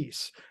by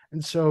piece.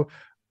 And so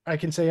I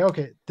can say,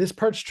 okay, this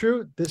part's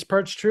true, this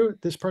part's true,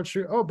 this part's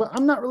true. Oh, but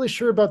I'm not really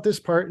sure about this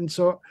part. And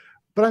so,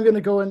 but I'm going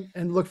to go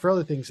and look for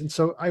other things. And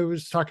so I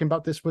was talking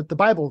about this with the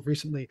Bible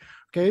recently.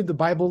 Okay. The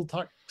Bible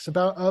talks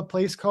about a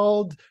place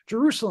called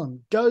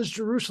Jerusalem. Does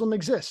Jerusalem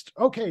exist?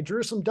 Okay.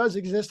 Jerusalem does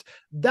exist.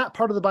 That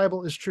part of the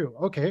Bible is true.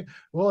 Okay.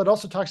 Well, it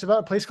also talks about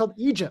a place called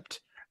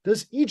Egypt.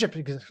 Does Egypt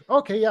exist?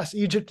 Okay, yes,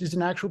 Egypt is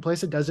an actual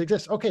place that does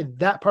exist. Okay,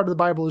 that part of the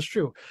Bible is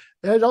true.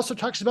 And it also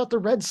talks about the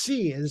Red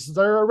Sea. Is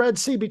there a Red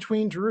Sea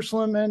between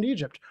Jerusalem and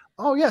Egypt?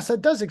 Oh, yes,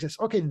 that does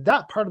exist. Okay,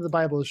 that part of the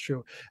Bible is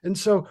true. And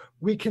so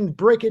we can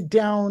break it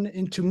down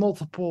into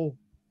multiple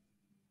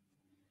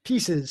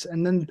pieces,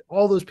 and then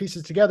all those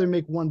pieces together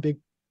make one big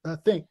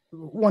thing,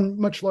 one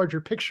much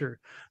larger picture.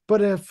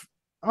 But if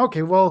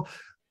okay, well,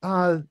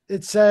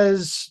 it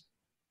says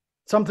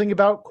something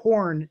about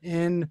corn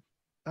in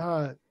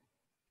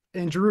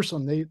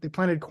Jerusalem. They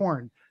planted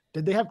corn.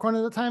 Did they have corn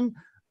at the time?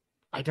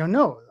 I don't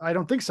know. I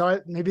don't think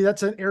so. Maybe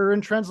that's an error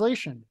in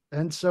translation.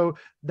 And so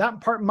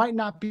that part might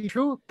not be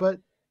true, but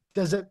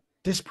does it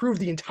disprove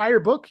the entire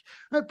book?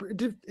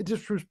 It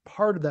disproves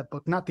part of that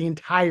book, not the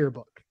entire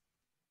book.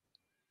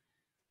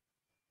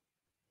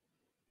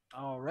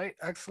 All right,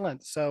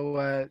 excellent.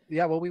 So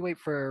yeah, while we wait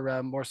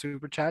for more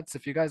super chats,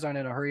 if you guys aren't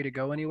in a hurry to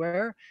go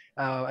anywhere,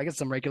 I get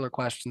some regular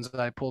questions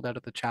that I pulled out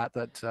of the chat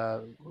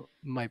that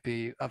might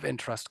be of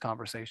interest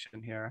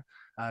conversation here.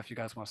 If you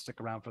guys want to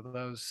stick around for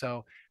those.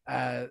 So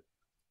I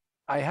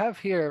have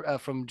here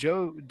from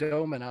Joe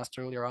Doman asked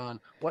earlier on,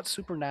 what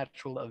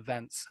supernatural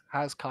events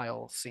has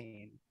Kyle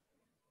seen,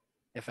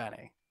 if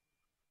any?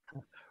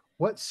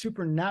 What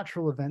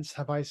supernatural events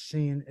have I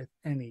seen, if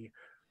any?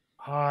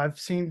 I've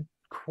seen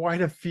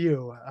quite a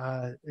few.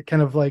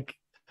 Kind of like,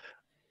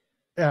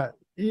 yeah,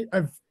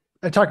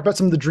 I talk about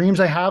some of the dreams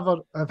I've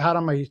had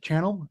on my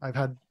channel. I've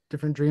had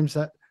different dreams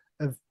that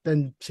have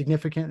been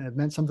significant and have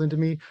meant something to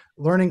me.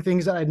 Learning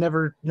things that I'd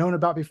never known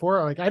about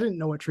before. Like I didn't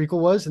know what treacle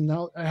was, and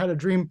now I had a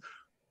dream.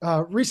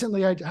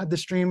 Recently, I had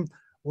this dream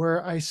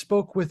where I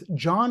spoke with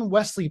John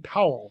Wesley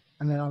Powell,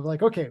 and then I was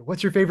like, "Okay,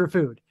 what's your favorite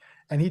food?"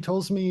 And he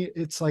tells me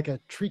it's like a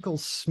treacle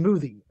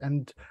smoothie,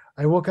 and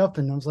I woke up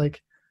and I was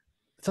like,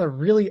 "It's a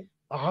really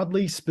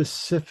oddly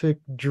specific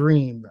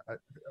dream.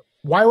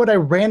 Why would I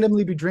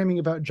randomly be dreaming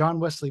about John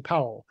Wesley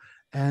Powell?"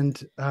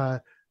 And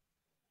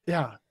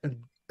yeah,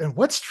 and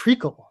what's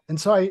treacle?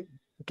 And so I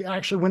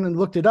actually went and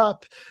looked it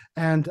up,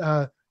 and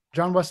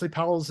John Wesley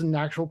Powell's an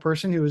actual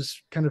person who was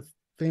kind of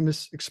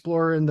famous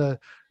explorer in the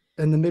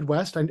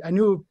Midwest. I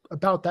knew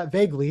about that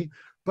vaguely,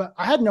 but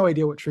I had no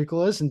idea what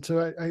treacle is, and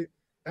so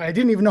I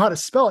didn't even know how to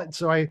spell it.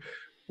 So I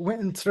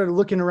went and started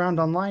looking around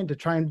online to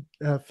try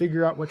and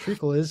figure out what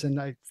treacle is,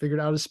 and I figured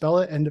out how to spell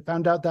it, and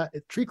found out that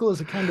treacle is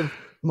a kind of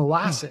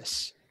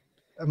molasses.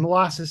 A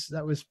molasses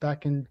that was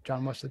back in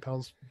John Wesley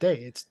Powell's day.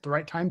 It's the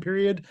right time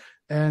period,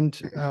 and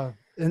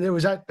it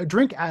was a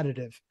drink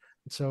additive.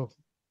 So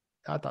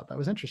I thought that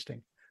was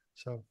interesting.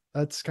 So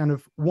that's kind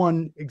of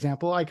one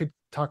example. I could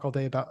talk all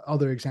day about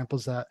other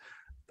examples that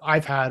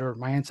I've had or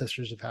my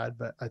ancestors have had,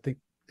 but I think,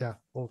 yeah,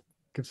 we'll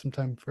give some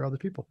time for other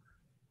people.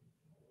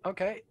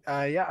 Okay.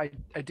 Yeah,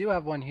 I do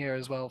have one here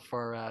as well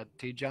for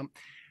TJump.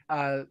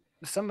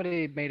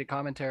 Somebody made a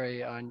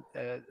commentary on,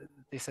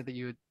 they said that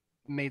you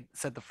had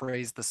said the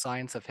phrase "the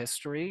science of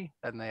history,"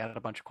 and they had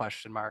a bunch of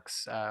question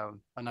marks.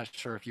 I'm not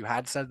sure if you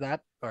had said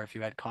that or if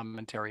you had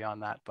commentary on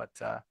that, but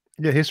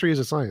Yeah, history is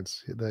a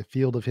science. The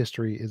field of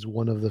history is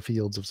one of the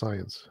fields of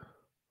science.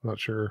 I'm not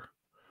sure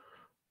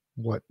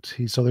what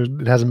he so there's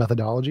it has a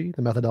methodology.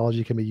 The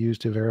methodology can be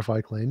used to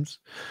verify claims.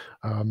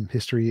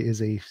 History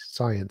is a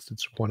science.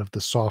 It's one of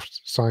the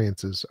soft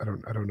sciences.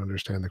 I don't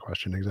understand the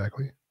question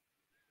exactly.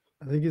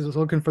 I think he's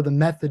looking for the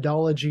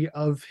methodology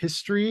of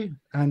history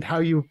and how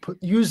you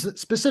use it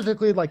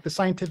specifically, like the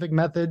scientific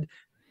method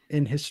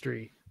in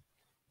history.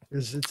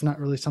 It's not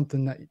really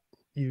something that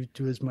you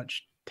do as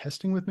much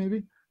testing with,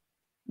 maybe.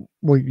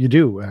 Well, you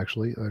do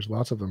actually. There's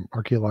lots of them.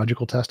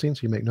 Archaeological testing.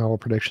 So you make novel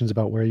predictions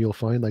about where you'll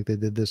find, like they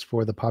did this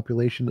for the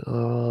population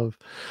of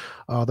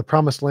the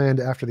Promised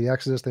Land after the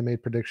Exodus. They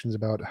made predictions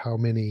about how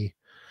many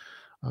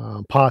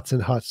pots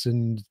and huts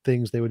and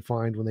things they would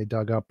find when they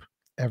dug up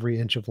every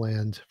inch of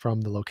land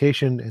from the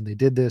location. And they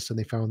did this, and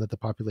they found that the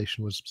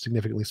population was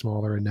significantly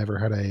smaller and never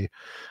had a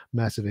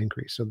massive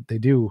increase. So they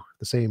do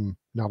the same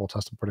novel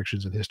testing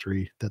predictions in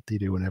history that they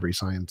do in every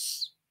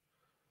science.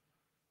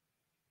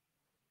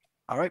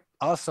 all right,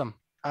 awesome.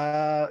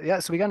 Yeah,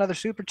 so we got another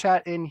super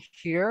chat in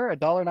here,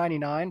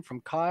 $1.99 from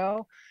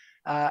Kyle.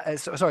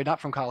 Sorry, not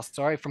from Kyle.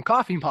 Sorry, from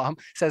Coffee Mom.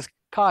 Says,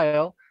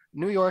 Kyle,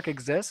 New York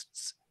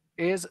exists.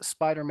 Is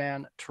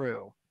Spider-Man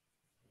true?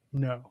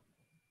 No,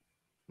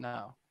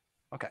 No.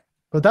 Okay.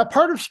 but that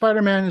part of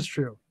Spider-Man is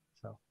true.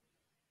 So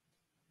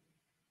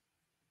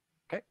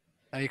Okay.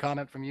 Any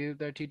comment from you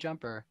there,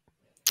 TJump, or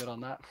good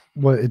on that?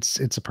 Well, it's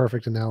a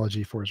perfect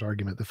analogy for his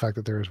argument. The fact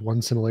that there is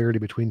one similarity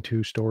between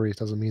two stories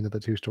doesn't mean that the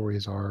two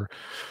stories are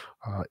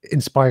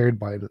inspired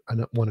by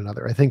one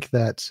another. I think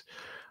that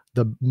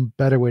the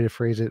better way to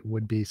phrase it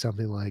would be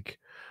something like,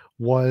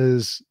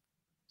 was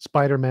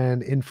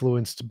Spider-Man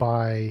influenced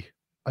by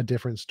a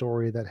different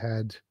story that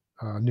had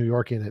New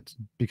York in it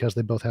because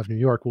they both have New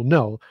York? Well,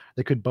 no,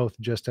 they could both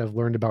just have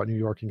learned about New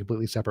York in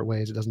completely separate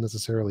ways. It doesn't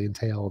necessarily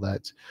entail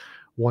that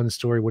one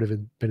story would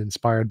have been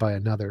inspired by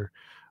another.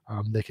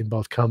 They can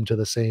both come to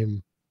the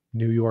same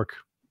New York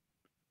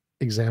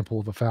example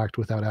of a fact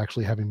without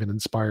actually having been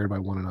inspired by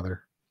one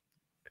another.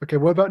 okay,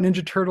 what about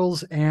Ninja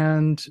Turtles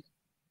and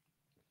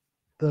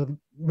the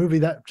movie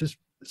that just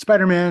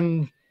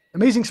Spider-Man,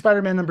 Amazing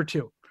Spider-Man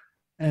 #2,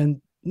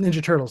 and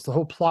Ninja Turtles, the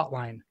whole plot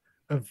line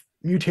of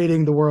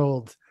mutating the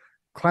world,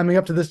 climbing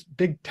up to this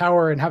big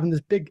tower and having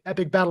this big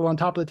epic battle on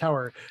top of the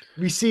tower.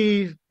 We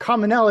see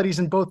commonalities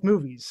in both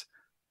movies.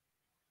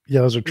 Yeah,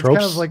 those are It's kind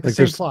of tropes. like the Like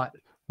same there's plot.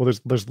 well,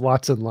 there's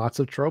lots and lots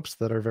of tropes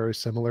that are very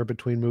similar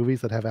between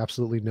movies that have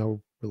absolutely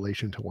no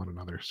relation to one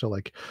another. So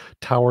like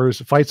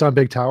towers, fights on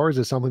big towers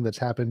is something that's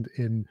happened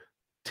in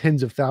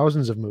tens of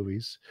thousands of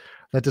movies.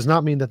 That does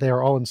not mean that they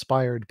are all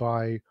inspired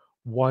by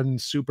one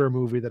super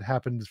movie that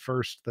happened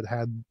first that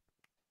had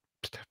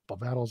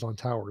battles on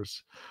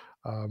towers.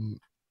 Um,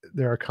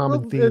 there are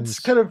common Well, it's themes.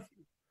 kind of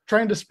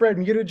trying to spread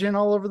mutagen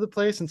all over the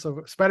place, and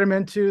so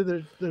Spider-Man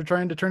 2, they're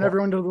trying to turn Well,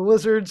 everyone into the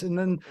lizards, and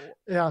then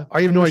yeah,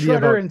 I have when no the idea Shredder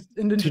about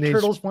and Ninja Teenage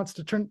Turtles wants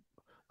to turn.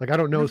 Like I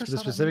don't I know never the saw that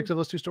specifics movie. of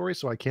those two stories,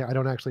 so I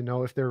don't actually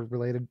know if they're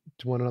related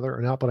to one another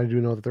or not, but I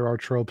do know that there are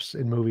tropes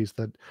in movies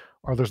that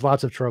are there's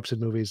lots of tropes in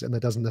movies, and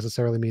that doesn't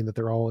necessarily mean that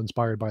they're all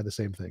inspired by the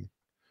same thing.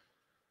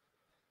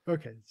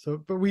 Okay,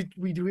 so but we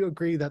do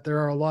agree that there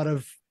are a lot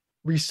of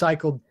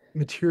recycled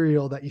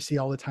material that you see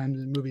all the time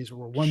in movies,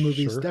 where one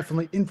movie is Sure.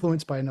 definitely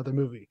influenced by another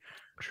movie.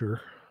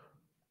 Sure.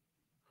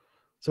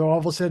 So all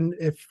of a sudden,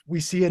 if we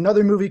see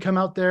another movie come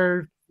out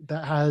there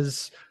that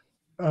has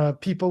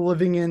people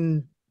living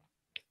in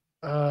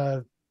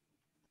a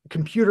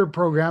computer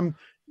program,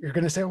 you're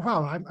going to say,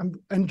 "Wow!"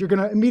 And you're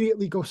going to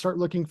immediately go start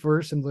looking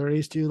for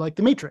similarities to like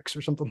The Matrix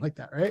or something like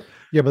that, right?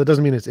 Yeah, but that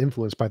doesn't mean it's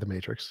influenced by the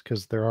Matrix,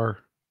 because there are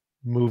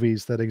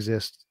movies that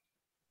exist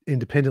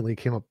independently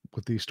came up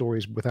with these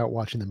stories without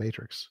watching the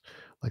Matrix.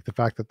 Like the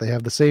fact that they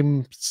have the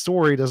same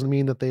story doesn't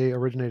mean that they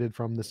originated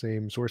from the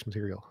same source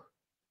material.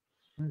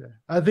 Okay.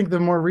 I think the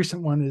more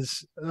recent one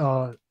is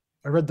I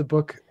read the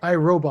book I,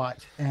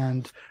 Robot,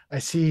 and I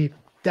see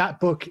that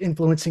book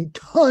influencing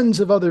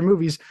tons of other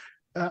movies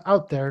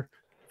out there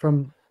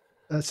from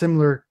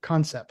similar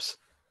concepts,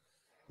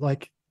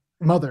 like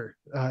Mother.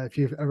 If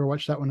you've ever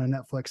watched that one on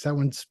Netflix, that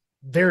one's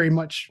very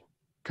much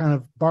kind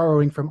of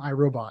borrowing from I,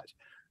 Robot.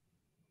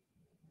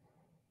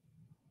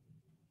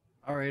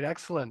 All right,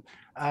 excellent.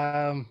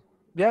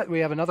 Yeah, we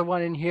have another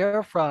one in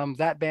here from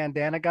that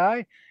bandana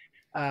guy.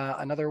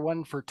 Another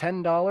one for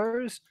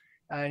 $10.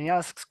 And he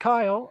asks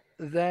Kyle,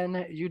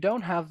 then you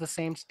don't have the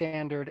same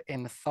standard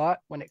in thought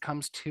when it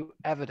comes to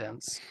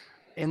evidence.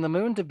 In the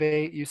moon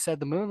debate, you said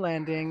the moon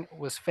landing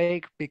was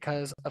fake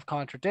because of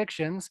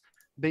contradictions,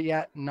 but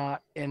yet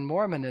not in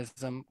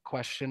Mormonism,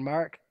 question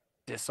mark,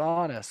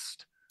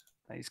 dishonest.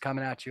 He's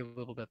coming at you a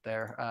little bit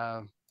there.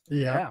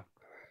 Yeah.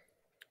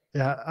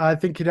 Yeah, I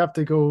think he'd have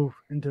to go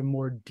into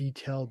more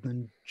detail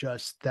than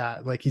just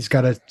that. Like he's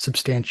got to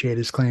substantiate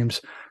his claims.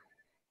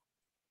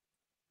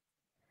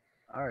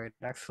 All right,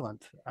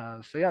 excellent.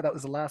 So yeah, that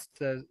was the last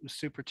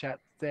super chat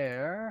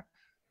there.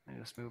 Let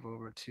me just move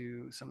over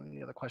to some of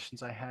the other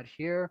questions I had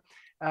here.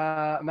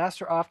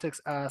 Master Optics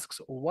asks,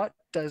 what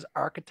does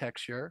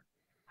architecture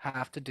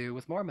have to do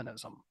with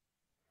Mormonism?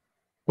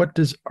 What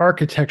does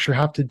architecture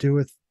have to do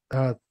with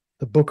the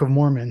Book of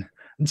Mormon?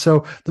 And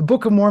so the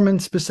Book of Mormon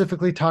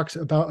specifically talks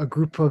about a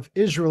group of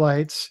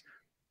Israelites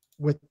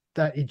with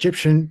that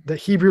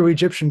Hebrew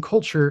Egyptian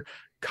culture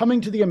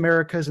coming to the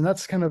Americas. And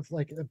that's kind of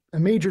like a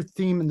major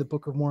theme in the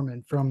Book of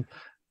Mormon from,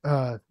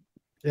 a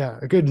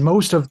good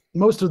most of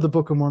the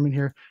Book of Mormon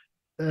here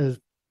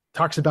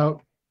talks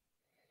about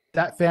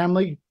that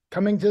family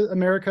coming to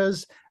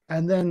Americas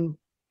and then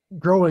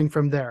growing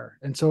from there.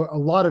 And so a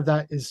lot of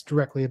that is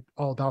directly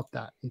all about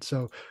that. And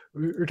so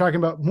we're talking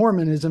about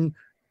Mormonism.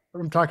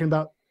 I'm talking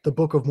about the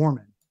Book of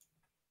Mormon.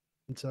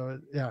 And so,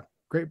 yeah,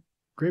 great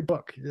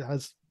book. It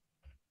has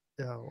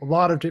a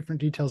lot of different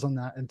details on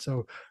that. And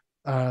so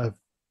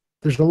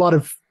there's a lot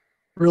of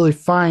really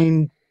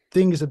fine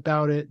things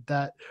about it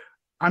that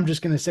I'm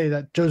just going to say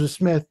that Joseph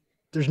Smith,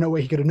 there's no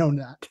way he could have known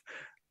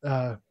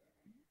that,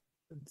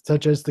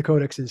 such as the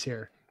Codex is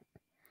here.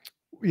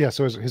 Yeah,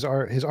 so his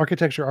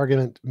architecture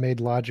argument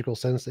made logical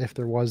sense if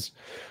there was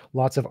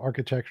lots of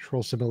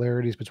architectural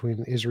similarities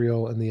between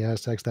Israel and the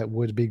Aztecs. That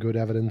would be good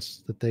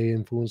evidence that they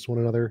influenced one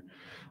another.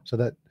 So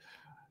that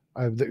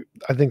I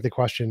think the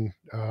question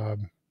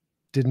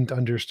didn't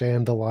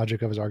understand the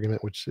logic of his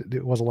argument, which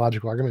it was a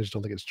logical argument. I just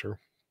don't think it's true.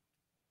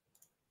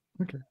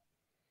 Okay.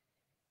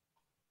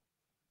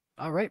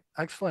 All right,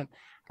 excellent.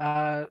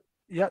 Yeah,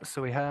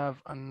 so we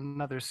have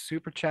another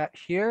super chat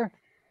here.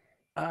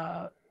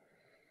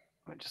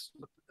 Let me just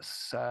look at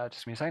this,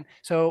 just give me a second.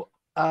 So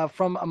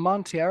from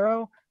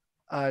Montiero,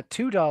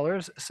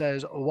 $2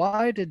 says,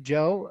 why did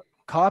Joe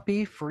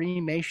copy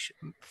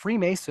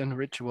Freemason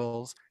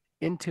rituals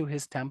into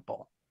his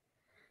temple?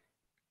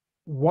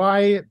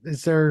 Why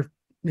is there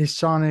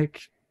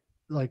Masonic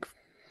like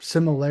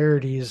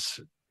similarities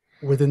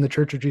within the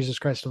Church of Jesus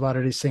Christ of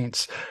Latter-day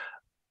Saints?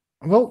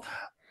 Well,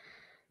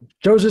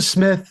 Joseph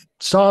Smith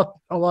saw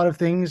a lot of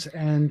things,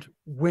 and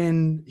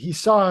when he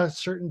saw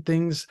certain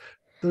things,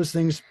 those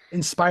things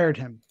inspired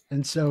him.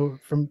 And so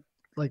from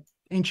like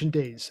ancient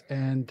days.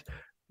 And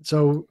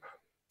so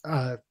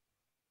that's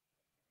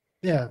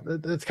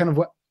kind of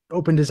what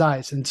opened his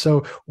eyes. And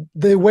so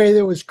the way that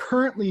it was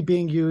currently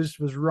being used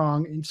was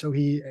wrong. And so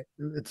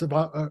it's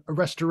about a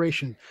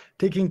restoration,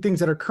 taking things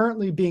that are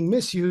currently being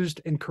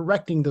misused and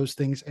correcting those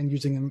things and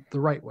using them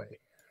the right way.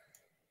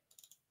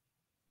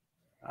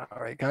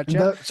 All right, And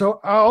gotcha. so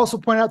I'll also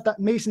point out that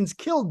Masons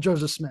killed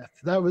Joseph Smith.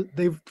 They were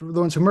the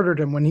ones who murdered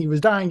him. When he was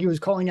dying, he was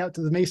calling out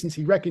to the Masons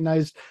he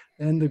recognized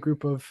in the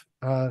group of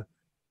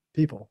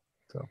people.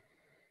 So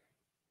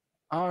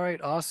All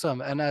right, awesome.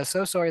 And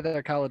so sorry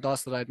there,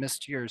 Kalados, that I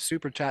missed your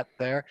super chat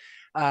there.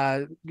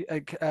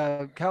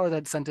 Khaled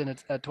had sent in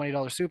a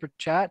 $20 super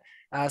chat,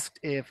 asked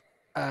if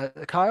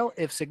Kyle,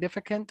 if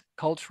significant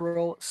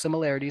cultural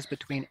similarities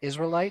between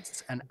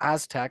Israelites and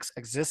Aztecs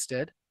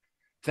existed,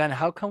 then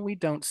how come we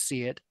don't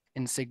see it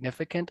in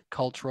significant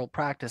cultural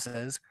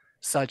practices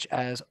such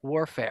as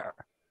warfare?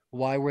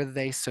 Why were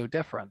they so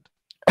different?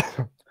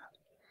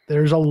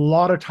 there's a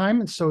lot of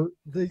time. And so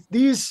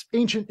these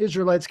ancient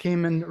Israelites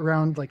came in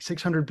around like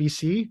 600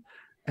 BC.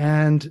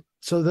 And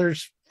so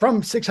there's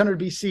from 600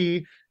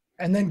 BC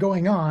and then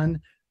going on,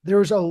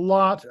 there's a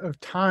lot of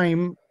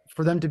time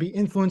for them to be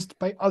influenced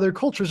by other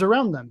cultures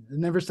around them. It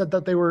never said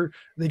that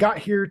they got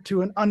here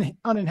to an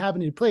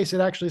uninhabited place. It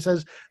actually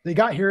says they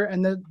got here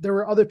and then there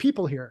were other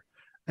people here.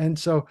 And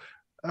so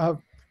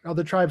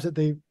other tribes that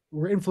they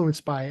were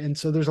influenced by. And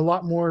so there's a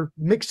lot more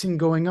mixing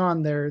going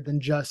on there than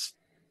just,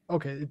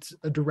 okay, it's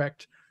a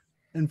direct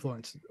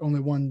influence, only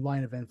one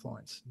line of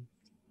influence.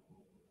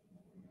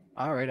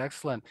 All right,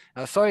 excellent.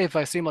 Sorry if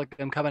I seem like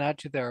I'm coming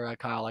at you there,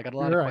 Kyle. I got a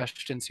lot You're of right.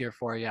 questions here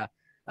for you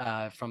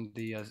from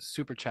the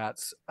super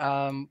chats.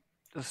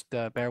 Just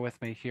bear with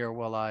me here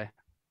while I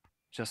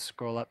just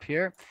scroll up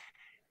here.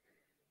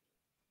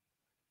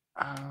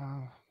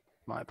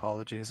 My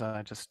apologies.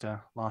 I just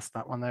lost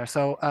that one there.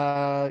 So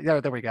yeah,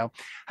 there we go.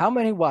 How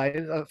many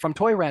wives from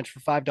Toy Ranch for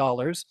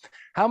 $5?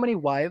 How many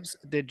wives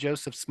did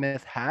Joseph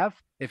Smith have?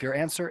 If your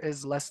answer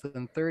is less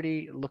than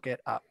 30, look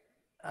it up.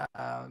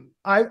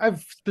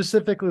 I've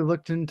specifically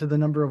looked into the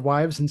number of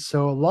wives, and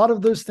so a lot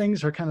of those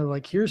things are kind of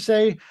like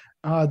hearsay.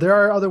 There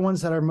are other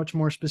ones that are much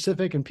more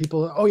specific, and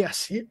people, oh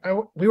yes,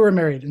 we were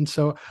married, and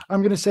so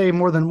I'm going to say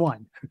more than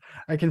one.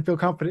 I can feel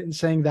confident in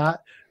saying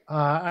that.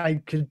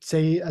 I could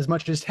say as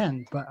much as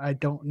 10, but I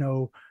don't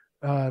know.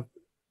 A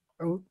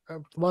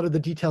lot of the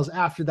details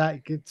after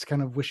that gets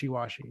kind of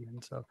wishy-washy,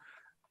 and so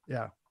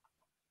yeah.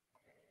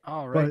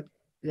 All right. But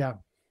yeah,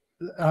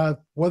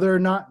 whether or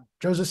not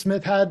Joseph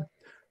Smith had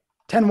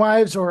 10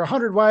 wives or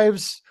 100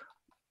 wives,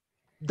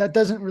 that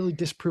doesn't really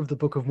disprove the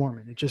Book of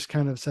Mormon. It just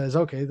kind of says,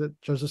 okay,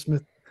 that Joseph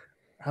Smith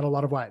had a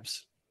lot of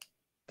wives.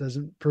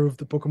 Doesn't prove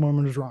the Book of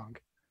Mormon is wrong.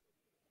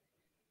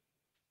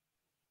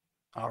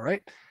 All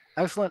right.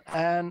 Excellent.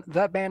 And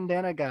that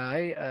bandana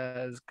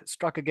guy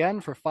struck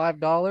again for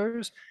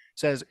 $5.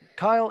 Says,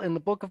 Kyle, in the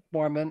Book of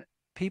Mormon,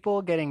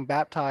 people getting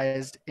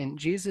baptized in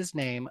Jesus'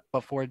 name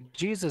before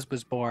Jesus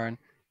was born,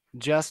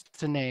 just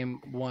to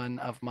name one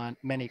of my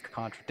many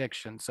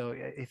contradictions. So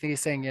I think he's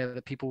saying, yeah,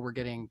 that people were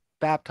getting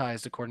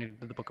baptized according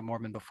to the Book of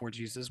Mormon before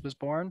Jesus was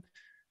born.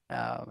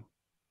 They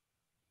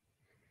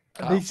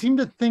seem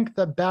to think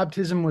that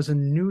baptism was a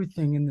new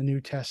thing in the New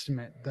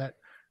Testament, that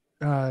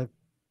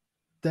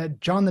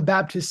that John the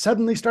Baptist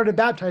suddenly started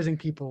baptizing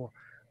people.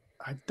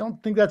 I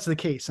don't think that's the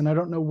case, and I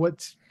don't know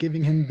what's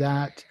giving him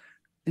that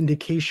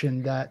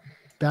indication that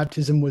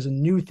baptism was a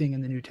new thing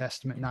in the New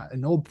Testament, not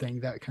an old thing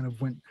that kind of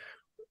went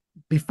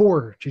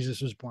before Jesus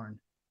was born.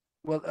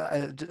 Well,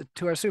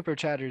 to our super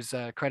chatters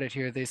credit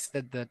here, they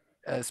said that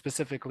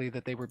specifically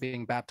that they were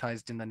being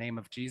baptized in the name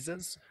of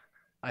Jesus.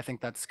 I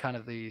think that's kind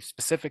of the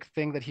specific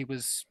thing that he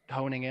was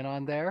honing in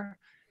on there.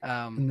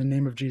 In the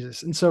name of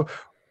Jesus. And so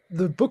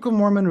the Book of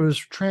Mormon was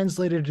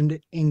translated into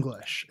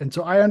English. And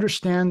so I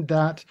understand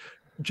that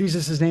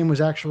Jesus' name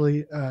was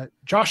actually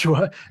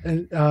Joshua,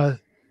 and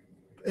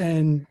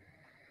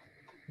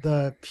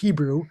the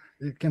Hebrew,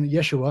 kind of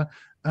Yeshua.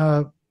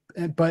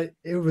 But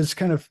it was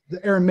kind of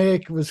the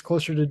Aramaic was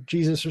closer to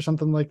Jesus or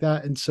something like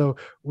that. And so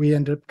we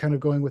ended up kind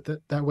of going with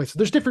it that way. So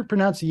there's different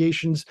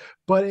pronunciations,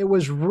 but it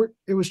was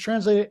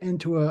translated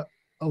into a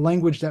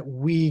language that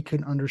we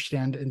can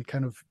understand and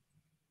kind of,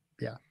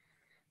 yeah.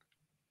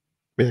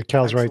 Yeah,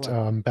 Cal's right.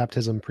 Excellent.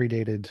 Baptism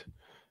predated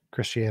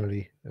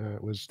Christianity.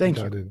 It was Thank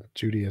done you. in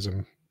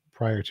Judaism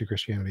prior to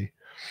Christianity.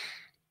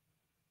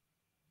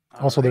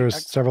 All Also, right.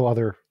 there's several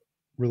other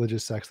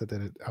religious sects that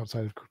did it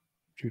outside of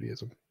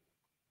Judaism.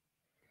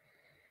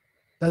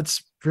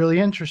 That's really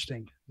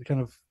interesting.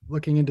 Kind of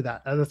looking into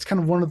that. That's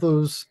kind of one of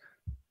those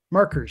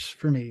markers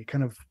for me,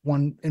 kind of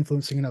one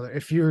influencing another.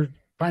 If you're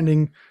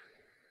finding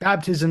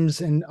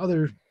baptisms in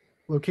other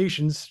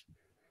locations,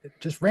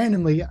 just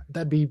randomly,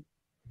 that'd be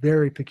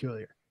very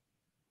peculiar.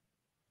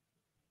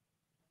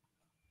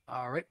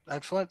 All right,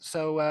 excellent.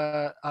 So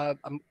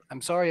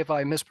I'm sorry if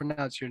I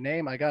mispronounce your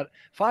name. I got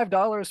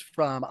 $5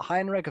 from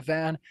Heinrich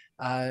van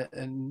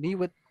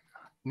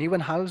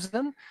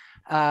Nieuwenhausen.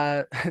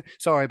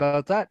 Sorry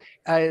about that.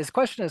 His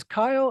question is,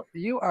 Kyle,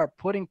 you are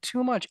putting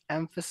too much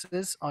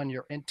emphasis on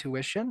your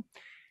intuition.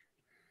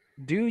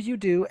 Do you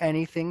do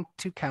anything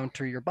to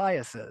counter your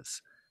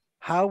biases?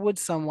 How would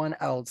someone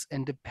else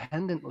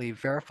independently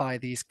verify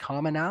these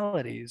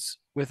commonalities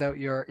without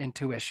your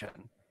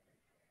intuition?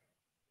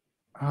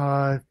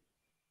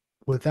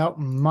 without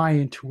my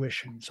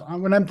intuition. So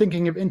when I'm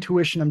thinking of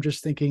intuition, I'm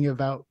just thinking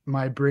about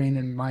my brain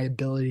and my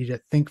ability to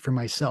think for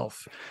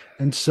myself.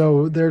 And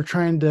so they're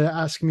trying to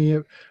ask me,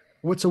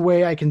 what's a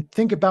way I can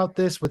think about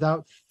this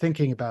without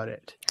thinking about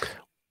it?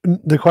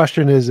 The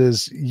question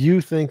is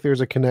you think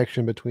there's a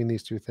connection between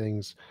these two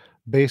things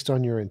based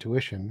on your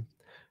intuition.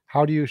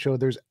 How do you show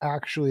there's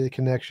actually a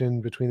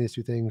connection between these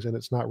two things and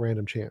it's not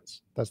random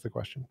chance? That's the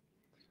question.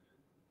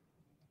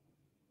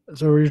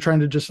 So you're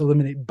trying to just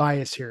eliminate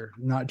bias here,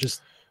 not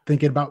just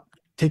thinking about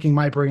taking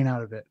my brain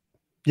out of it.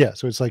 Yeah,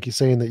 so it's like he's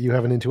saying that you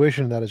have an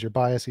intuition, that is your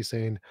bias. He's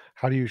saying,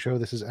 how do you show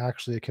this is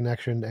actually a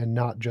connection and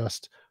not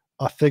just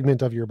a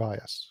figment of your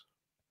bias?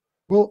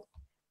 Well,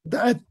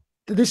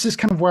 this is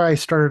kind of where I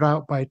started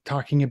out by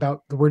talking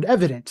about the word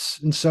evidence.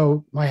 And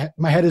so my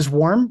head is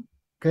warm,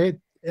 okay,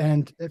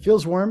 and it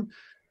feels warm.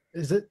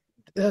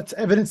 That's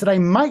evidence that I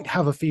might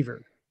have a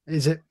fever?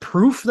 Is it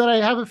proof that I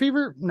have a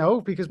fever?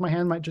 No, because my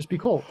hand might just be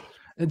cold.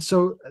 And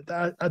so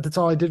that's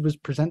all I did was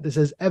present this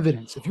as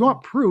evidence. If you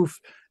want proof,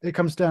 it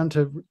comes down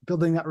to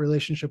building that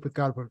relationship with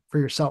God for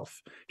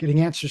yourself,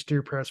 getting answers to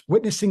your prayers,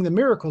 witnessing the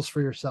miracles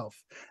for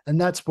yourself.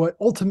 And that's what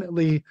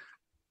ultimately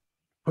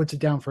puts it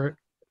down for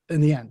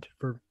in the end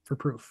for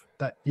proof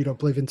that you don't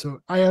believe in. So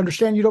I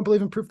understand you don't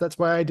believe in proof. That's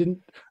why I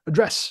didn't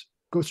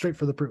go straight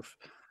for the proof.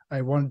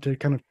 I wanted to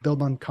kind of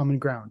build on common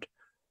ground.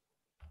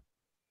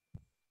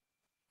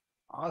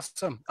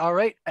 Awesome. All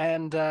right.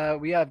 And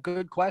we have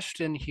good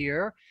question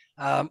here.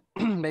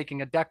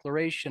 Making a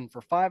declaration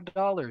for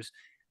 $5.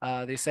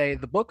 They say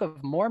the Book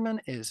of Mormon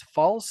is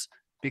false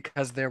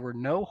because there were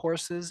no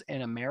horses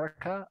in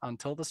America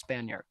until the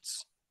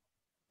Spaniards.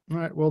 All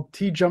right. Well,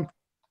 TJump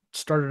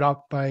started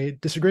off by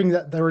disagreeing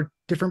that there were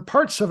different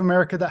parts of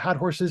America that had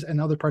horses and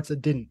other parts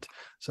that didn't.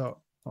 So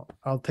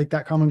I'll take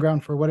that common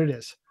ground for what it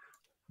is.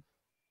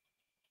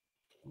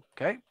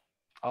 Okay.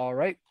 All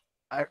right.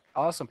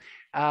 Awesome.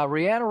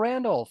 Rihanna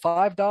Randall,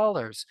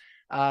 $5.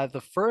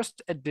 The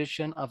first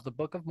edition of the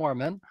Book of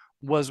Mormon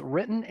was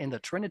written in the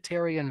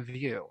Trinitarian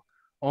view.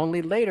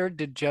 Only later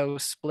did Joe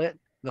split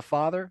the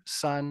Father,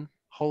 Son,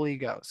 Holy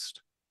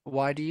Ghost.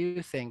 Why do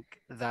you think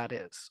that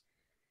is?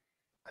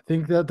 I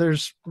think that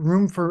there's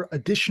room for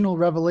additional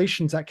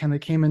revelations that kind of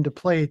came into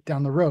play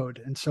down the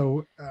road. And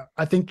so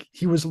I think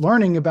he was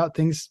learning about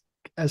things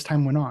as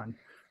time went on.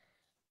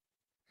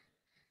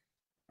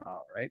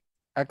 All right.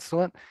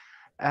 Excellent.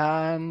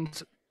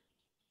 And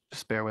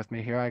just bear with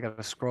me here. I got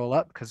to scroll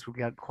up because we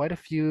got quite a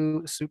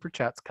few super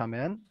chats come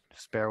in.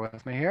 Just bear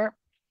with me here.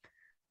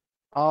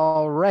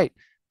 All right.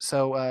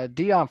 So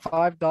Dion,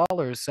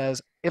 $5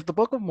 says, if the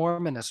Book of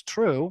Mormon is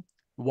true,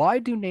 why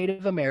do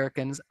Native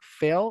Americans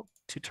fail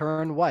to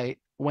turn white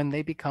when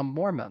they become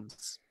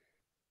Mormons?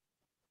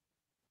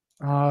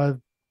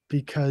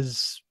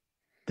 Because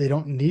they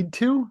don't need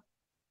to.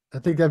 I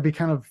think that'd be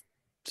kind of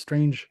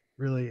strange,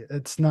 really.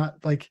 It's not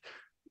like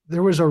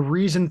there was a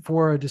reason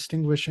for a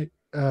distinguishing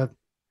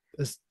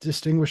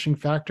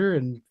factor,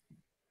 and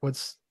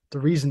what's the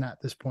reason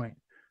at this point?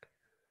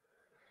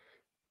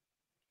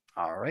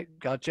 All right,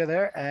 gotcha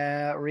there.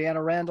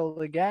 Rihanna Randall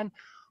again.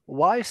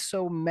 Why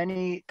so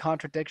many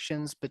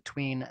contradictions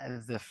between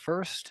the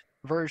first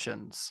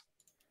versions?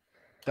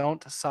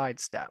 Don't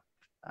sidestep.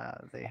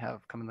 They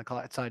have come in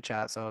the side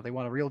chat, so they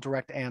want a real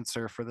direct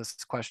answer for this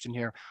question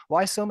here.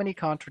 Why so many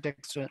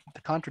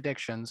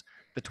contradictions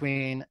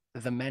between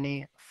the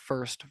many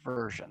first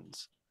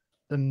versions?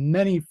 The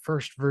many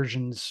first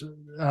versions,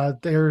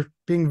 they're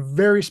being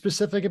very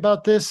specific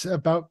about this,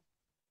 about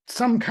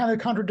some kind of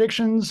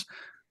contradictions,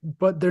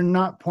 but they're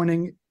not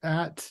pointing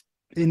at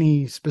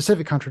any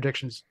specific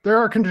contradictions. There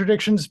are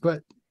contradictions,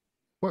 but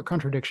what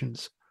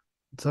contradictions?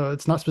 So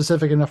it's not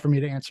specific enough for me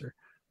to answer.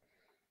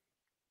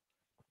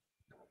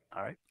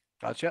 All right,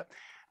 gotcha.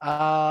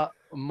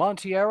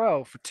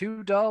 Montiero for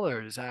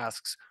 $2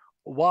 asks,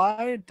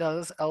 why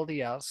does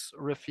LDS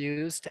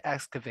refuse to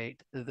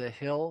excavate the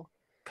hill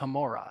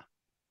Cumorah?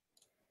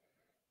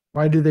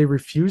 Why do they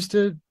refuse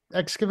to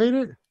excavate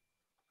it?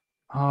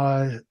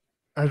 I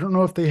don't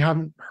know if they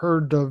haven't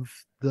heard of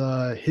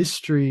the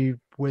history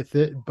with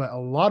it, but a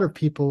lot of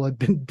people have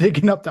been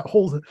digging up that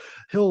whole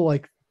hill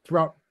like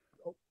throughout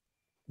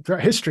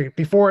history.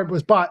 Before it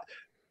was bought,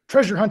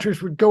 treasure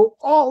hunters would go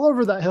all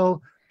over that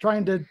hill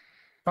trying to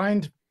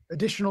find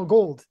additional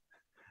gold.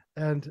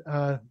 And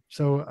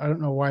so I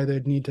don't know why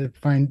they'd need to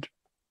find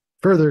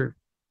further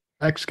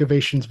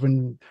excavations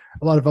when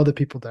a lot of other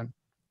people done.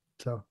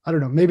 So I don't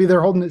know. Maybe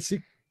they're holding it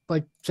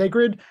like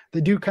sacred.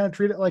 They do kind of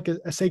treat it like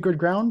a sacred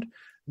ground.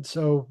 And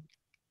so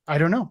I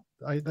don't know.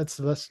 That's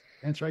the best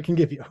answer I can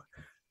give you.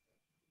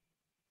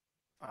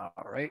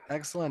 All right,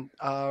 excellent.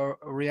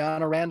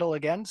 Rihanna Randall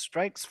again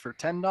strikes for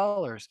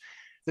 $10.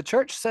 The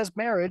church says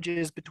marriage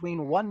is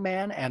between one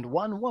man and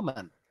one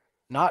woman.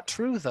 Not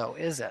true, though,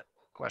 is it?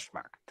 Question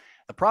mark.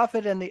 The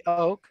prophet and the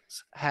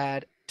oaks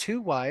had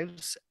 2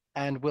 wives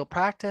and will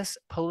practice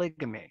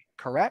polygamy,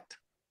 correct?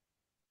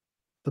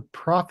 The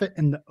prophet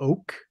and the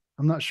oak.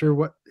 I'm not sure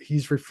what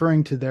he's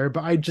referring to there,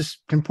 but I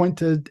just can point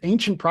to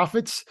ancient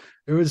prophets.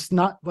 It was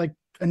not like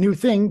a new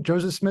thing.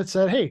 Joseph Smith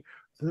said, hey,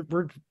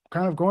 we're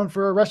kind of going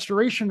for a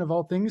restoration of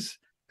all things,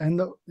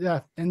 and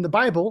in the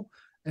Bible,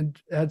 and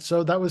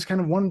so that was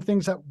kind of one of the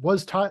things that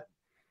was taught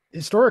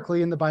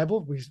historically in the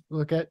Bible. We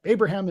look at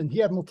Abraham, and he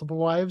had multiple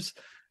wives,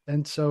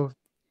 and so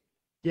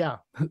yeah,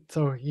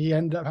 so he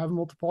ended up having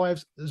multiple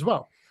wives as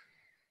well.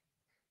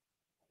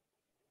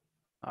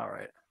 All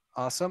right.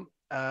 Awesome.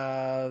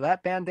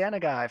 That bandana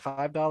guy,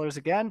 $5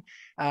 again.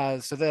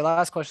 So the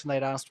last question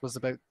they'd asked was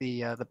about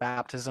the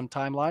baptism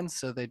timeline.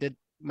 So they did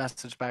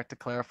message back to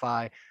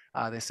clarify.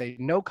 They say,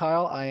 no,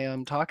 Kyle, I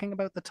am talking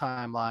about the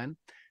timeline.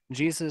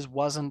 Jesus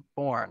wasn't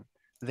born.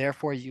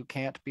 Therefore, you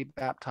can't be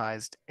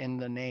baptized in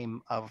the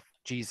name of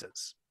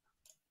Jesus.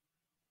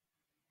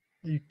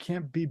 You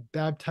can't be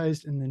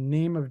baptized in the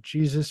name of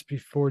Jesus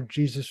before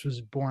Jesus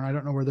was born. I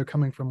don't know where they're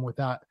coming from with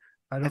that.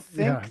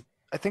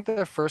 I think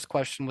their first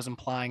question was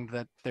implying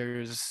that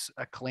there's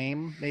a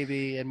claim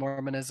maybe in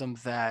Mormonism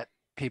that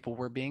people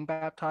were being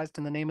baptized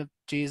in the name of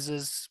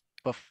Jesus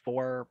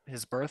before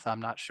his birth.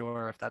 I'm not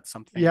sure if that's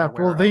something Yeah,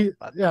 you're aware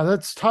well, of,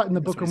 that's taught in the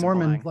that's Book what of he's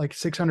Mormon, implying. like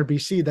 600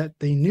 BC, that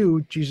they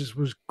knew Jesus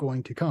was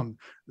going to come.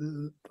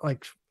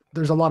 Like,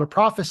 there's a lot of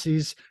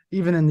prophecies,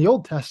 even in the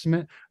Old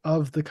Testament,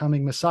 of the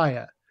coming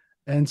Messiah.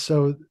 And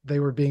so they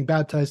were being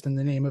baptized in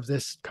the name of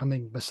this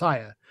coming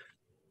Messiah.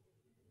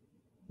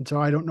 And so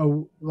I don't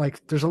know, like,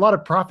 there's a lot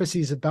of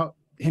prophecies about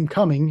him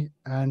coming.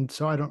 And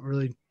so I don't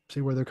really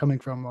see where they're coming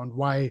from on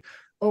why.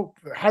 Oh,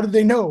 how did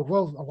they know?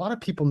 Well, a lot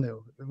of people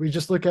knew. We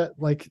just look at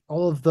like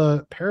all of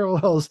the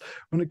parallels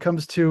when it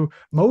comes to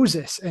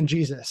Moses and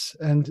Jesus.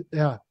 And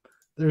yeah,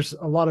 there's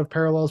a lot of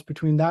parallels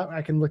between that.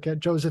 I can look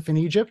at Joseph in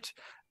Egypt.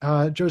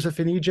 Joseph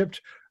in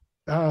Egypt,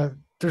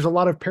 there's a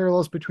lot of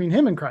parallels between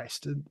him and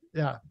Christ. And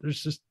yeah,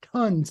 there's just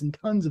tons and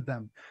tons of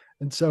them.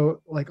 And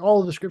so like all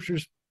of the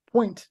scriptures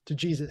point to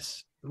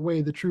Jesus, the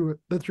way, the truth,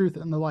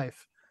 and the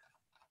life.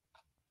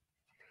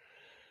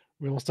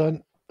 We almost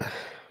done.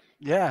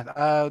 Yeah,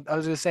 I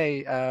was going to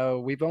say,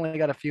 we've only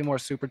got a few more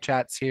super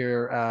chats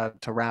here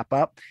to wrap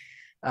up.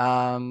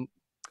 From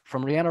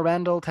Rihanna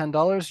Randall,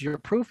 $10. Your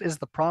proof is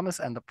the promise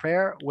and the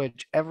prayer,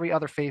 which every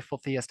other faithful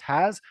theist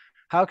has.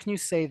 How can you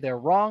say they're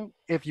wrong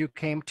if you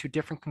came to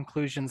different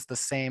conclusions the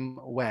same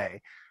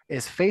way?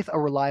 Is faith a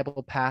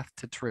reliable path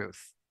to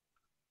truth?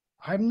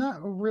 I'm not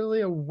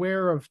really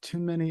aware of too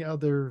many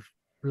other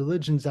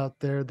religions out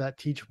there that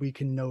teach we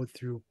can know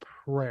through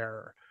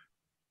prayer.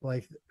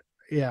 Like,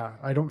 yeah,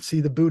 I don't see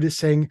the Buddhists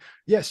saying,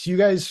 yes, you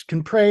guys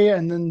can pray,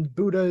 and then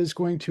Buddha is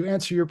going to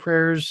answer your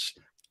prayers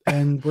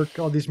and work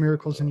all these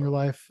miracles in your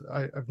life.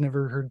 I've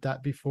never heard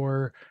that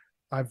before.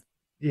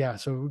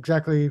 So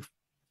exactly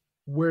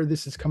where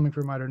this is coming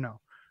from, I don't know.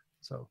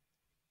 So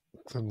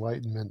it's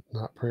enlightenment,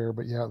 not prayer,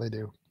 but yeah, they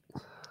do.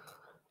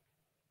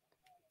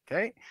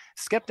 Okay,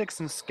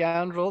 skeptics and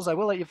scoundrels. I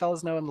will let you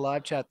fellas know in the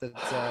live chat that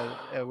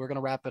we're going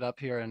to wrap it up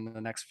here in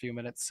the next few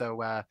minutes.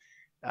 So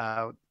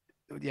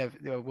yeah,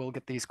 we'll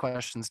get these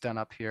questions done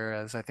up here,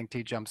 as I think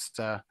TJump's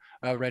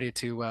ready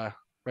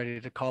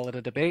to call it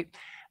a debate.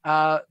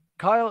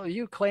 Kyle,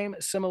 you claim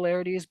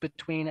similarities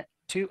between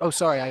two. Oh,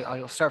 sorry,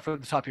 I'll start from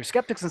the top here.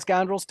 Skeptics and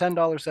scoundrels,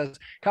 $10 says,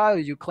 Kyle,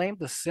 you claim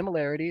the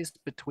similarities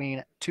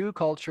between two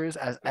cultures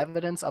as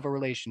evidence of a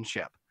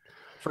relationship.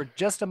 For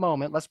just a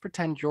moment, let's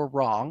pretend you're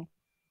wrong.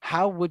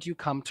 How would you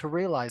come to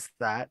realize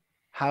that?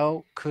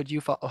 How would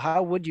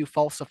you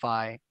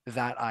falsify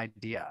that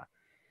idea?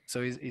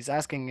 So he's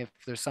asking if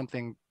there's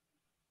something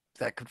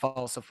that could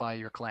falsify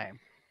your claim.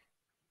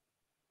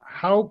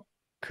 how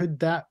could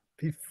that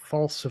be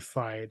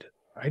falsified?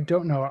 I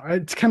don't know.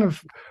 It's kind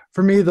of,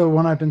 for me, the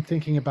one I've been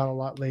thinking about a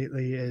lot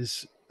lately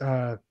is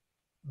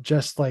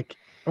just like,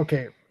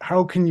 okay,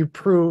 how can you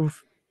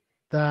prove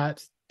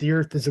that the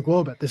Earth is a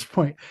globe at this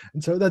point?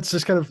 And so that's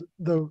just kind of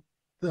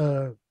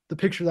the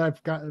picture that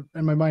I've got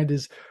in my mind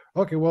is,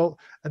 okay, well,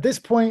 at this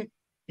point,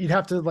 you'd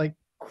have to like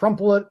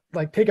crumple it,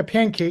 like take a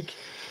pancake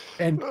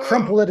and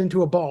crumple it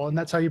into a ball, and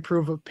that's how you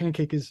prove a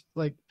pancake is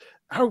like,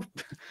 how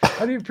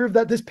do you prove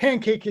that this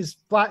pancake is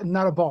flat and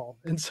not a ball?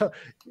 And so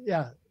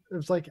yeah, it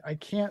was like, I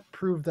can't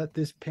prove that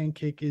this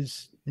pancake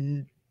is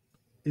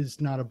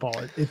not a ball.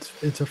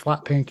 It's a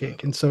flat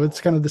pancake. And so it's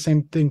kind of the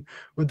same thing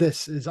with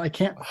this, is I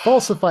can't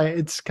falsify it.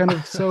 It's kind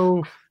of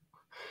so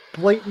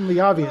blatantly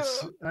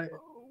obvious.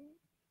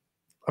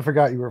 I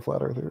forgot you were a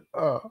flat earther.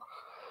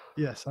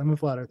 Yes, I'm a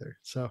flat earther.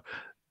 So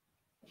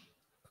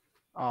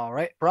all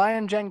right,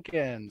 Brian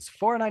Jenkins,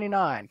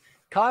 $4.99.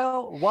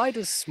 Kyle, why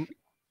does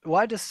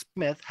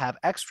Smith have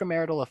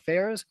extramarital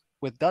affairs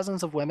with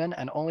dozens of women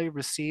and only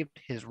received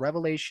his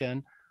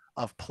revelation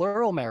of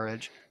plural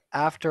marriage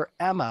after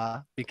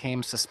Emma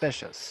became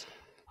suspicious?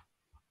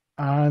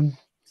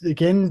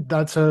 again,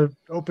 that's a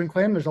open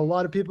claim. There's a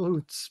lot of people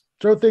who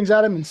throw things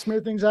at him and smear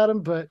things at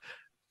him, but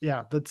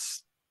yeah,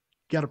 that's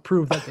got to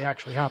prove that they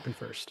actually happened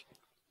first.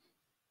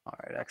 All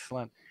right,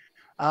 excellent.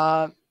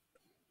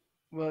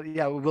 Well,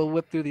 yeah, we'll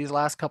whip through these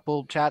last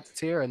couple chats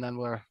here, and then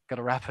we're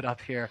gonna wrap it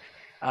up here.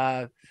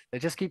 They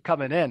just keep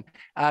coming in.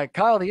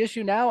 Kyle, the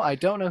issue now, I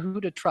don't know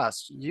who to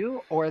trust,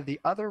 you or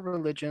the other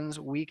religion's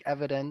weak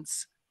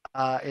evidence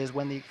is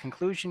when the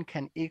conclusion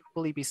can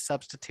equally be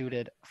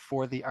substituted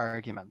for the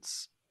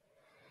arguments.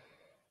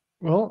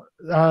 Well,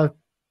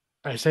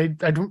 I say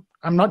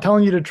I'm not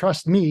telling you to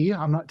trust me.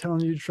 I'm not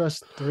telling you to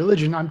trust the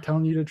religion. I'm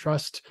telling you to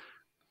trust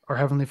our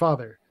Heavenly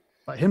Father.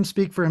 Let him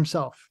speak for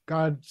himself.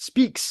 God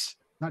speaks,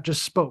 not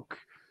just spoke.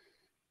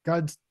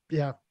 God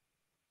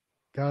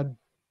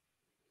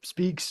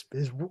speaks.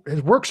 His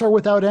works are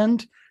without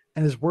end,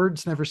 and his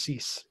words never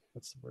cease.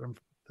 That's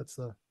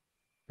the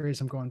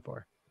phrase I'm going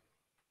for.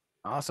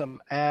 Awesome.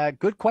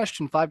 Good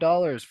question.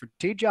 $5 for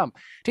TJump.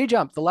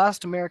 TJump, the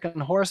last American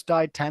horse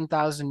died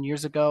 10,000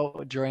 years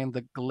ago during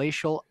the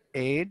glacial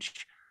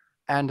age,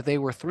 and they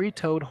were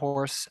three-toed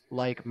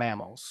horse-like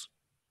mammals.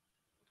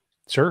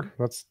 Sure,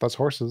 that's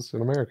horses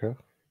in America.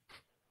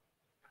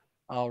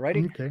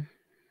 Alrighty. Okay.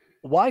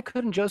 Why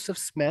couldn't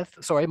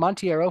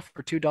Montiero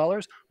for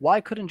 $2.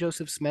 Why couldn't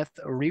Joseph Smith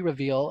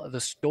re-reveal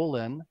the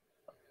stolen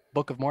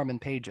Book of Mormon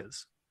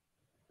pages?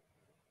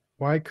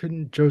 Why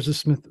couldn't Joseph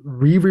Smith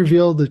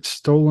re-reveal the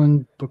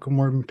stolen Book of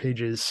Mormon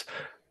pages?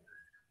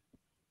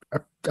 I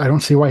don't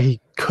see why he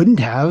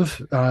couldn't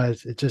have.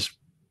 It just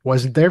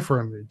wasn't there for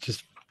him.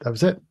 That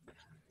was it.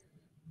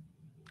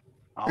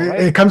 All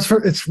right. It comes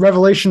from, it's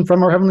revelation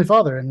from our Heavenly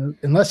Father, and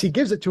unless he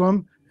gives it to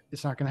him,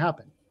 it's not going to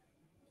happen.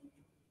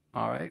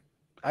 All right.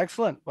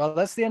 Excellent. Well,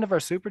 that's the end of our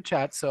super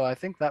chat. So I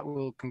think that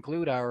will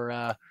conclude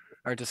our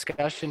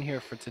discussion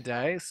here for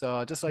today. So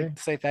I'd just like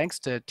to say thanks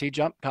to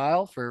TJump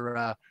Kyle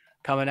for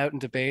coming out and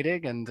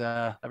debating, and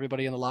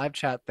everybody in the live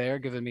chat there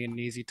giving me an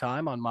easy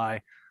time on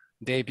my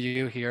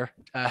debut here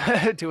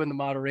doing the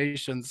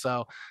moderation.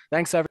 So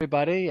thanks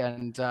everybody,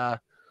 and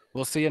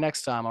we'll see you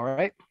next time. All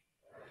right.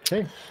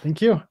 Okay.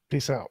 Thank you.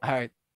 Peace out. All right.